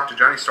ahead and talk to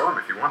Johnny Storm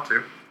if you want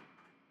to.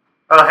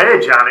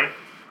 Hey, Johnny.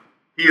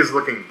 He is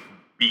looking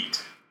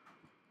beat.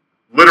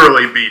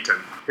 Literally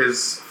beaten.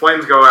 His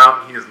flames go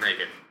out and he is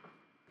naked.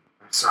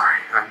 I'm sorry.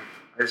 I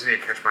just need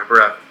to catch my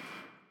breath.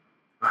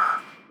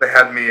 They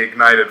had me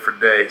ignited for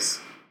days.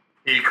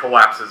 He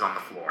collapses on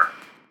the floor.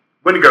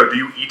 Wendigo, do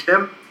you eat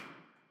him?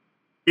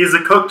 He's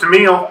a cooked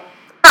meal.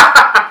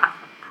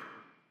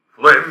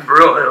 Flame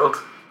broiled.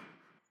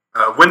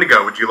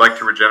 Wendigo, would you like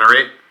to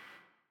regenerate?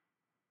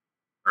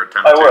 Or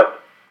attempt I to? would.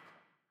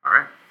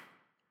 Alright.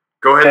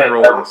 Go ahead and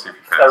roll and see if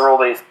you pass.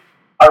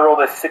 I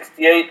rolled a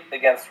 68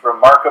 against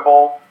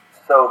Remarkable,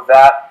 so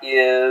that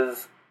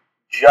is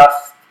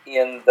just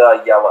in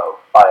the yellow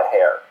by a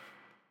hair.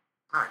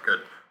 Ah,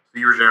 good. So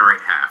you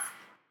regenerate half.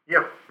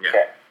 Yep. Yeah.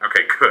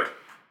 Okay, good.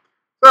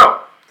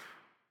 So,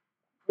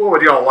 what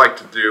would y'all like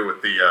to do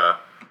with the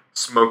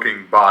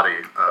smoking body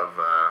of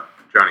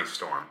Johnny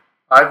Storm?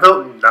 I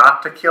vote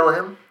not to kill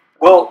him.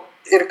 Well,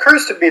 it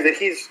occurs to me that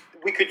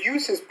we could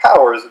use his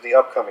powers in the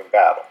upcoming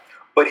battle,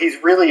 but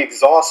he's really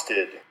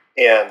exhausted,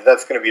 and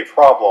that's going to be a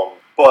problem.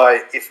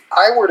 But if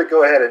I were to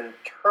go ahead and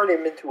turn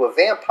him into a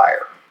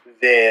vampire,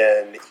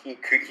 then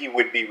he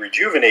would be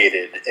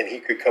rejuvenated, and he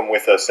could come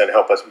with us and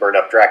help us burn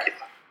up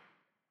Dracula.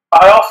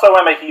 I also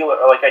am a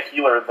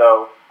healer,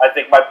 though. I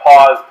think my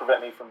paws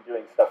prevent me from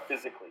doing stuff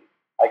physically.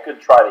 I could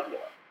try to heal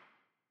him.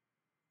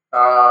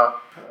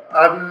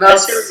 I'm not...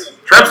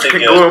 Travis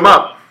can glue him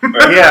up.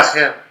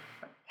 Yeah.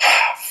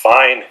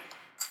 Fine.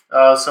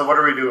 So what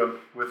are we doing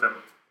with him?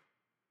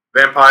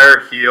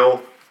 Vampire,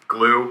 heal,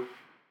 glue.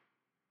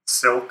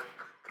 Silk.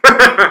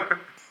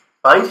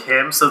 Bite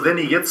him, so then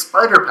he gets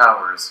spider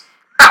powers.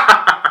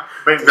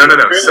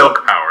 No.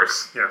 Silk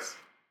powers. Yes.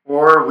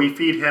 Or we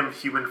feed him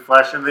human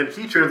flesh, and then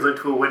he turns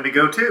into a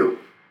Wendigo too.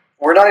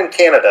 We're not in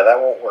Canada. That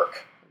won't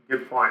work.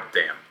 Good point.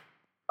 Damn.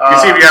 You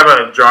see if you have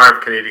a jar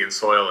of Canadian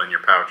soil in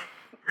your pouch.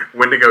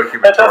 Wendigo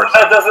human torch.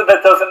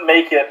 That doesn't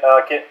make it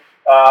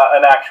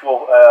an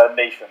actual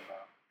nation,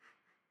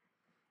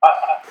 though.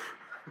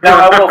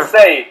 Now, I will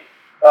say,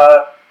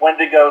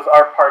 Wendigos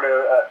are part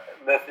of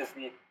this is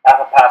the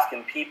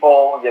Athapascan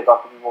people, the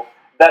Algonquin people.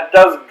 That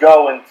does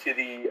go into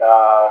the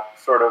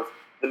sort of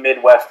the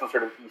Midwest and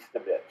sort of east a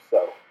bit.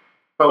 So,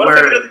 but what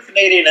if we go to the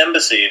Canadian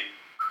Embassy?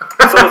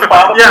 So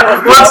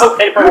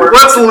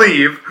let's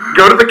leave,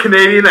 go to the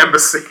Canadian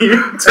Embassy,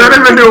 turn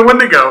him into a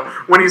Wendigo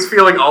when he's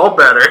feeling all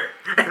better,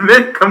 and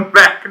then come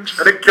back and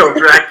try to kill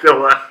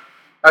Dracula.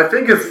 I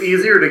think it's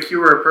easier to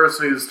cure a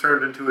person who's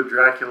turned into a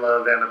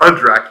Dracula than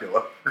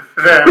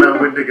than a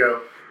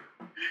Wendigo.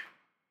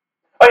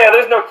 Oh yeah,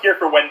 there's no cure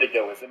for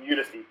Wendigoism. You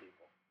just eat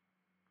people.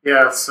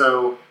 Yeah,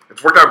 so...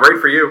 It's worked out great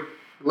for you.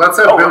 Let's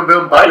have Boom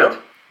Boom bite him.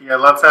 Yeah,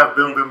 let's have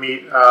Boom Boom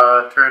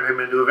turn him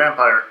into a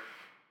vampire.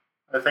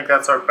 I think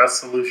that's our best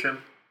solution.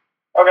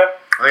 Okay.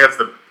 I think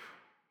that's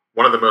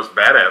one of the most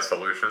badass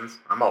solutions.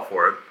 I'm all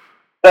for it.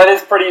 That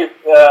is pretty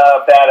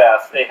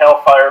badass. A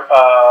hellfire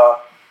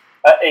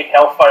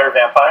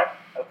vampire.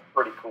 That's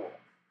pretty cool.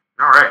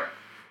 All right.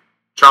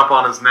 Chomp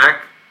on his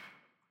neck.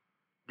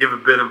 Give a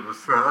bit of a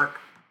suck.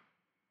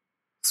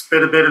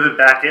 Spit a bit of it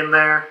back in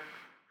there.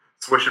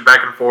 Swish it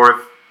back and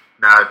forth.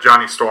 Now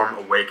Johnny Storm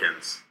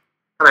awakens.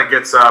 Kind of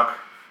gets up.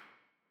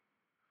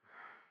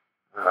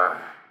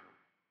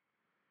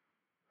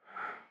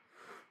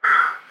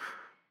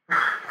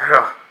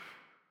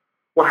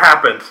 What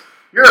happened?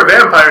 You're a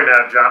vampire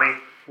now, Johnny.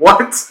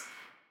 What?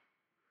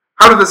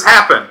 How did this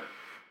happen?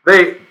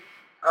 Well,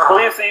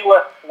 you see,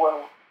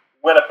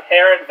 when a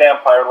parent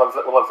vampire loves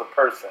a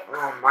person.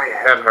 Oh, my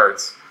head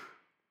hurts.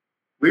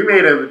 We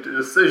made a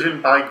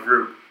decision by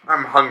group.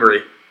 I'm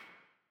hungry.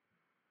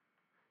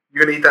 You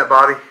gonna eat that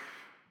body?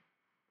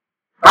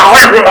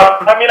 I mean,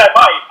 I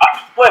might. I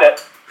can split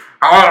it.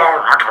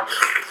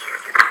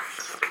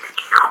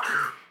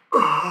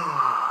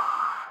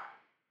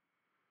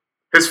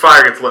 His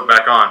fire gets lit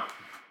back on.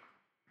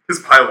 His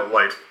pilot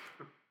light.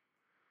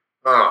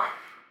 Oh,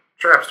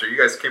 Trapster, you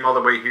guys came all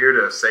the way here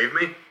to save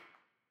me?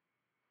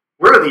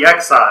 We're the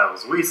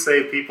Exiles. We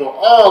save people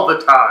all the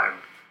time.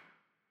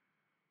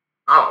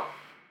 Oh,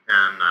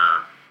 and,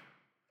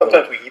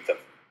 Sometimes we eat them.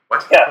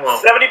 what? Yeah,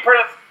 Well,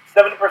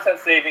 70%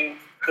 saving,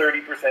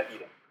 30%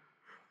 eating.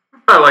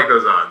 I like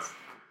those odds.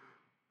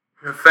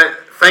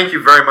 Thank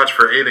you very much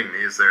for aiding me.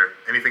 Is there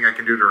anything I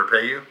can do to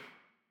repay you?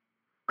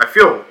 I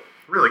feel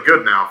really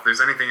good now. If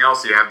there's anything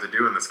else you have to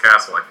do in this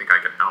castle, I think I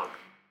can help.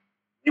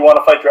 You want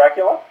to fight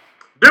Dracula?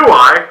 Do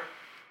I?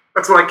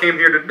 That's what I came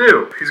here to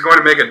do. He was going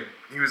to make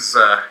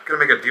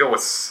a deal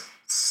with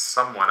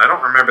someone. I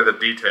don't remember the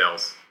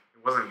details.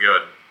 It wasn't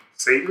good.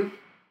 Satan?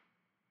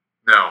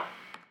 No.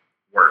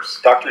 Worse.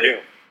 Dr. Doom.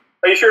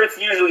 Are you sure it's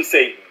usually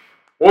Satan?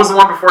 What was the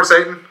one before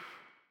Satan?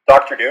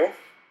 Dr. Doom?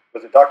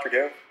 Was it Dr.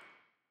 Doom?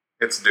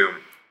 It's Doom.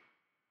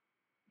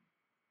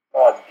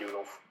 Oh,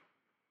 doodles.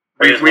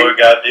 Praise Lord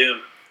God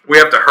Doom. We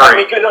have to I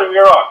mean, hurry. don't get me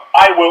wrong.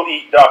 I will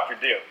eat Dr.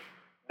 Doom.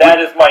 That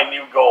is my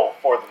new goal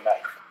for the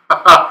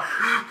night.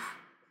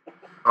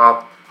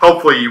 Well,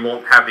 hopefully you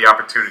won't have the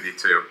opportunity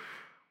to.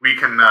 We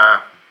can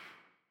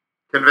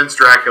convince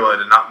Dracula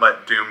to not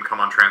let Doom come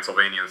on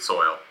Transylvanian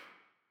soil.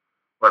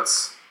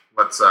 Let's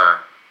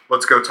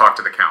go talk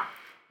to the Count.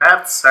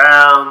 That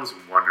sounds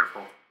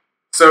wonderful.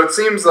 So it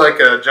seems like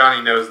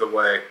Johnny knows the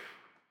way.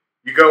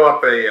 You go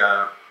up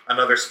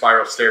another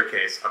spiral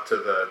staircase up to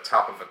the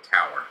top of a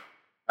tower.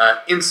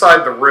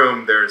 Inside the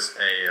room, there's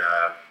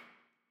a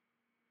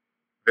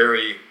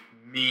very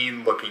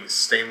mean-looking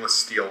stainless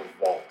steel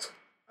vault.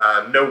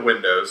 No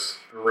windows.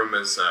 The room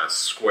is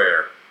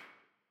square.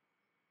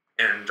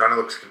 And Johnny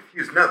looks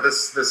confused. No,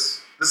 this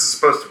is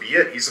supposed to be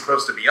it. He's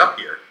supposed to be up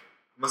here.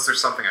 Unless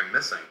there's something I'm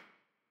missing.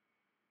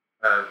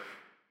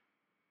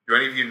 Do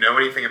any of you know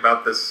anything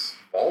about this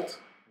vault?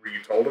 Were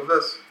you told of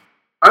this?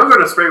 I'm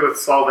going to spray with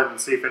solvent and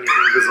see if anything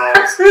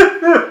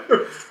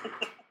dissolves.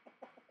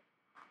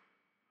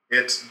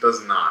 It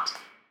does not.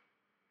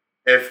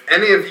 If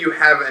any of you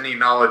have any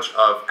knowledge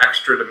of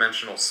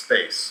extra-dimensional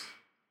space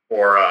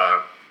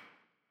or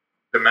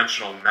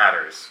dimensional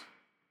matters,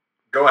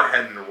 go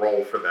ahead and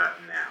roll for that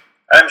now.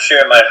 I'm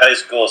sure my high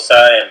school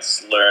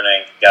science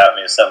learning got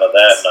me some of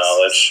that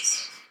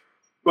knowledge.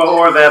 Well,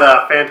 or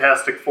that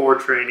Fantastic Four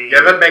trainee.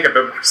 Yeah, that'd make a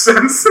bit more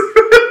sense.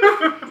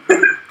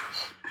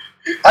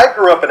 I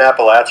grew up in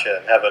Appalachia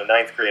and have a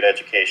 9th grade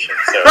education,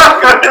 so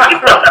I'm going to make it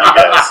from you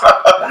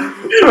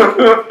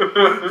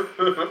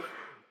guys.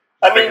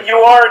 I mean, you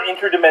are an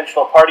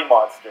interdimensional party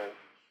monster.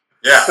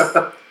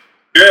 Yeah.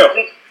 Yeah.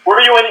 Were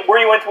you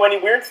into any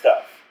weird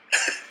stuff?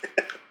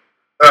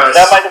 Uh,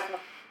 That might have...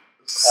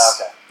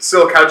 Okay.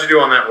 Silk, how'd you do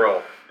on that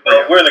roll?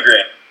 Oh, we're in the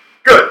green.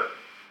 Good.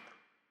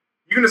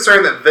 You can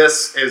discern that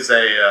this is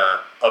a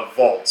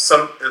vault.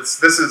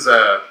 This is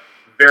a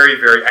very,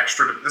 very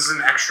extra. This is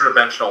an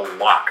extra-dimensional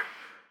lock.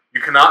 You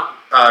cannot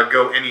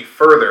go any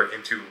further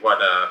into what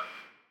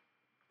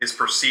is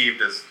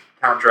perceived as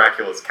Count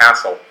Dracula's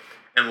castle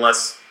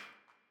unless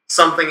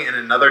something in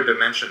another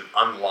dimension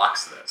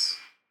unlocks this.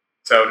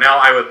 So now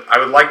I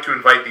would like to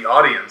invite the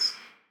audience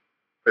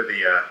for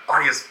the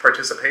audience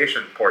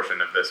participation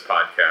portion of this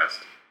podcast.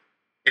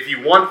 If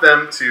you want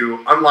them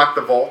to unlock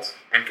the vault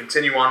and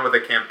continue on with the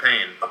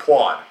campaign,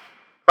 applaud.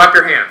 Clap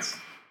your hands.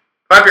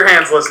 Clap your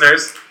hands,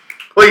 listeners.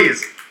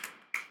 Please.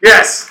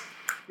 Yes.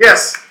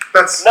 Yes.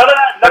 That's None of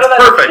that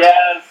perfect.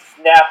 jazz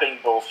snapping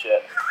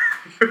bullshit.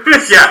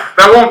 Yeah,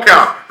 that won't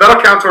count.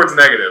 That'll count towards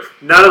negative.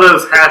 None of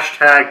those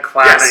hashtag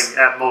clapping Yes.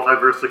 at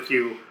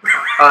MultiverseQ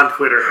on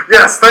Twitter.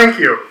 Yes, thank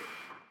you.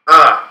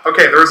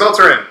 Okay, the results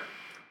are in.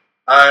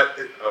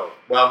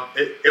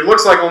 It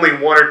looks like only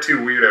one or two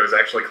weirdos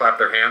actually clap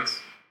their hands.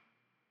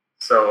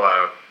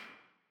 So,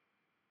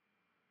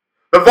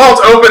 the vault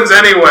opens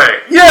anyway.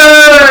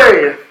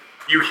 Yay!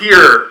 You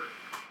hear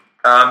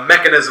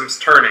mechanisms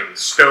turning,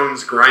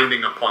 stones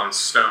grinding upon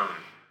stone.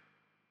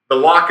 The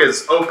lock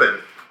is open,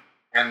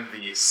 and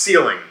the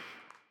ceiling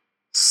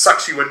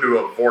sucks you into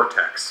a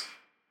vortex.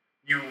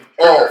 You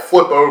all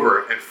flip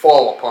over and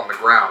fall upon the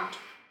ground.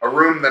 A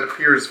room that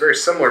appears very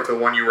similar to the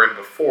one you were in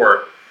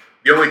before,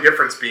 the only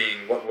difference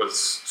being what was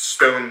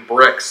stone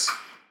bricks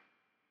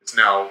is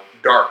now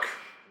dark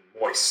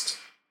and moist.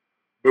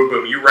 Boom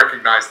Boom, you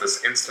recognize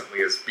this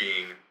instantly as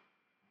being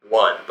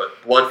blood,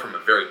 but blood from a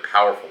very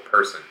powerful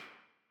person.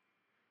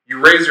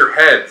 You raise your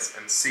heads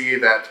and see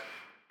that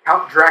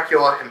Count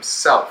Dracula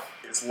himself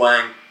is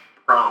laying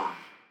prone.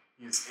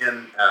 He's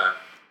in,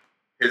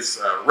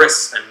 his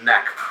wrists and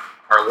neck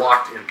are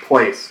locked in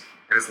place,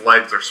 and his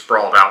legs are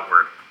sprawled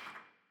outward.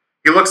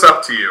 He looks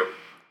up to you,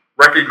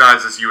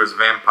 recognizes you as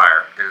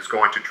vampire, and is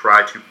going to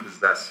try to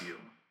possess you.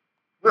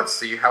 Let's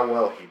see how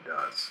well he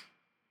does.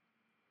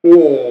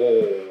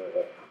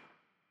 Oh.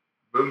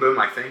 Boom Boom,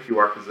 I think you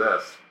are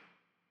possessed.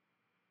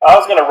 I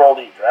was going to roll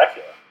to eat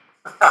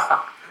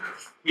Dracula.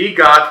 He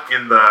got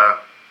in the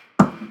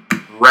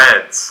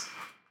reds.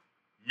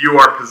 You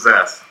are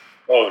possessed.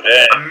 Oh,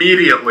 dang.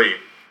 Immediately,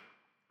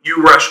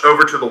 you rush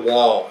over to the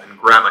wall and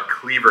grab a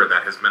cleaver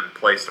that has been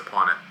placed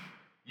upon it.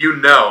 You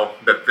know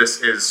that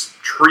this is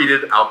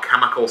treated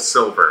alchemical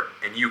silver,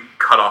 and you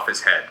cut off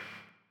his head.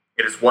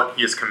 It is what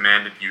he has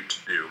commanded you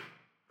to do.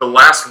 The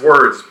last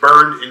words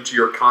burned into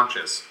your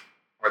conscience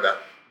are that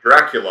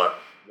Dracula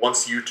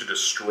wants you to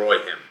destroy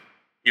him.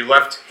 He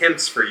left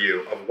hints for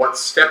you of what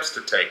steps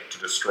to take to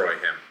destroy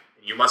him,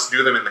 and you must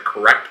do them in the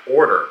correct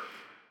order,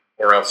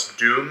 or else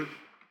Doom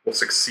will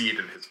succeed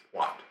in his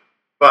plot.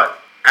 But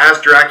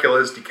as Dracula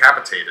is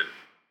decapitated,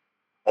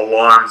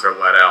 alarms are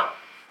let out.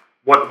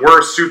 What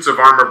were suits of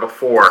armor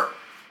before,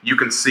 you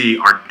can see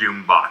are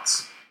Doom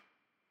bots.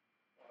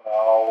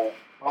 Oh,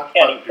 What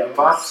Can't eat Doom them.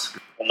 bots?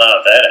 Well, not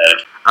at that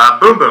edge.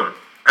 Boom Boom.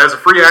 As a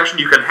free action,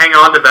 you can hang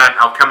on to that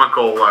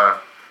alchemical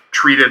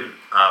treated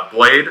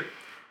blade,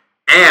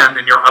 and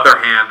in your other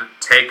hand,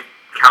 take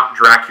Count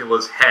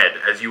Dracula's head,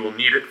 as you will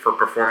need it for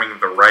performing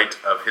the rite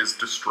of his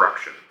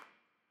destruction.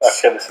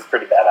 okay, this is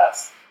pretty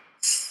badass.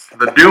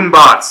 The Doom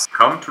bots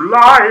come to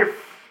life.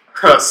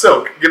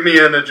 Silk, give me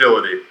an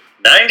agility.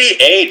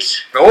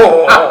 98.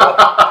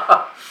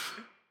 Oh,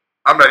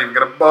 I'm not even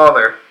gonna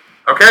bother.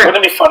 Okay,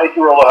 Wouldn't it be funny if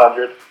you roll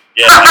 100?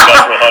 Yeah, you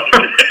got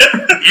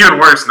 100. even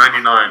worse,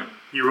 99.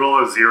 You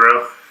roll a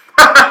 0.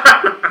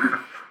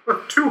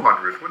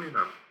 200. What do you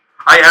know?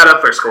 I add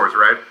up their scores,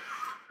 right?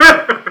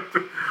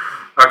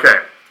 Okay,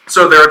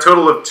 so there are a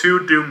total of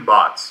 2 Doom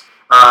bots.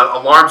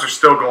 Alarms are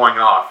still going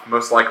off,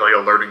 most likely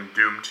alerting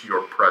Doom to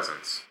your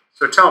presence.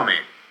 So tell me,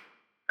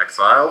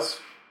 Exiles,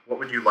 what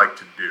would you like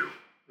to do?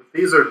 If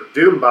these are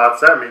Doom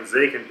bots, that means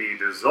they can be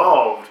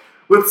dissolved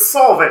with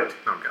solvent.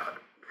 Oh god.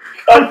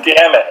 God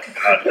damn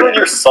it. You and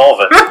your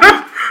solvent.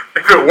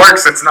 If it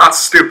works, it's not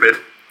stupid.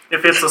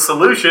 If it's a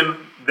solution,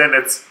 then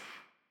it's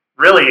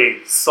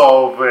really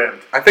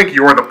solvent. I think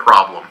you're the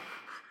problem.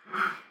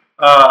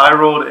 I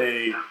rolled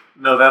a...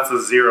 No, that's a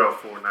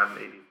 04, not an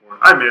 84.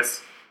 I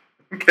miss.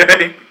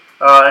 Okay.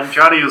 And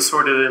Johnny is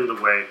sort of in the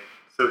way,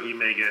 so he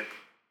may get...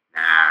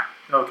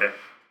 Nah. Okay.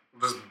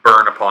 Will just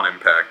burn upon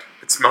impact.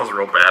 It smells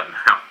real bad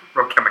now.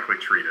 Real chemically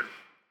treated.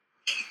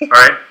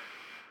 Alright.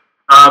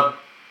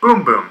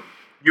 Boom Boom.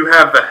 You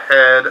have the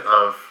head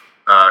of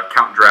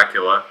Count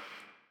Dracula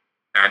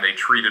and a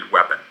treated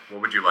weapon.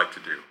 What would you like to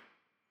do?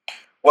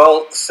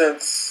 Well,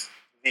 since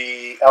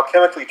the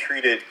alchemically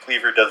treated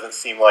cleaver doesn't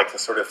seem like the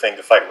sort of thing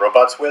to fight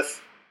robots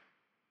with,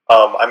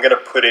 I'm going to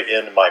put it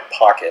in my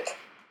pocket.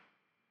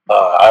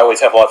 I always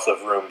have lots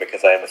of room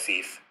because I am a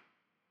thief.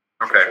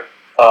 Okay.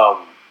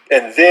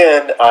 And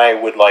then I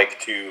would like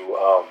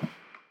to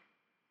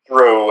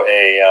throw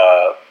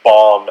a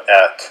bomb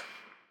at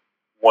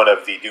one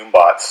of the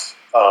Doombots.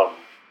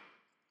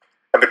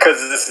 And because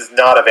this is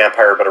not a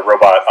vampire but a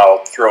robot,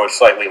 I'll throw a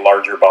slightly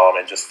larger bomb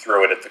and just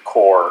throw it at the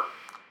core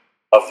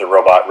of the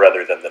robot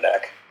rather than the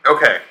neck.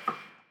 Okay.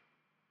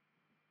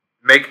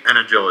 Make an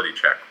agility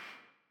check.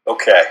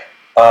 Okay.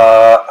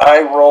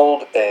 I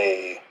rolled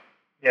a...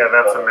 Yeah,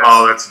 that's a miss.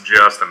 Oh, that's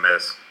just a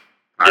miss.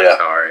 I'm Yeah.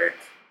 sorry.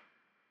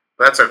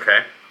 That's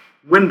okay.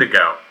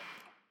 Wendigo.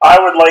 I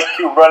would like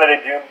to run at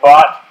a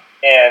Doombot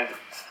and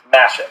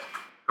smash it.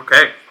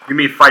 Okay. Give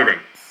me fighting.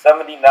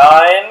 79.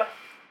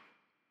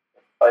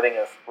 Fighting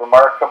is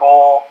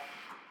remarkable.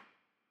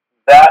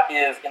 That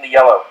is in the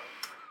yellow.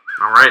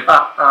 Alright.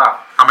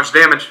 How much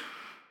damage?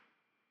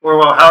 Or,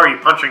 well, how are you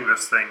punching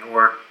this thing?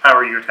 Or how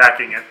are you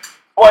attacking it?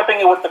 Swiping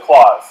it with the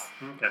claws.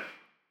 Okay.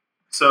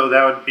 So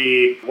that would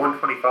be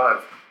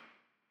 125.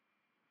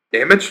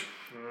 Damage?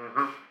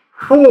 Mm-hmm.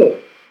 Oh!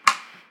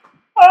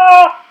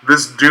 Ah!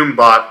 This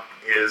Doombot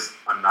is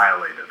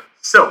annihilated.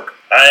 Silk.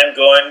 I am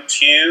going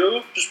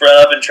to just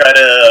run up and try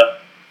to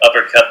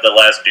uppercut the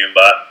last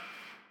Doombot.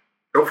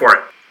 Go for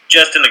it.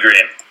 Just in the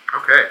green.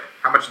 Okay.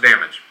 How much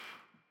damage?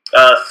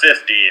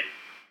 50.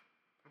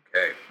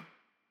 Okay.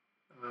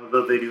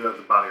 Although they do have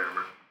the body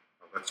armor.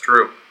 Well, that's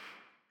true.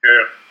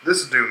 Sure.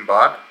 This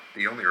Doombot,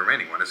 the only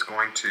remaining one, is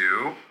going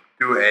to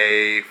do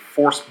a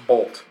force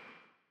bolt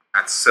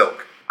at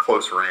Silk,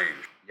 close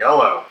range.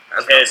 Yellow.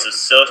 That's Okay, not so looking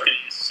Silk good. can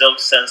use Silk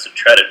Sense to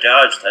try to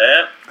dodge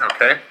that.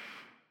 Okay.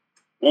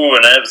 Ooh,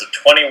 and that was a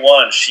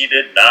 21. She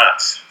did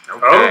not.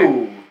 Okay.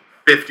 Oh!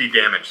 50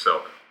 damage,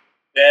 Silk.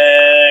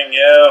 Dang,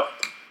 yo.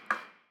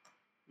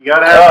 You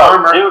gotta have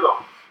armor. Dude.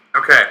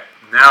 Okay.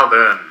 Now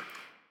then.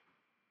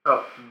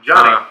 Oh,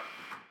 Johnny.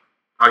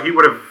 He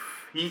would have.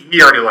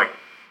 He already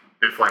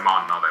did flame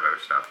on and all that other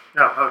stuff.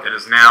 Oh, okay. It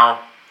is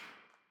now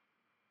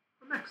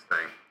the next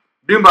thing.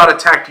 Doombot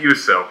attacked you,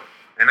 Silk,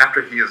 and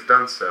after he has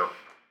done so,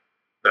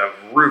 the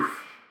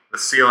roof, the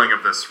ceiling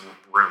of this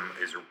room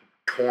is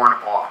torn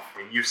off,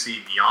 and you see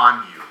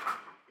beyond you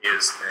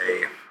is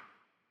a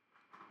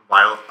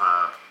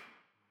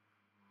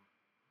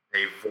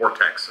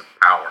vortex of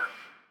power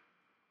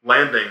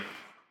landing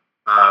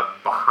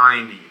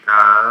behind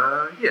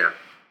you.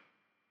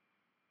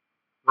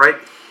 Right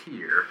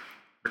here.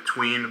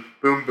 between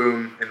Boom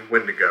Boom and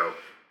Wendigo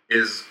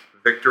is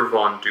Victor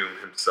Von Doom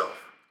himself.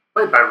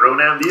 Played by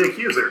Ronan the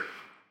Accuser.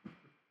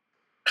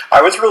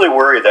 I was really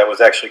worried that was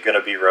actually going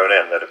to be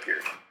Ronan that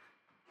appeared.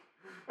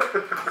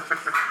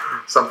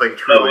 Something No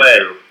truly way.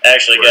 true.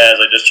 Actually, guys,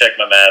 I just checked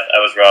my math. I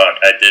was wrong.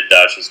 I did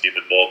dodge the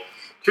stupid bolt.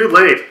 Too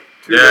late.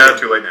 Too Yeah, late.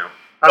 too late now.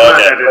 I'm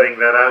not Okay. editing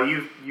that out.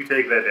 You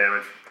take that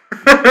damage.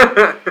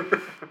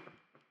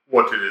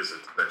 What is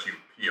it that you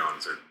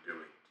peons are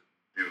doing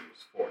to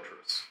Doom's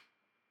fortress?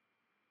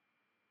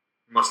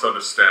 You must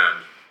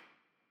understand,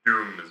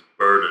 Doom is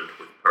burdened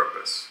with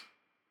purpose,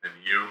 and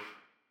you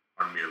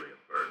are merely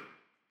a burden.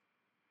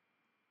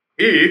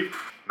 He,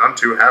 none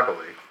too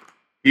happily,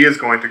 he is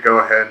going to go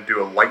ahead and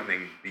do a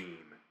lightning beam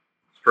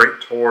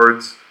straight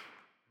towards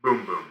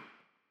Boom Boom.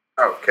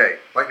 Okay,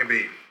 lightning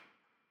beam.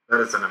 That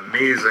is an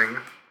amazing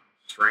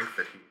strength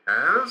that he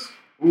has.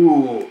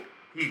 Ooh,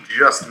 he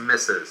just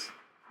misses.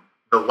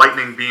 The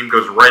lightning beam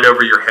goes right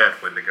over your head,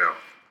 Wendigo.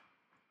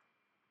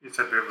 You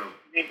said Boom Boom.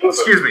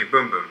 Excuse me,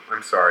 Boom Boom.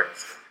 I'm sorry.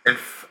 And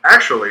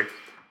actually,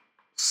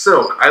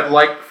 Silk, I'd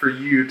like for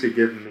you to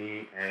give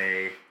me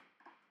a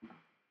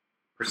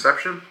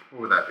perception.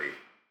 What would that be?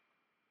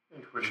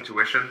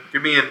 Intuition?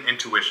 Give me an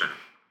intuition.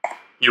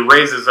 He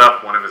raises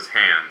up one of his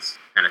hands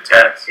and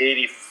attacks.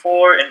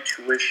 84.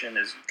 Intuition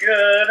is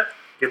good.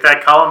 Get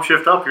that column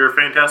shift up. You're a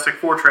Fantastic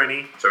Four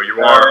trainee. So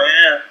you are Oh,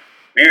 yeah.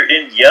 We're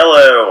in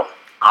yellow.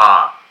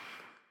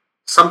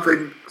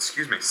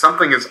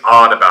 something is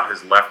odd about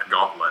his left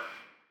gauntlet.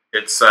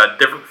 It's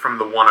different from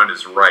the one on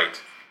his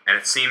right, and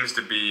it seems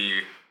to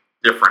be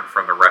different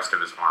from the rest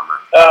of his armor.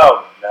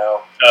 Oh,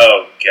 no.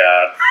 Oh,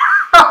 God.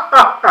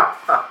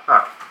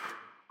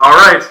 All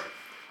right,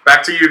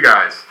 back to you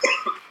guys.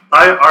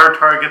 Our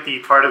target the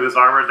part of his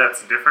armor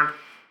that's different.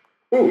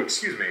 Ooh,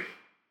 excuse me.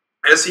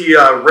 As he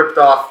ripped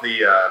off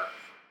the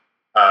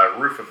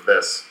roof of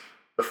this,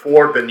 the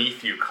floor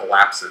beneath you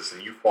collapses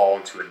and you fall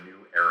into a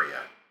new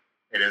area.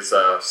 It is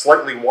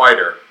slightly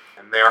wider,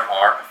 and there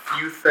are a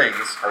few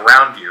things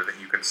around you that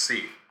you can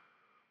see.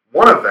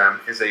 One of them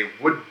is a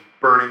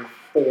wood-burning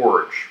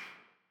forge.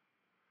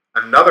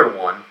 Another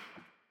one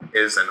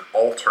is an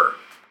altar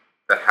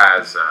that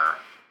has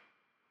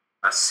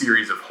a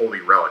series of holy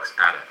relics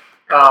at it.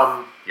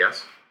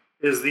 Yes?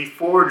 Is the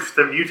forge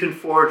the mutant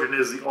forge, and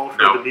is the altar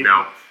No, the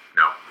mutant?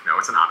 no,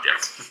 it's an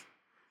object.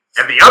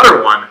 And the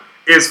other one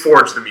is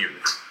Forge the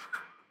Mutant.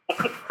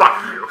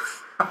 Fuck you.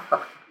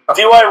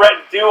 Do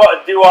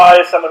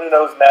I, someone who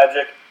knows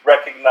magic,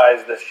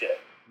 recognize this shit?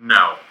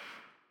 No.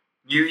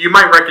 You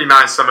might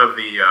recognize some of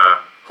the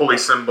holy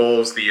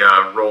symbols, the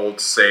rolled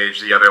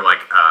sage, the other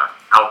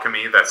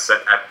alchemy that's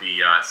set at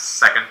the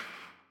second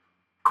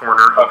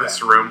corner of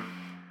this room.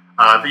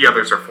 The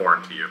others are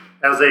foreign to you.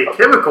 As a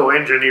chemical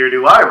engineer,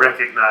 do I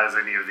recognize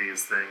any of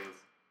these things?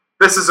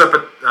 This is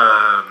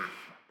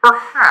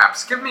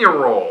perhaps, give me a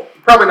roll.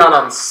 Probably not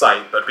on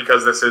sight, but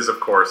because this is, of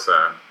course,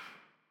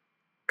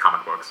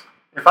 comic books.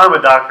 If I'm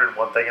a doctor in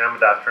one thing, I'm a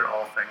doctor in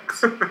all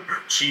things.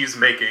 Cheese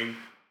making,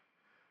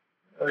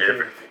 Okay.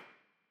 everything.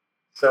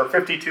 So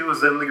 52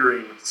 is in the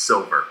green.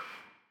 Silver.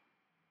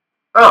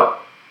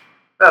 Oh,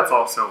 that's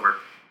all silver.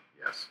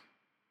 Yes.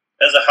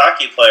 As a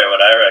hockey player,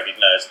 would I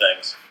recognize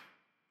things?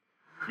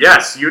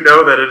 Yes, you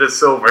know that it is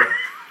silver.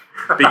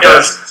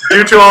 Because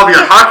due to all of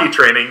your hockey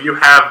training, you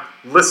have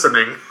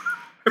listening.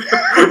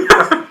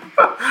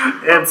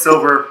 And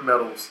silver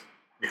medals.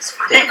 Yes,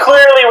 He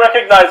clearly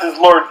recognizes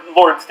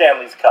Lord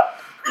Stanley's cup.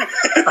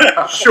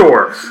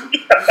 sure.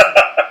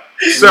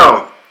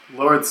 So,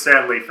 Lord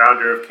Stanley,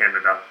 founder of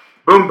Canada.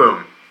 Boom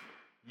Boom,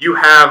 you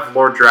have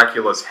Lord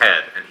Dracula's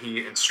head, and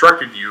he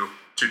instructed you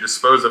to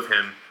dispose of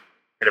him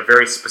in a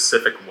very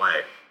specific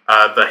way.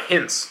 The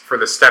hints for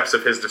the steps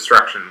of his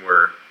destruction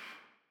were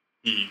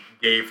he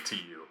gave to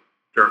you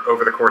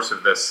over the course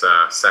of this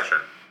session,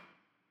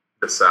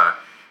 this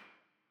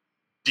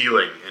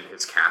dealing in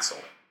his castle.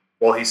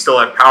 While he still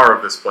had power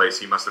of this place,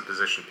 he must have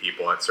positioned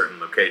people at certain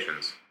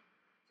locations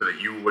so that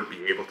you would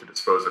be able to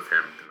dispose of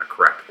him in the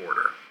correct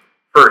order.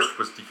 First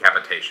was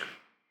decapitation.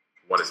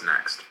 What is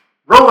next?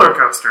 Roller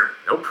coaster.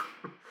 Nope.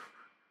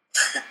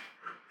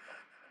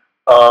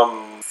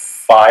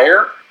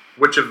 Fire?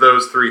 Which of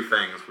those three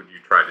things would you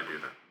try to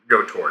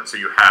go towards? So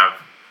you have,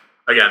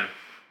 again,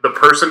 the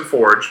person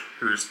forge,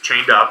 who's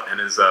chained up and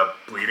is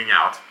bleeding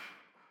out.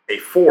 A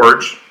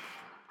forge,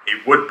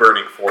 a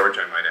wood-burning forge,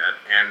 I might add.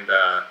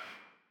 And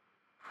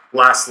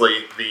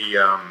lastly, the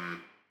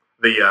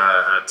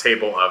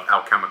table of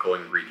alchemical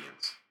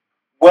ingredients.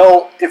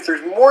 Well, if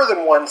there's more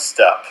than one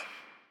step,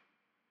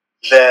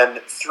 then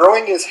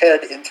throwing his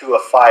head into a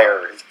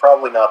fire is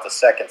probably not the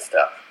second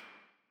step.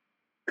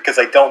 Because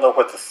I don't know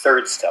what the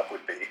third step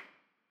would be.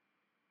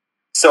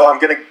 So I'm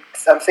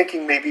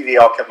thinking maybe the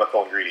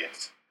alchemical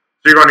ingredients.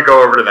 So you're going to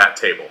go over to that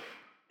table.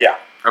 Yeah.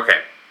 Okay.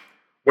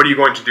 What are you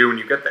going to do when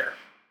you get there?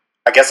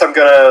 I guess I'm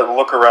gonna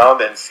look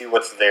around and see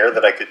what's there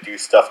that I could do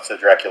stuff to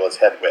Dracula's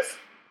head with.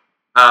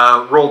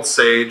 Rolled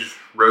sage,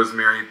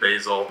 rosemary,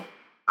 basil,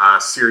 a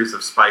series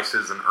of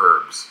spices and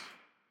herbs.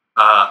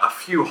 A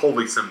few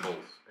holy symbols,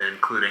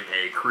 including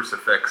a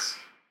crucifix,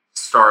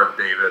 Star of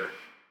David,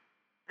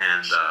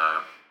 and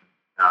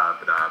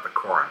the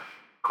Quran.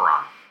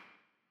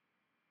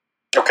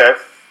 Okay.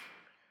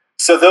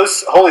 So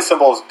those holy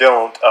symbols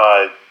don't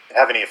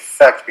have any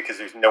effect because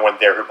there's no one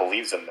there who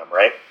believes in them,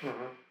 right?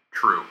 Mm-hmm.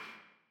 True.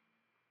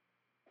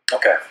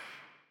 Okay.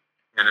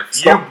 And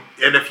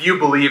if you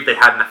believe they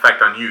had an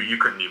effect on you, you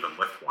couldn't even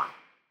lift one.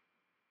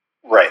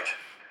 Right.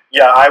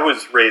 Yeah, I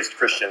was raised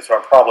Christian, so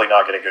I'm probably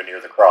not going to go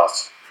near the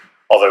cross.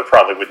 Although it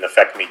probably wouldn't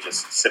affect me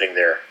just sitting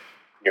there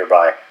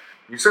nearby.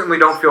 You certainly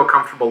don't feel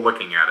comfortable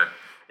looking at it.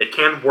 It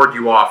can ward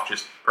you off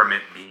just from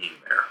it being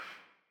there.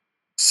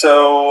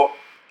 So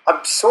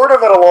I'm sort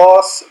of at a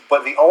loss,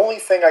 but the only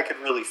thing I could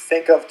really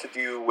think of to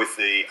do with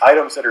the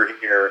items that are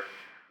here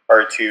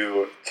are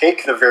to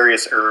take the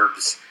various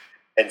herbs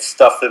and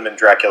stuff them in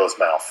Dracula's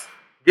mouth.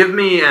 Give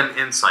me an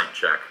insight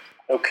check.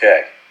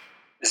 Okay.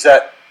 Is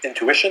that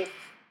intuition?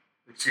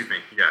 Excuse me,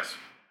 yes.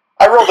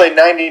 I rolled a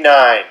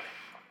 99.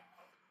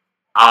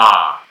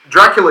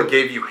 Dracula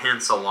gave you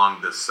hints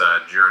along this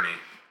journey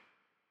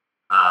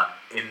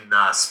in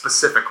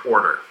specific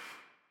order.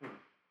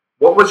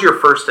 What was your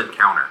first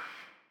encounter?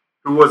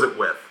 Who was it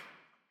with?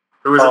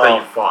 Who is it that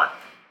you fought?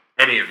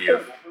 Any of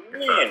you?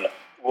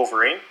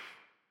 Wolverine.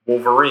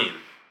 Wolverine.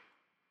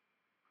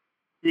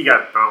 He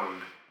got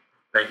boned.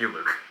 Thank you,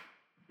 Luke.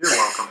 You're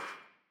welcome.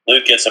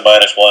 Luke gets a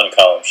 -1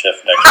 column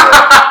shift next week.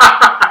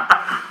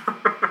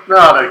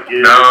 Not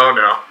again.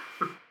 No.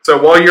 So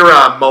while you're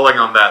mulling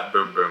on that,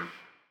 Boom Boom,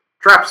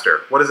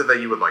 Trapster, what is it that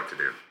you would like to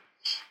do?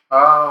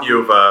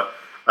 You have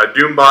a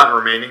Doombot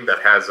remaining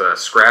that has a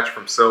scratch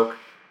from Silk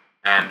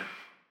and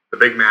the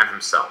big man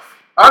himself.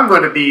 I'm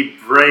going to be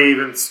brave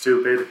and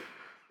stupid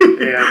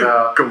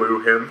and glue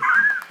him.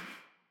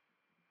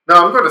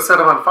 No, I'm going to set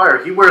him on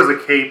fire. He wears a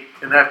cape,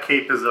 and that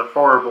cape is a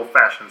horrible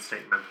fashion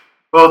statement.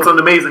 Well, it's an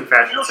amazing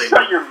fashion You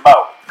statement. shut your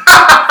mouth.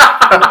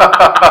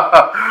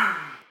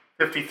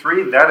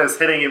 53, that is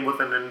hitting him with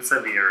an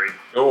incendiary.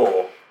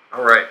 Oh,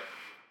 all right.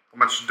 How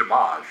much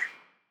damage?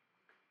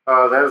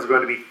 That is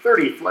going to be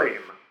 30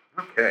 flame.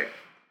 Okay.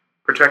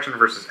 Protection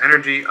versus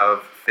energy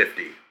of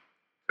 50.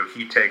 So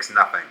he takes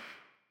nothing.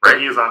 Right,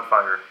 he is on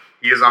fire.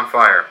 He is on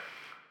fire.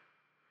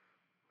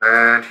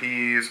 And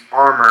his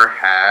armor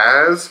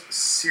has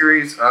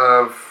series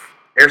of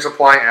air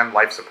supply and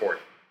life support.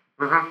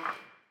 Mm-hmm.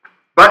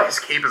 But his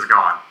cape is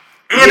gone.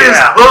 And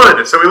Yeah. his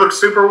hood, so he looks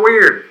super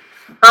weird.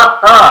 Ha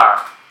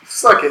ha!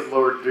 Suck it,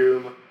 Lord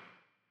Doom.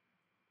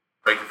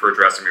 Thank you for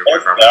addressing me with my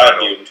That's proper not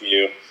title. due to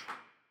you.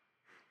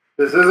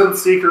 This isn't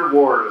Secret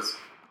Wars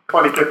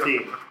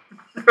 2015.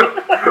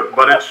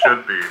 But it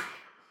should be.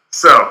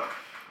 So,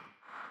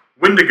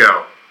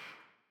 Wendigo,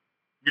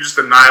 you just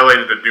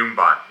annihilated a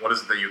Doombot. What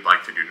is it that you'd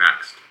like to do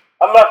next?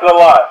 I'm not gonna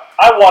lie.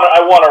 I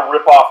want to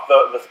rip off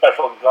the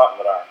special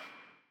gauntlet arm.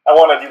 I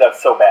want to do that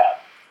so bad.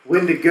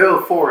 When to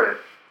go for it?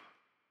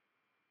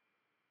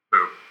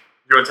 Boo.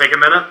 You want to take a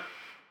minute?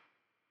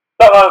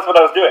 No, that's what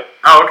I was doing.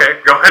 Oh,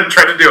 okay. Go ahead and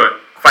try to do it.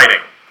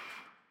 Fighting.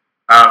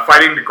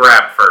 Fighting to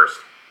grab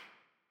first.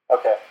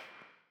 Okay.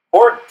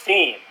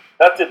 14.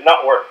 That did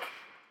not work.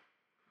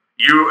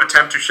 You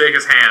attempt to shake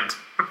his hand.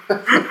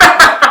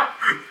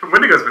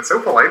 Wendigo's been so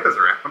polite this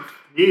round.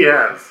 He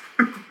has.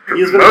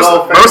 He's been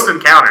well fed. Most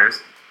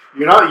encounters.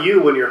 You're not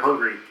you when you're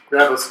hungry.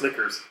 Grab a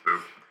Snickers.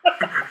 Boo.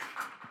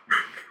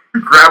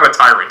 Grab a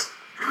tyrant.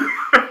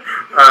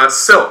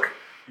 Silk,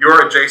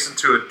 you're adjacent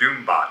to a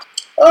Doombot.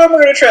 Oh,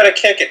 we're going to try to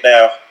kick it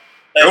now.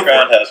 Go Nice for it.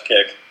 roundhouse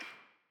kick.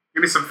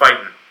 Give me some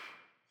fighting.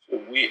 So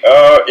we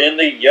are in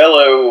the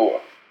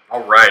yellow.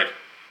 All right.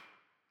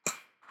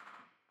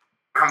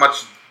 How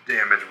much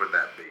damage would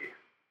that be?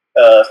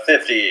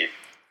 50.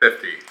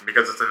 50.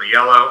 Because it's in the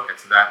yellow,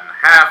 it's that and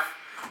a half.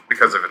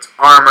 Because of its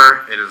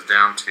armor, it is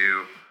down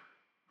to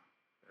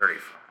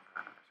 35.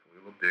 So we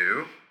will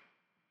do...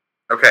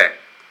 Okay.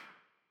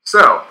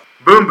 So,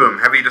 Boom Boom,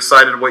 have you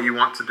decided what you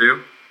want to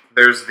do?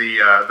 There's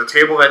the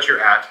table that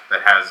you're at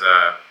that has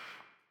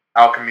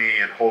alchemy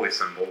and holy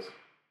symbols,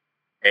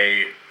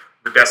 the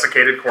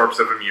desiccated corpse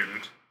of a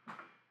mutant,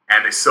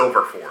 and a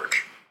silver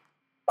forge.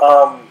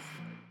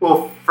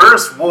 Well,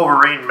 first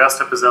Wolverine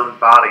messed up his own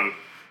body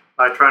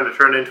by trying to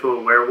turn into a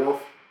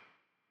werewolf.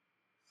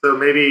 So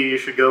maybe you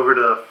should go over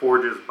to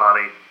Forge's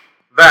body.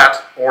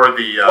 That, or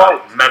the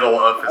Right. metal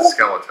of his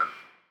skeleton.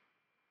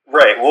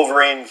 Right,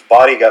 Wolverine's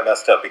body got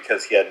messed up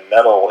because he had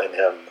metal in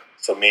him,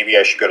 so maybe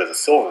I should go to the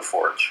Silver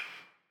Forge.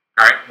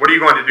 Alright, what are you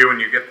going to do when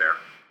you get there?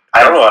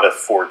 I don't know how to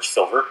forge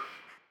silver.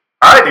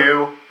 I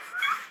do!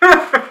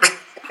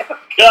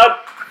 God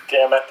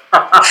damn it.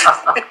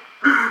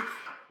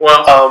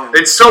 Well,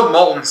 it's so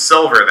molten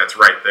silver that's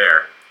right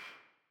there.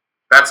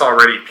 That's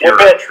already pure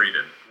Dip it. and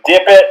treated.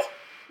 Dip it.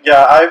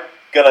 Yeah, I'm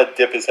gonna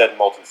dip his head in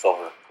molten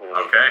silver.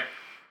 Okay.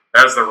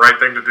 That's the right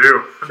thing to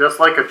do. Just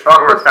like a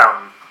chocolate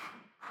fountain.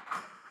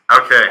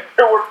 Okay.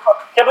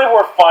 Can't believe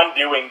we're fun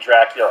doing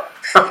Dracula.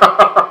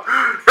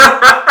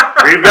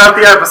 We've got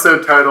the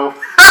episode title.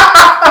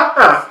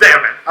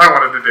 Damn it. I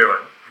wanted to do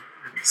it.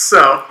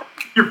 So,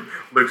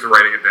 Luke's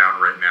writing it down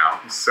right now.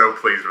 He's so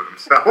pleased with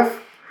himself.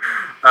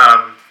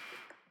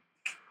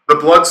 The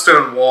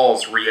bloodstone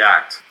walls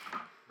react.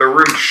 The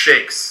room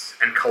shakes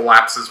and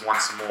collapses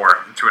once more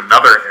into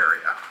another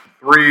area.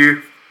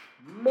 3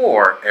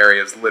 more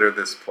areas litter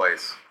this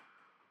place.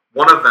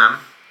 One of them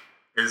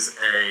is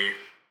a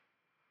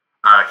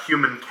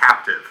human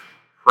captive,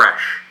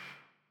 fresh.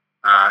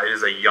 It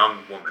is a young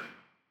woman.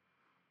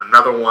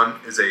 Another one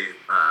is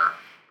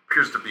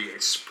appears to be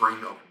a spring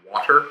of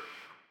water,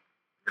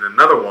 and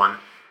another one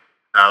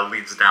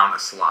leads down a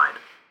slide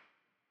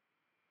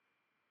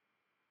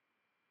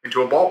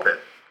into a ball pit.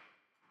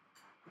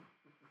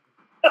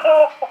 We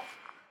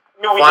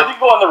did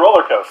go on the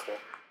roller coaster.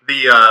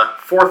 The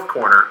 4th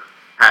corner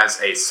has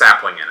a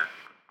sapling in it,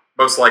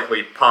 most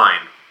likely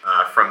pine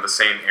from the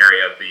same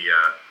area of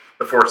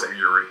the forest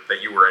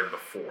that you were in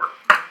before.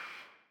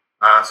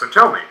 So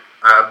tell me,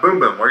 Boom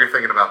Boom, what are you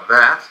thinking about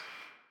that?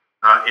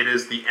 It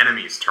is the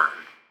enemy's turn.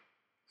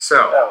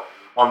 So,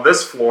 on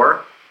this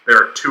floor, there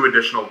are 2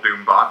 additional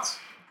Doom bots.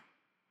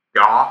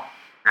 Yaw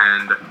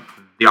and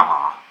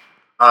Yaw.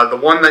 The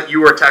one that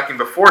you were attacking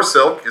before,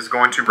 Silk, is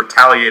going to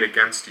retaliate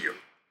against you.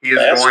 He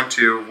is going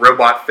to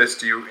robot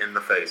fist you in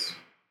the face.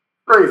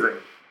 Phrasing.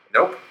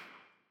 Nope.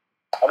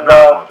 I'm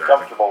not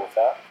comfortable with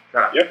that.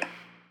 Shut up. Yep.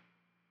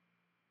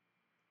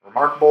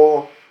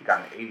 Remarkable. You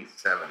got an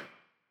 87.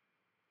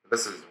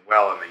 This is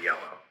well in the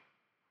yellow.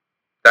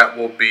 That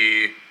will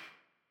be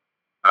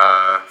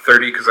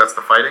 30 because that's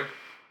the fighting.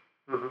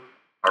 Mm-hmm.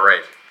 All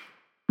right.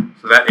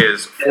 So that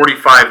is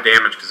 45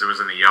 damage because it was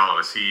in the yellow.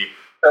 Is he?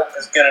 Silk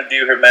is going to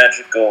do her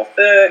magical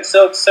thing.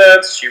 Silk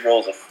says she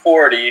rolls a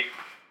 40,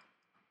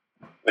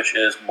 which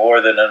is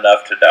more than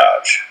enough to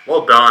dodge.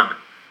 Well done.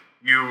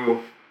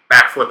 You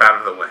backflip out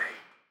of the way.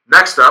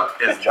 Next up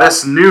is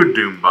this new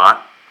Doombot.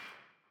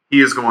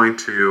 He is going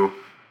to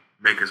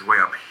make his way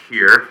up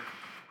here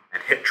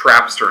and hit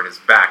Trapster in his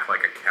back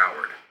like a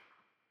coward.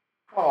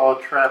 Oh,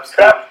 Trapster.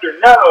 Trapster,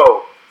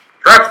 no!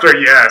 Trapster,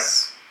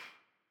 yes!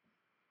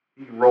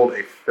 He rolled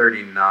a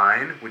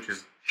 39, which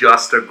is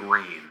just a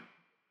green.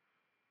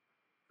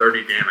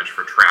 30 damage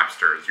for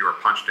Trapster as you are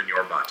punched in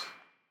your butt.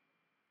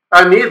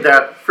 I need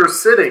that for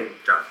sitting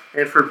Done.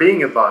 and for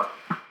being a butt.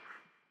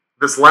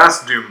 This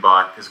last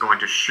Doombot is going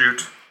to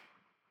shoot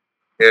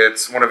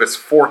one of its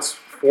force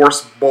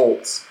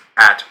bolts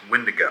at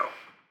Wendigo.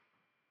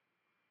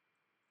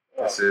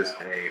 This is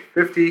a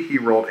 50. He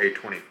rolled a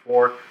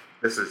 24.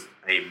 This is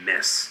a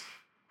miss.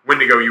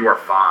 Wendigo, you are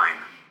fine.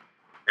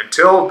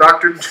 Until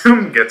Dr.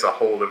 Doom gets a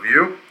hold of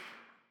you.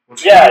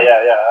 Yeah,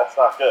 that's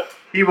not good.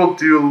 He will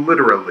do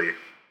literally.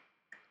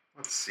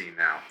 Let's see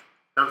now.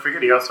 Don't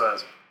forget he also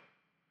has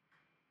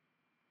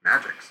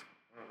Magics.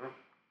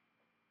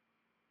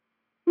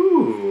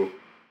 Ooh.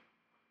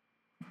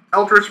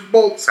 Eldritch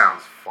Bolt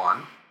sounds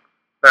fun.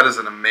 That is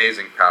an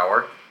amazing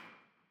power.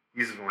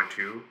 He's going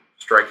to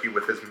strike you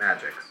with his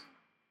magics.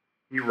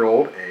 He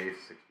rolled a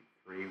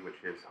 63, which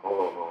is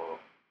a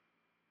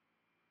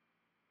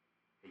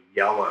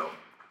yellow.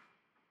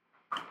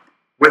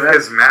 With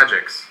his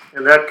magics.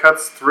 And that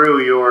cuts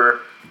through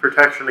your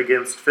protection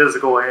against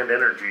physical and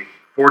energy.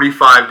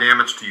 45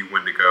 damage to you,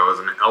 Wendigo, as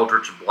an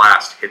Eldritch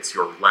Blast hits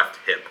your left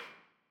hip.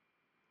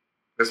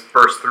 This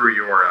bursts through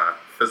your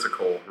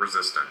physical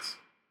resistance.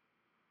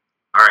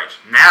 Alright,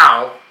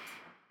 now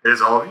it is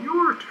all of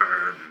your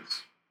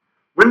turns.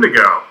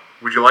 Wendigo,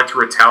 would you like to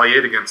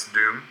retaliate against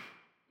Doom,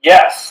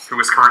 Yes. who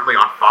is currently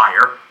on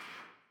fire?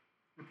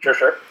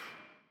 Sure.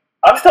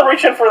 I'm still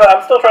reaching for that.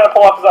 I'm still trying to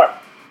pull off his arm.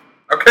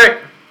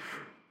 Okay.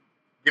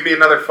 Give me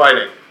another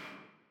fighting.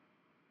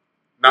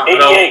 Not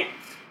 88.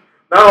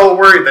 Not all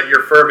worried that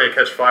your fur may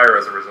catch fire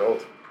as a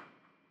result.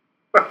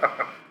 Well,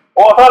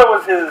 I thought it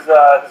was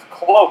his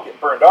cloak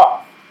get burned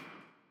off.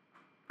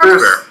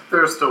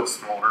 There's still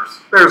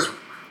smolders. There's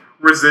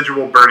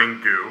residual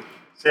burning goo.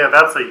 So yeah,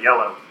 that's a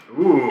yellow.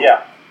 Ooh.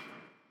 Yeah.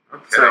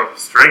 Okay. So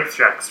strength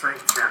check.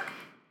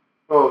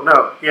 Oh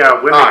no, yeah,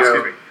 excuse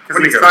Wendigo. me.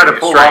 Because he's Wendigo, trying give to me a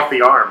pull strength. off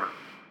the arm.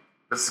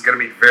 This is going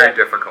to be very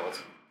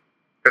difficult.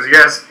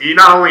 Because he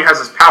not only has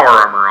his power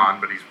armor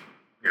on, but he's,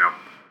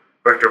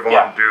 Victor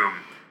Von Doom.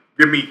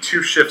 Give me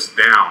 2 shifts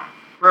down.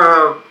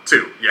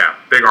 2, yeah,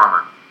 big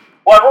armor.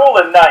 Well, I rolled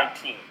a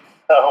 19,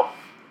 so...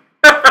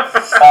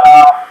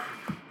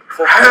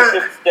 so 2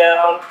 shifts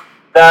down,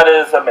 that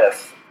is a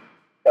miss.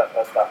 That's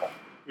not fun.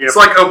 Yep. It's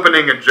like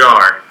opening a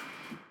jar.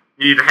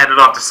 You need to hand it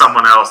off to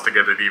someone else to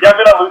get it even. Yeah,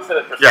 I'm going to loosen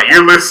it for Yeah,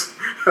 you're loose.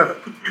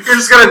 You're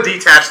just going to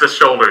detach the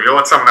shoulder. You'll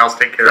let someone else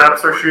take care of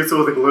it. Trapster shoots it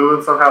with a glue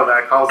and somehow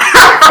that causes it to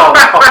fall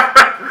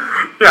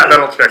off. Yeah,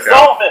 that'll check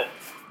out.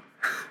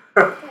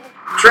 Solvent!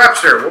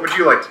 Trapster, what would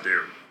you like to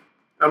do?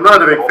 I'm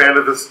not a big fan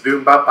of this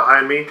Doombot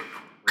behind me.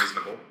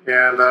 Reasonable.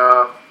 And,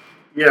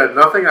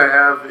 nothing I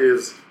have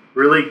is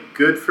really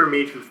good for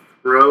me to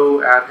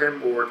throw at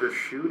him or to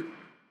shoot.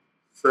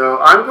 So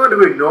I'm going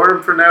to ignore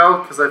him for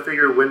now, because I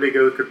figure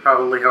Wendigo could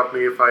probably help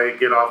me if I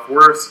get off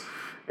worse.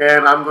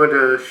 And I'm going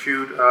to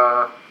shoot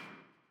a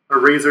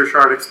Razor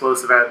Shard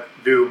Explosive at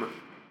Doom.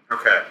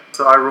 Okay.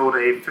 So I rolled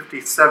a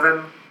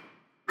 57,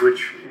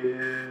 which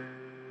is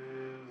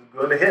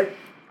going to hit.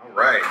 All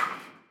right.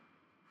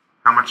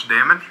 How much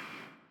damage?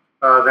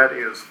 That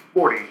is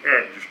 40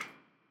 edged.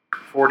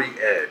 40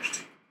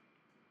 edged.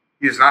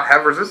 He does not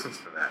have resistance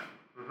to that.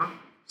 Mm-hmm.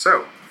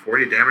 So,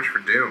 40 damage for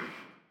Doom.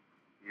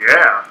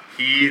 Yeah.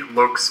 He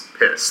looks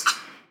pissed.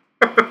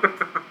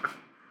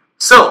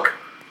 Silk.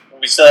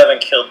 We still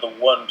haven't killed the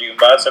one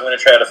Doombot, so I'm going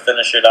to try to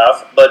finish it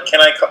off. But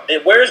can I call...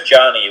 Where's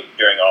Johnny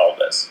during all of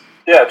this?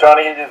 Yeah,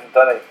 Johnny hasn't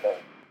done anything.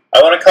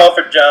 I want to call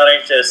for Johnny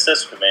to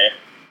assist me.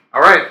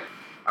 Alright.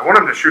 I want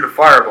him to shoot a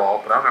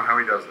fireball, but I don't know how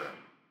he does that.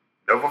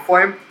 Nova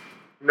Flame?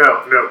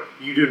 No,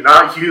 you do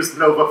not use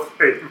Nova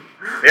Flame.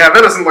 Yeah,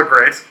 that doesn't look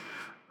great.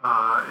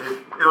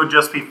 It would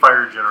just be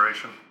fire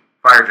generation.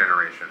 Fire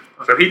generation.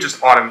 So he's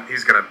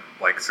gonna,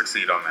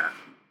 succeed on that.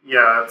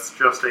 Yeah, it's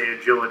just a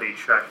agility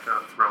check to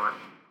throw it.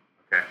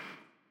 Okay.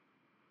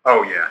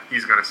 Oh yeah,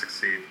 he's gonna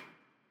succeed.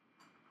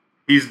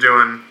 He's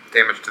doing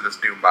damage to this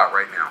Doombot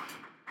right now.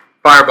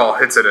 Fireball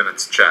hits it in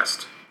its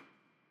chest.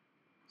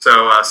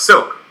 So,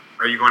 Silk,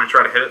 are you going to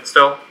try to hit it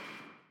still?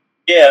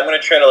 Yeah, I'm going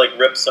to try to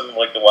rip some of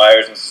the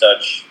wires and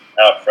such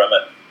out from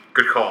it.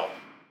 Good call.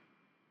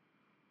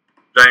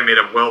 Johnny made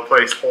a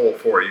well-placed hole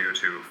for you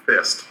to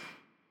fist.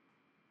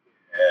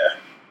 Yeah.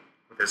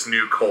 With his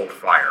new cold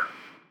fire.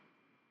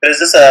 Is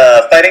this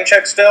a fighting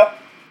check still?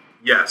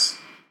 Yes.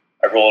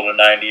 I rolled a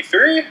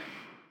 93.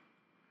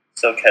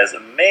 Silk has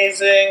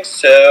amazing,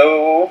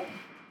 so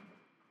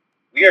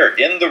we are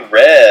in the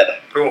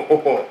red.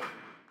 Oh.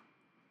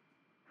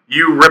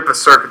 You rip the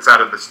circuits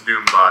out of this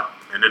Doombot,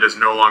 and it is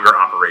no longer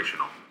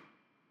operational.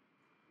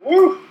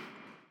 Woo!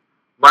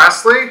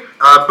 Lastly,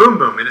 Boom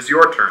Boom, it is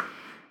your turn.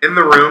 In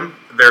the room,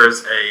 there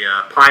is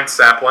a pine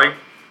sapling.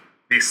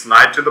 You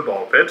slide to the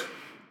ball pit.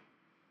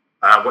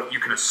 What you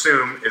can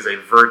assume is a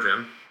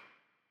virgin,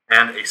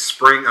 and a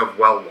spring of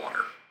well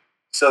water.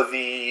 So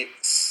the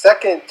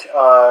second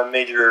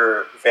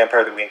major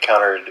vampire that we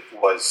encountered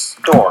was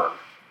Storm.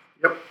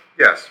 Yep.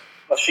 Yes.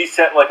 Well, she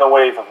sent a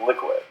wave of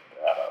liquid.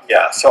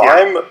 Yeah, so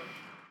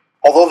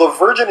although the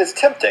virgin is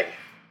tempting,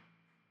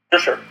 For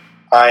sure.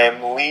 I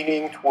am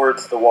leaning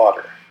towards the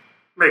water.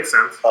 Makes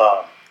sense.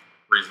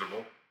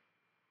 Reasonable.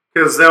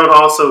 Because that would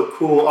also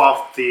cool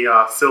off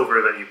the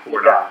silver that you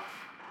poured on.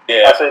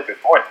 Yeah. That's a good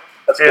point.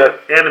 That's good.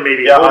 And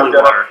maybe Yeah, holy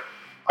water.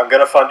 I'm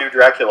gonna fondue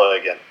Dracula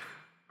again.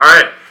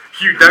 Alright,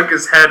 you dunk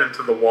his head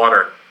into the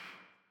water.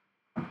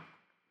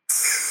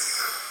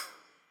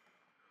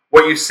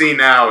 What you see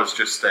now is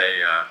just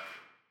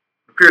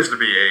appears to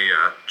be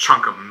a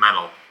chunk of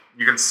metal.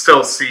 You can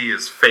still see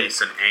his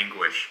face in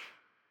anguish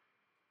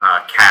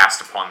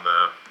cast upon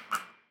the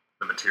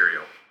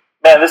material.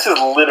 Man, this is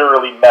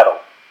literally metal.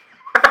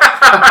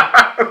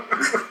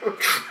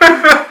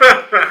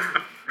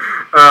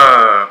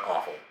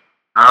 Awful.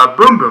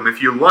 Boom Boom,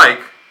 if you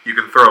like, you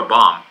can throw a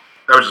bomb.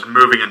 That was just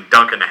moving and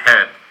dunking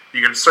ahead.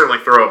 You can certainly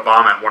throw a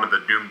bomb at one of the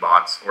Doom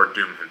bots, or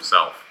Doom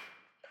himself.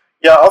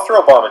 Yeah, I'll throw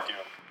a bomb at Doom.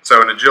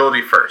 So an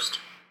agility first.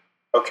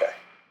 Okay.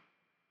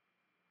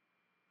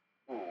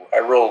 Ooh, I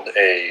rolled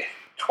a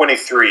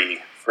 23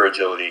 for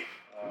agility.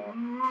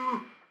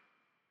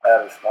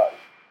 That is not.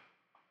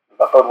 Does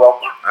that bode well?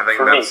 I think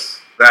For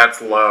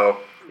that's low.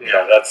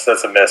 Yeah, that's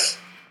a miss.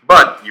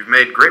 But you've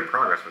made great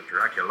progress with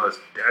Dracula's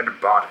dead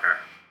body.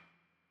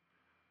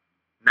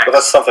 Next. But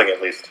that's something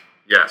at least.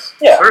 Yes,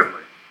 Yeah.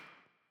 certainly.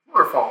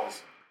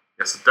 Waterfalls.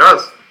 Yes, it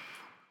does.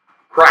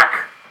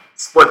 Crack.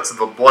 Splits.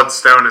 The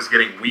bloodstone is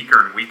getting weaker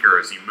and weaker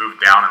as you move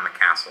down in the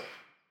castle.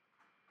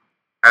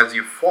 As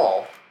you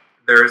fall,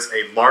 there is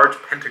a large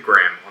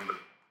pentagram on the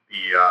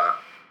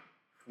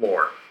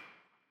floor.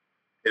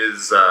 It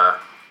is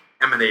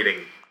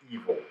emanating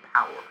evil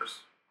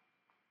powers.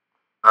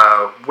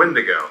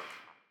 Wendigo,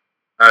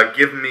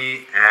 give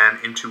me an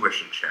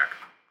intuition check.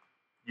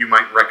 You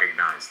might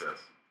recognize this.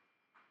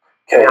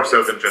 Okay, More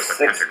so than just a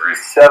pentagram.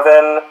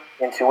 67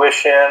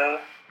 intuition.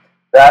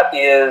 That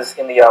is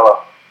in the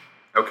yellow.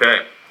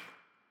 Okay.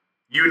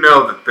 You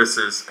know that this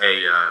is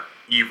a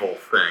evil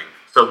thing.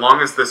 So long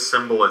as this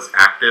symbol is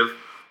active,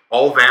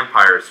 all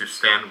vampires who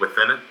stand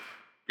within it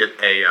get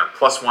a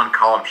 +1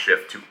 column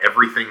shift to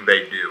everything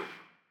they do.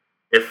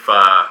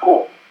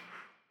 Cool.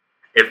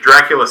 If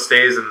Dracula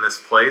stays in this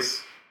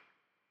place,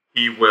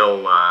 he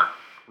will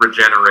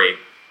regenerate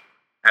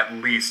at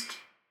least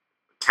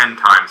 10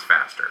 times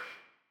faster.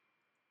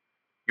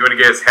 You want to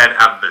get his head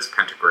out of this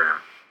pentagram.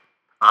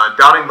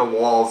 Dotting the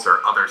walls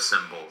are other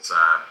symbols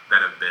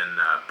that have been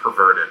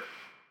perverted.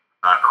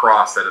 A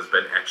cross that has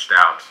been etched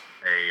out.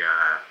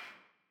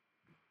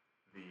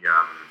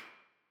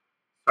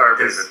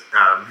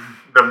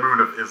 The moon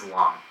of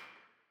Islam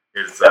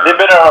is. They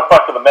better not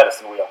fuck with a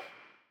medicine wheel.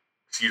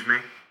 Excuse me?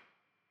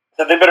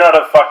 So they better not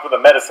have fucked with a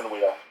medicine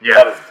wheel. Yeah.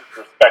 That is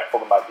respectful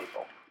to my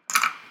people.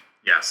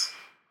 Yes.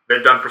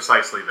 They've done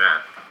precisely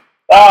that.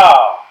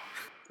 Oh!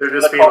 They're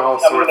just being all I'm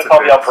sorts going of to call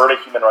the dicks.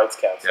 Alberta Human Rights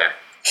Council. Yeah.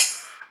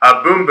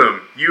 Boom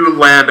Boom, you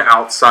land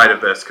outside of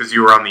this because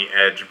you were on the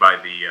edge by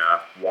the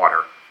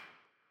water.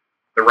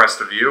 The rest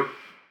of you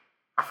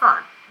are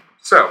fine.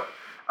 So,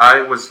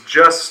 it was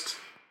just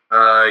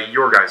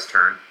your guys'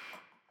 turn.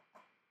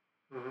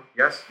 Mm-hmm.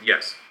 Yes?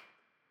 Yes.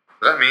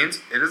 So that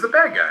means it is the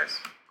bad guys.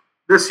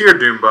 This here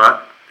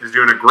Doombot is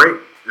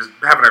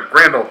having a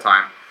grand old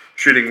time.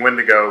 shooting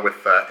Wendigo with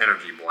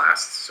energy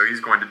blasts, so he's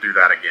going to do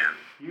that again.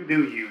 You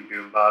do you,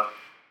 Doombot.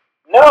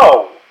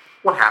 No!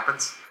 What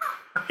happens?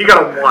 He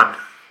got a 1.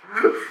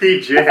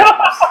 He jams.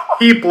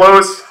 He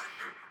blows.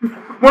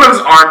 One of his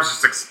arms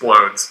just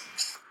explodes.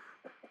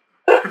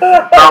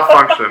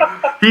 Malfunction.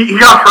 He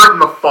got hurt in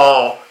the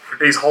fall,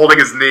 and he's holding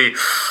his knee.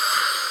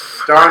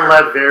 Darn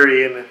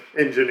Latverian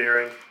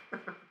engineering.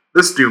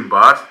 This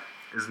Doombot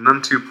is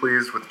none too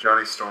pleased with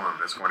Johnny Storm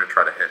and is going to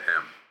try to hit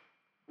him.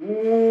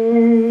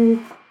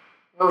 Ooh.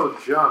 Oh,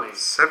 Johnny.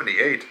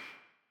 78.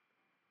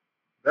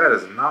 That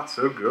is not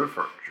so good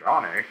for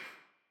Johnny.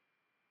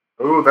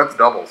 Ooh, that's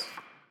doubles.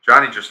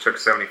 Johnny just took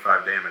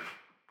 75 damage.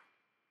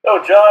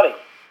 Oh, Johnny.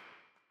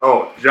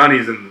 Oh,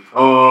 Johnny's in.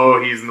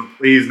 Oh,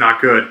 he's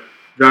not good.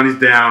 Johnny's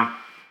down.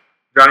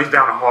 Johnny's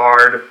down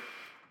hard.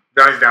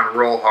 Johnny's down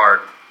real hard.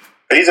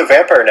 But he's a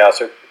vampire now,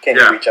 so can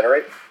Yeah. he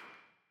regenerate?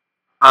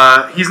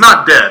 He's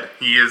not dead.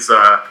 He is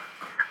out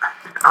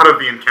of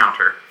the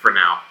encounter for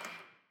now.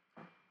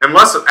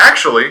 Unless,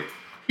 actually,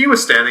 he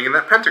was standing in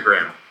that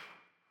pentagram.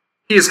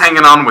 He is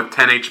hanging on with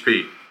 10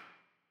 HP.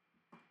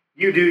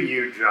 You do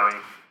you, Johnny.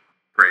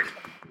 Great.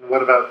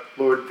 What about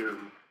Lord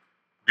Doom?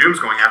 Doom's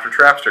going after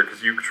Trapster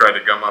because you tried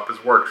to gum up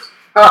his works.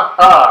 Ha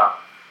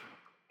ha!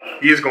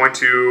 He is going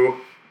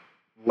to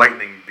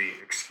lightning beam.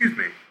 Excuse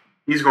me.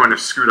 He's going to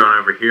scoot on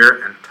over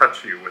here and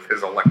touch you with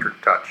his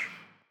electric touch.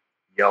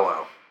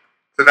 Yellow.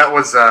 So that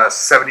was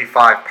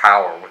 75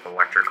 power with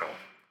electrical.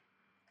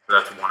 So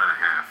that's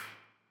 1.5.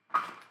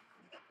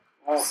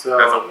 So,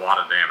 That's a lot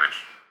of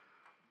damage.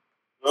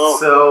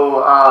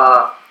 so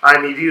I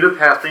need you to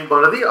pass me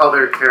one of the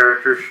other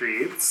character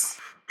sheets.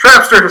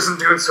 Trapster isn't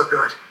doing so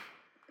good.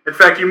 In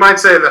fact, you might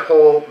say that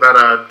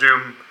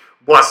Doom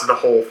blasted a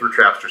hole through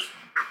Trapster's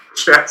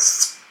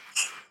chest.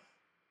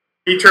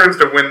 He turns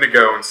to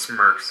Wendigo and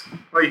smirks.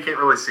 Well, you can't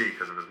really see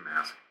because of his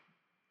mask.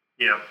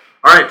 Yeah.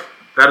 Alright,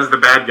 that is the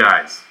bad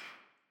guys.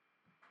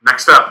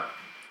 Next up,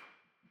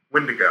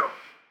 Wendigo.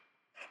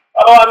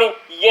 Oh, I mean,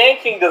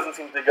 yanking doesn't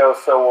seem to go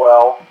so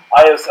well.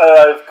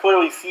 I've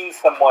clearly seen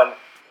someone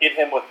hit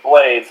him with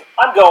blades.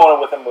 I'm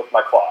going with him with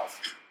my claws.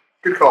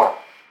 Good call.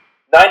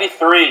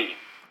 93.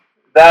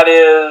 That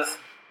is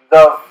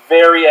the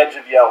very edge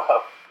of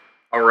yellow.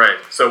 Alright,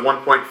 so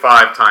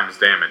 1.5 times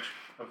damage.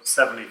 Of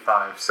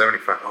 75.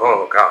 75.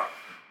 Oh, God.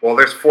 Well,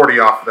 there's 40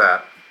 off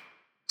that.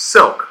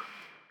 Silk,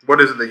 what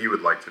is it that you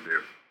would like to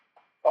do?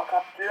 Fuck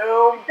up,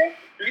 Doom.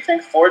 Do you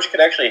think Forge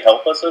could actually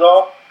help us at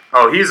all?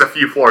 Oh, he's a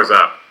few floors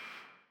up.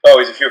 Oh,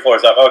 he's a few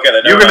floors up. Okay,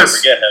 then never mind,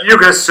 forget him. You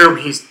can assume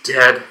he's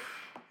dead.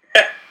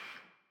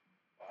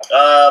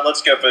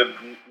 Let's go for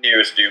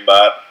nearest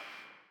Doombot.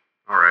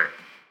 Alright.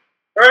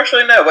 Or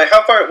actually, no. Wait,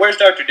 how far? Where's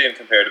Dr. Doom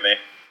compared to me?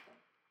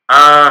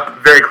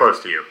 Very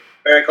close to you.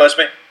 Very close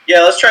to me?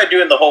 Yeah, let's try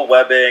doing the whole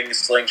webbing,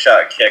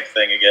 slingshot kick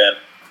thing again.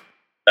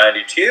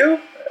 92?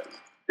 That's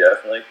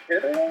definitely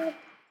hitting.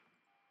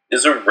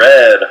 Is a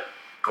red.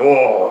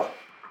 Oh.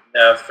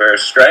 Now for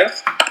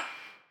strength.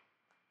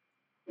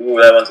 Ooh,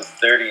 that one's a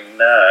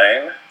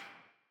 39.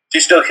 She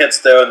still hits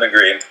though in the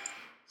green.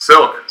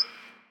 Silk,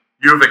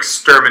 you've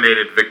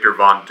exterminated Victor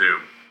Von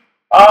Doom.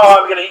 Oh,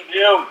 I'm gonna eat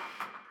Doom.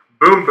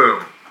 Boom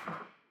Boom.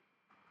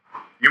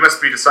 You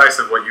must be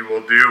decisive what you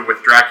will do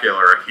with Dracula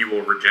or he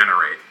will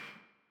regenerate.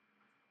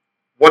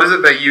 What is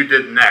it that you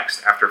did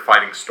next after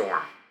fighting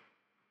Storm?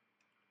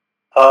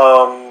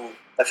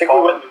 I think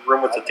we went in the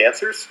room with the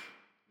dancers.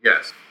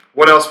 Yes.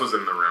 What else was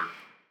in the room?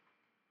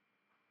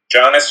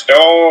 Johnny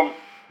Storm.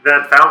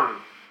 That fountain.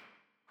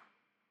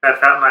 That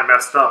fountain I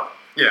messed up.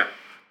 Yeah.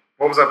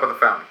 What was up with the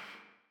fountain?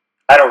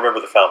 I don't remember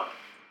the fountain.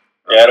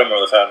 Yeah, I don't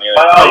remember the fountain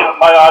either.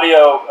 My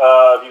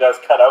audio, you guys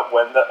cut out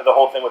when the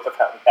whole thing with the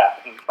fountain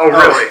happened. Oh,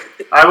 really?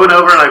 I went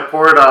over and I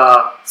poured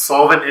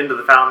solvent into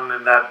the fountain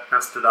and that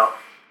messed it up.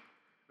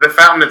 The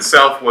fountain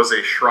itself was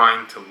a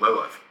shrine to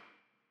Lilith.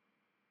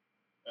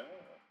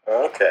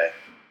 Okay.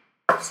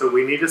 So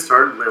we need to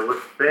start Lilith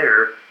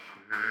Fair.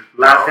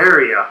 Mm-hmm.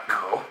 Latveria.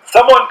 No.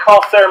 Someone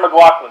call Sarah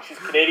McLaughlin. She's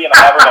Canadian. I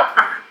have her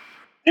number.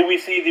 Did we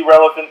see the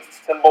relevant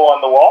symbol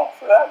on the wall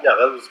for that? Yeah,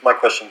 that was my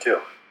question too.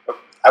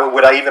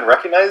 Would I even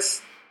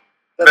recognize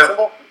that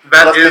symbol?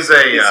 That Unless is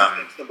maybe it's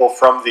a symbol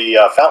from the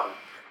fountain.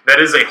 that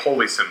is a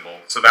holy symbol.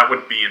 So that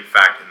would be in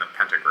fact in the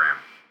pentagram.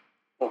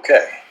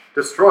 Okay.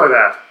 Destroy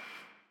that.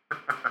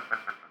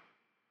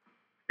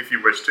 If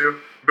you wish to.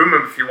 Boom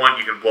Boom, if you want,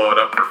 you can blow it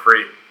up for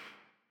free.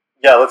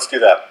 Yeah, let's do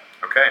that.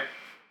 Okay.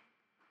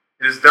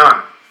 It is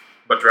done,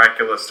 but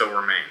Dracula still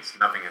remains.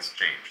 Nothing has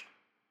changed.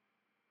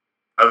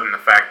 Other than the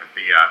fact that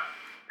the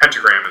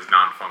pentagram is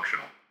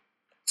non-functional.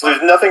 So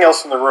there's nothing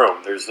else in the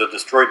room. There's the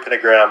destroyed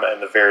pentagram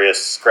and the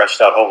various scratched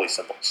out holy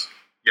symbols.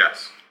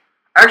 Yes.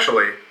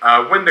 Actually,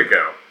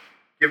 Wendigo,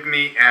 give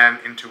me an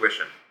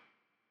intuition.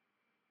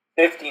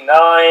 59.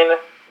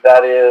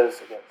 That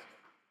is against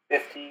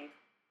 50.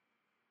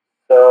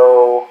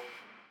 So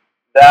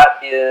that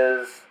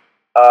is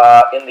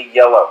in the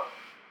yellow.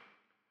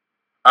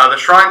 The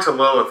shrine to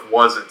Lilith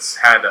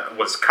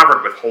was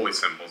covered with holy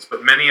symbols,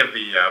 but many of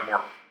the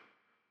more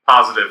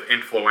positive,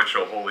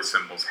 influential holy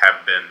symbols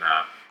have been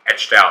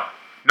etched out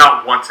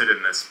not wanted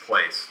in this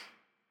place.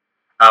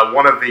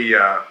 One of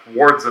the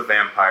wards of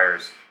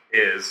vampires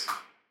is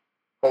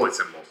holy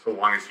symbol, so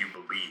long as you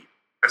believe.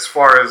 As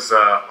far as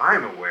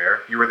I'm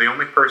aware, you are the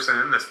only person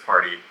in this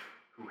party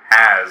who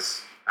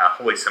has a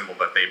holy symbol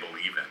that they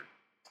believe in.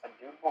 I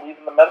do believe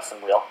in the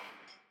medicine wheel.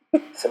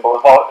 Symbol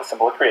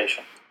of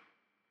creation.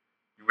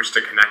 You wish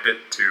to connect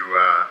it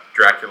to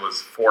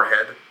Dracula's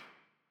forehead?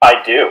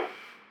 I do.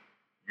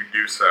 You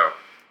do so.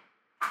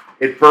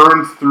 It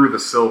burns through the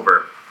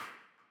silver,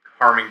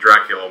 harming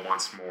Dracula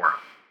once more.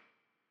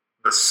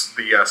 The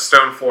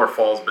stone floor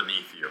falls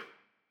beneath you.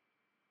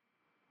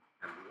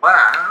 And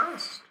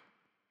last,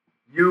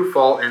 you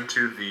fall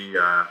into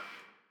the,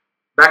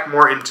 back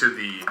more into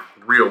the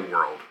real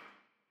world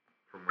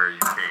from where you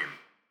came.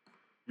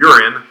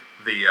 You're in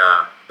the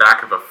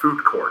back of a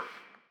food court.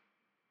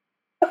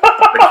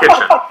 The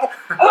kitchen.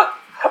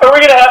 Are we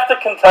going to have to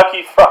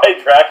Kentucky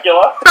Fried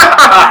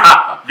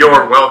Dracula?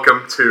 You're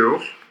welcome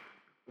to.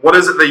 What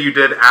is it that you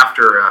did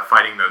after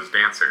fighting those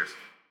dancers?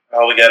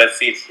 Oh, we gotta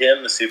feed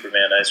him the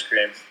Superman ice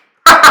cream.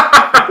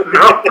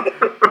 No.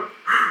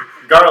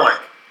 Garlic.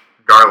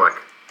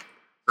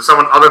 So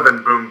someone other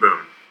than Boom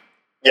Boom.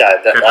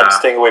 Yeah, I'm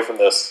staying away from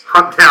this.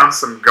 Hunt down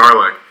some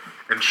garlic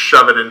and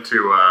shove it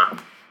into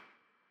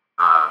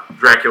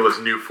Dracula's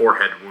new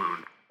forehead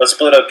wound. Let's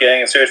split up, gang,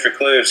 and search for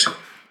clues.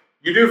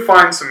 You do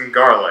find some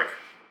garlic.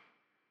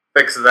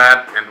 Fix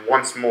that, and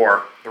once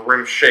more, the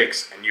room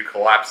shakes and you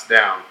collapse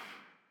down.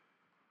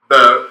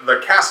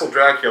 The Castle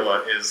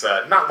Dracula is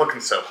not looking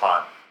so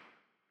hot.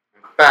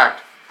 In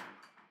fact,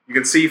 you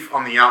can see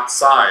on the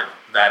outside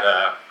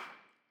that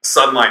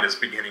sunlight is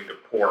beginning to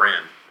pour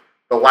in.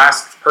 The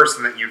last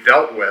person that you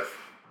dealt with,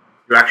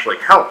 you actually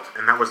helped,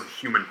 and that was the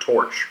Human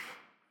Torch.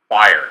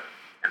 Fire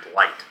and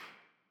light.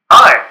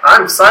 Hi,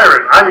 I'm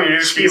Siren. I'm your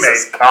new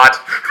Jesus, teammate. God.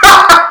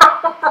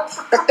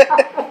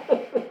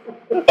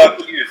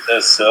 Fuck you,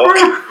 says Silk.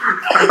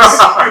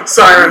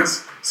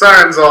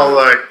 Siren's all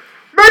like,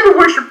 maybe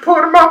we should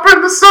put him up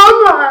in the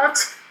sunlight.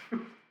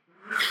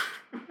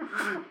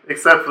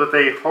 Except with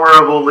a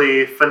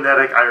horribly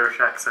phonetic Irish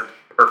accent.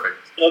 Perfect.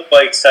 Look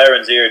like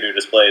Siren's ear to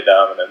display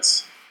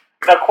dominance.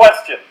 Now,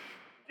 question.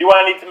 Do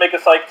I need to make a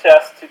psych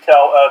test to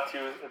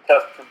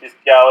test for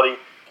bestiality?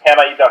 Can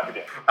I eat Dr.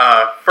 Doom?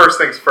 First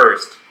things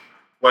first,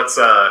 let's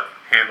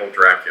handle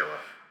Dracula.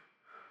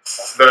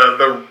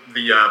 The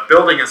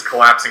building is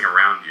collapsing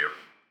around you.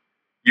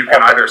 You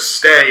can either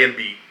stay and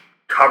be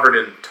covered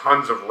in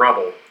tons of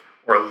rubble,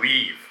 or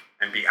leave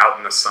and be out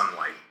in the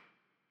sunlight.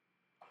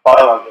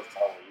 I'll leave.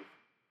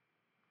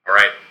 All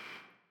right.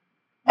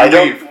 I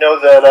don't know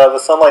that the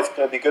sunlight's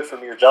going to be good for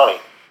me or Johnny.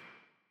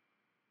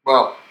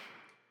 Well,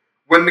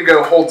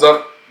 Wendigo holds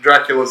up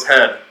Dracula's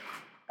head,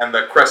 and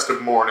the crest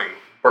of morning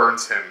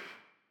burns him,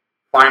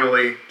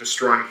 finally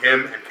destroying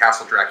him and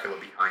Castle Dracula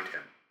behind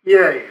him.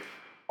 Yay.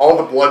 All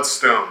the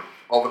bloodstone,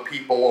 all the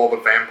people, all the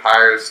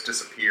vampires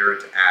disappear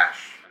into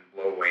ash and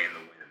blow away in the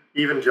wind.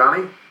 Even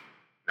Johnny?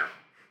 No.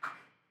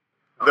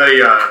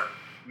 The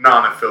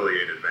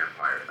non-affiliated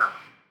vampires.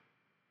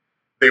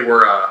 They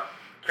were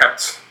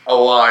kept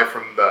alive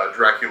from the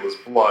Dracula's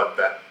blood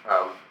that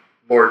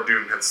Lord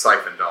Doom had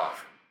siphoned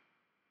off.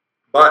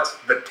 But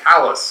the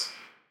Talus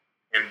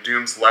in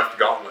Doom's left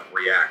gauntlet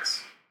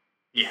reacts.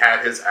 He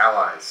had his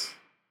allies,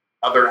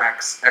 other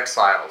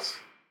exiles,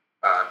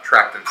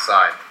 trapped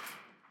inside.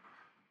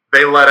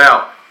 They let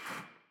out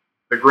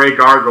the Grey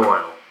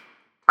Gargoyle,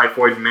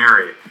 Typhoid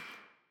Mary,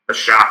 the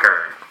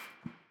Shocker,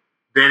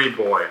 Danny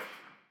Boy,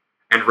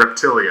 and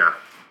Reptilia.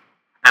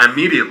 And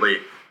immediately,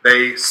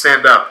 they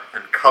stand up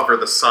and cover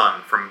the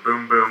sun from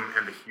Boom Boom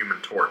and the Human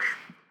Torch,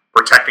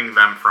 protecting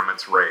them from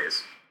its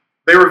rays.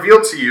 They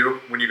reveal to you,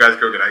 when you guys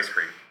go get ice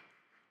cream,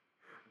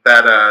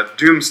 that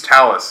Doom's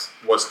Talus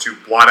was to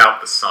blot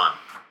out the sun.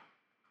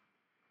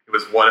 It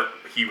was what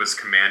he was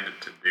commanded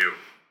to do.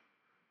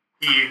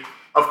 He,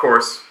 of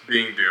course,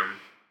 being Doom,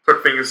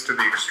 took things to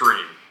the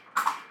extreme.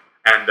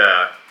 And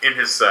in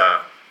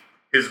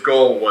his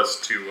goal was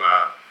to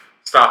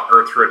stop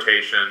Earth's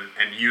rotation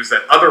and use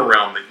that other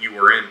realm that you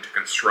were in to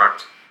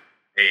construct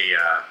a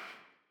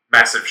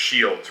massive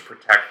shield to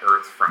protect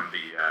Earth from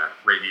the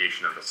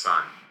radiation of the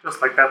sun. Just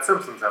like that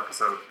Simpsons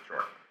episode.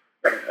 Sure.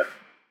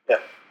 Yeah.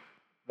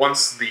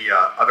 Once the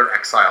other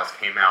exiles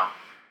came out,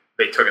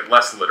 they took it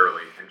less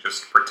literally and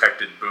just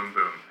protected Boom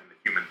Boom and the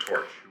Human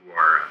Torch, who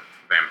are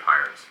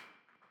vampires.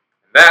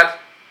 And that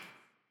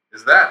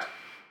is that.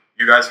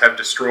 You guys have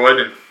destroyed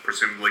and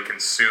presumably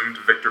consumed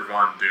Victor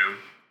Von Doom.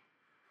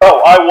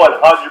 Oh, I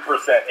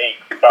 100%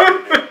 ain't Dr.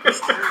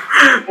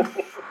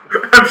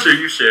 Doom. I'm sure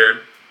you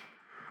shared.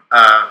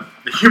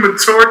 The Human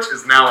Torch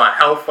is now a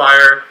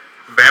Hellfire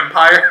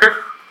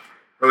vampire,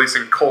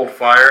 releasing cold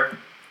fire.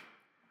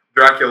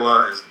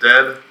 Dracula is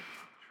dead.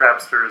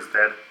 Trapster is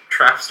dead.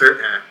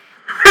 Trapster,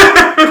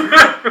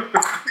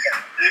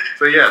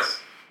 So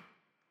yes,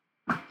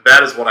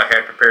 that is what I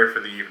had prepared for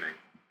the evening.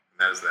 And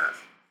that is that.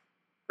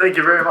 Thank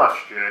you very much,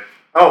 Jay.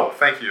 Oh,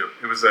 thank you.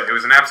 It was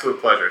an absolute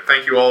pleasure.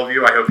 Thank you, all of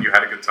you. I hope you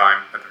had a good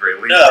time at the very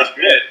least. No, that's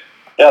good.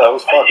 Yeah, that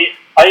was fun.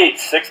 I ate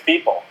 6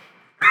 people.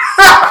 I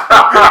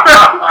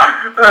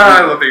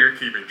love that you're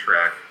keeping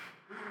track.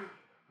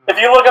 If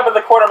you look up in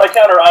the corner of my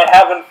counter, I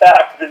have in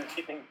fact been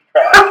keeping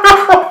track.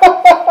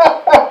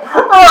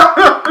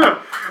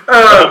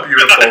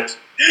 Beautiful.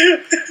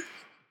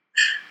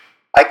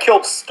 I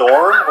killed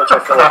Storm, which I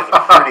feel like is a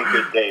pretty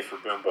good day for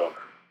Boom Boom.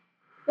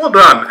 Well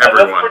done, That's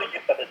everyone. pretty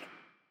good.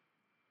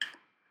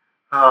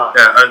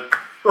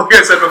 Like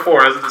I said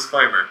before, as a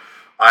disclaimer,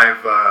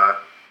 I've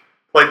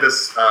played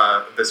this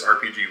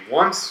RPG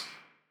once,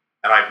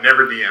 and I've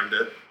never DM'd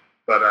it,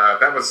 but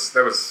that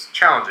was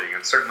challenging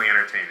and certainly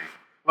entertaining.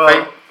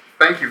 Well,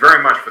 Thank you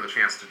very much for the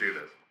chance to do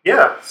this.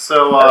 yeah,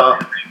 so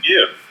Thank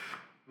you.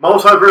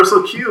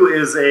 Multiversal Q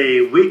is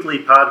a weekly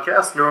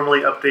podcast,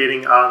 normally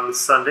updating on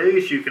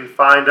Sundays. You can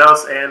find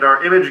us and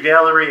our image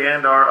gallery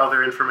and our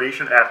other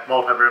information at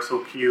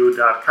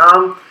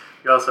multiversalq.com.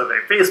 We also have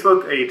a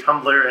Facebook, a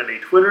Tumblr, and a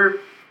Twitter.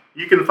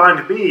 You can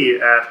find me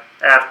at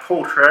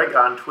Koltreg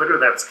on Twitter,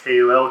 that's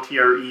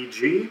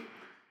Koltreg,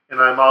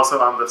 and I'm also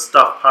on the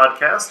Stuff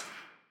Podcast.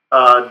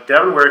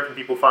 Devin, where can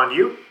people find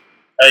you?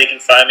 You can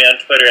find me on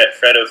Twitter at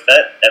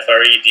FreddoFett,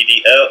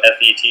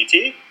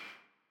 FreddoFett.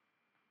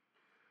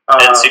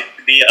 And soon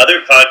to be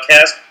other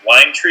podcast,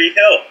 Wine Tree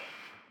Hill.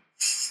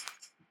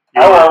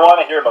 Oh, I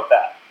want to hear about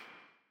that.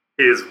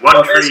 Is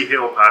One Tree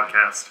Hill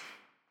Podcast.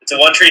 It's a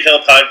One Tree Hill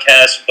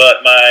podcast,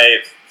 but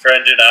my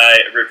friend and I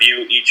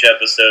review each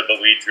episode, but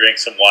we drink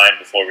some wine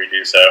before we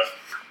do so.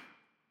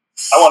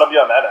 I want to be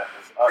on that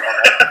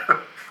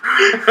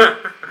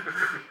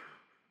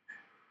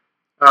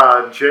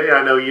episode. Jay,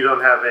 I know you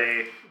don't have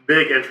a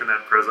big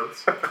internet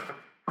presence.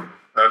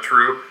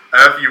 True.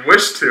 If you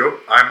wish to,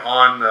 I'm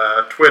on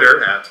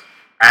Twitter at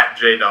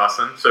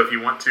 @JDawson. So if you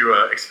want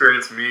to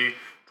experience me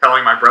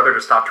telling my brother to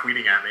stop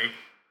tweeting at me,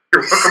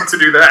 you're welcome to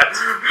do that.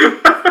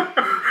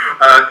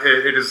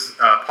 It is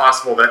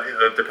possible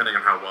that, depending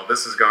on how well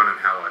this has gone and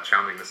how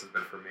challenging this has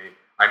been for me,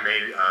 I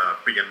may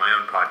begin my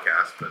own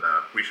podcast, but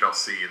we shall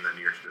see in the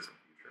near to distant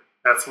future.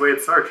 That's the way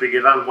it starts. You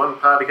get on one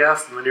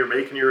podcast and then you're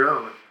making your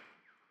own.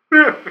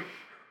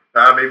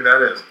 Maybe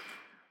that is.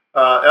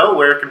 Elle,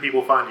 where can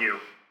people find you?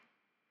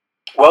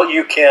 Well,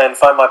 you can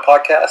find my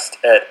podcast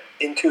at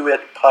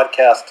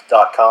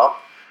intuitpodcast.com,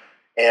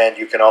 and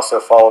you can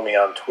also follow me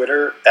on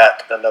Twitter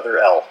at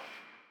AnotherL.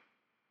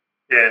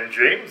 And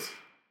James?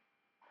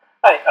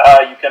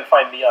 Hi, you can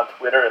find me on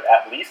Twitter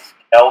at Leask,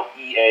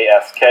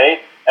 Leask,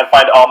 and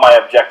find all my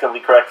objectively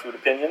correct food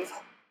opinions.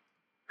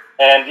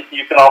 And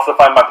you can also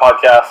find my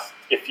podcast,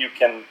 if you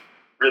can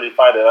really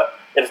find it.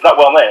 It's not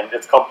well named.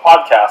 It's called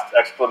Podcast!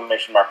 The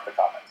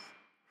Comics.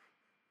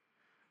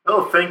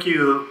 Well, thank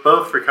you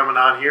both for coming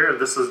on here.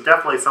 This is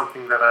definitely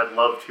something that I'd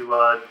love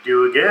to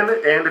do again.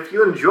 And if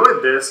you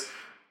enjoyed this,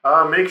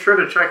 make sure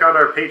to check out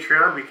our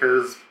Patreon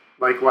because,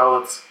 while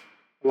it's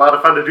a lot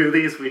of fun to do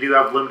these, we do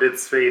have limited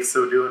space,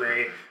 so doing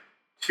a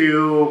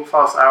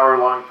 2+ hour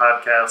long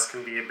podcast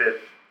can be a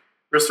bit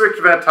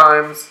restrictive at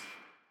times.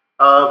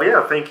 But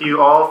yeah, thank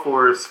you all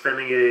for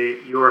spending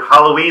your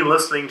Halloween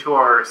listening to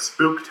our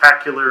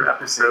spooktacular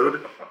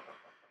episode.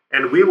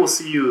 And we will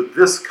see you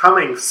this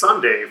coming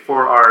Sunday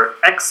for our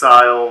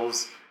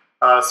Exiles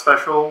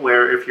special,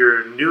 where if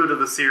you're new to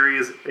the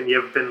series and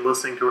you've been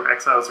listening to our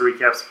Exiles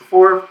recaps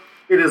before,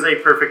 it is a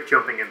perfect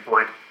jumping in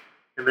point.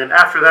 And then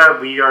after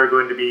that, we are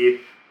going to be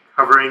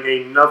covering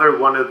another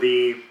one of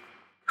the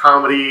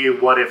comedy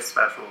what-if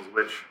specials,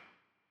 which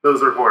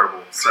those are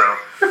horrible. So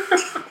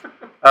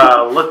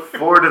look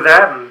forward to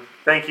that, and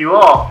thank you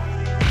all.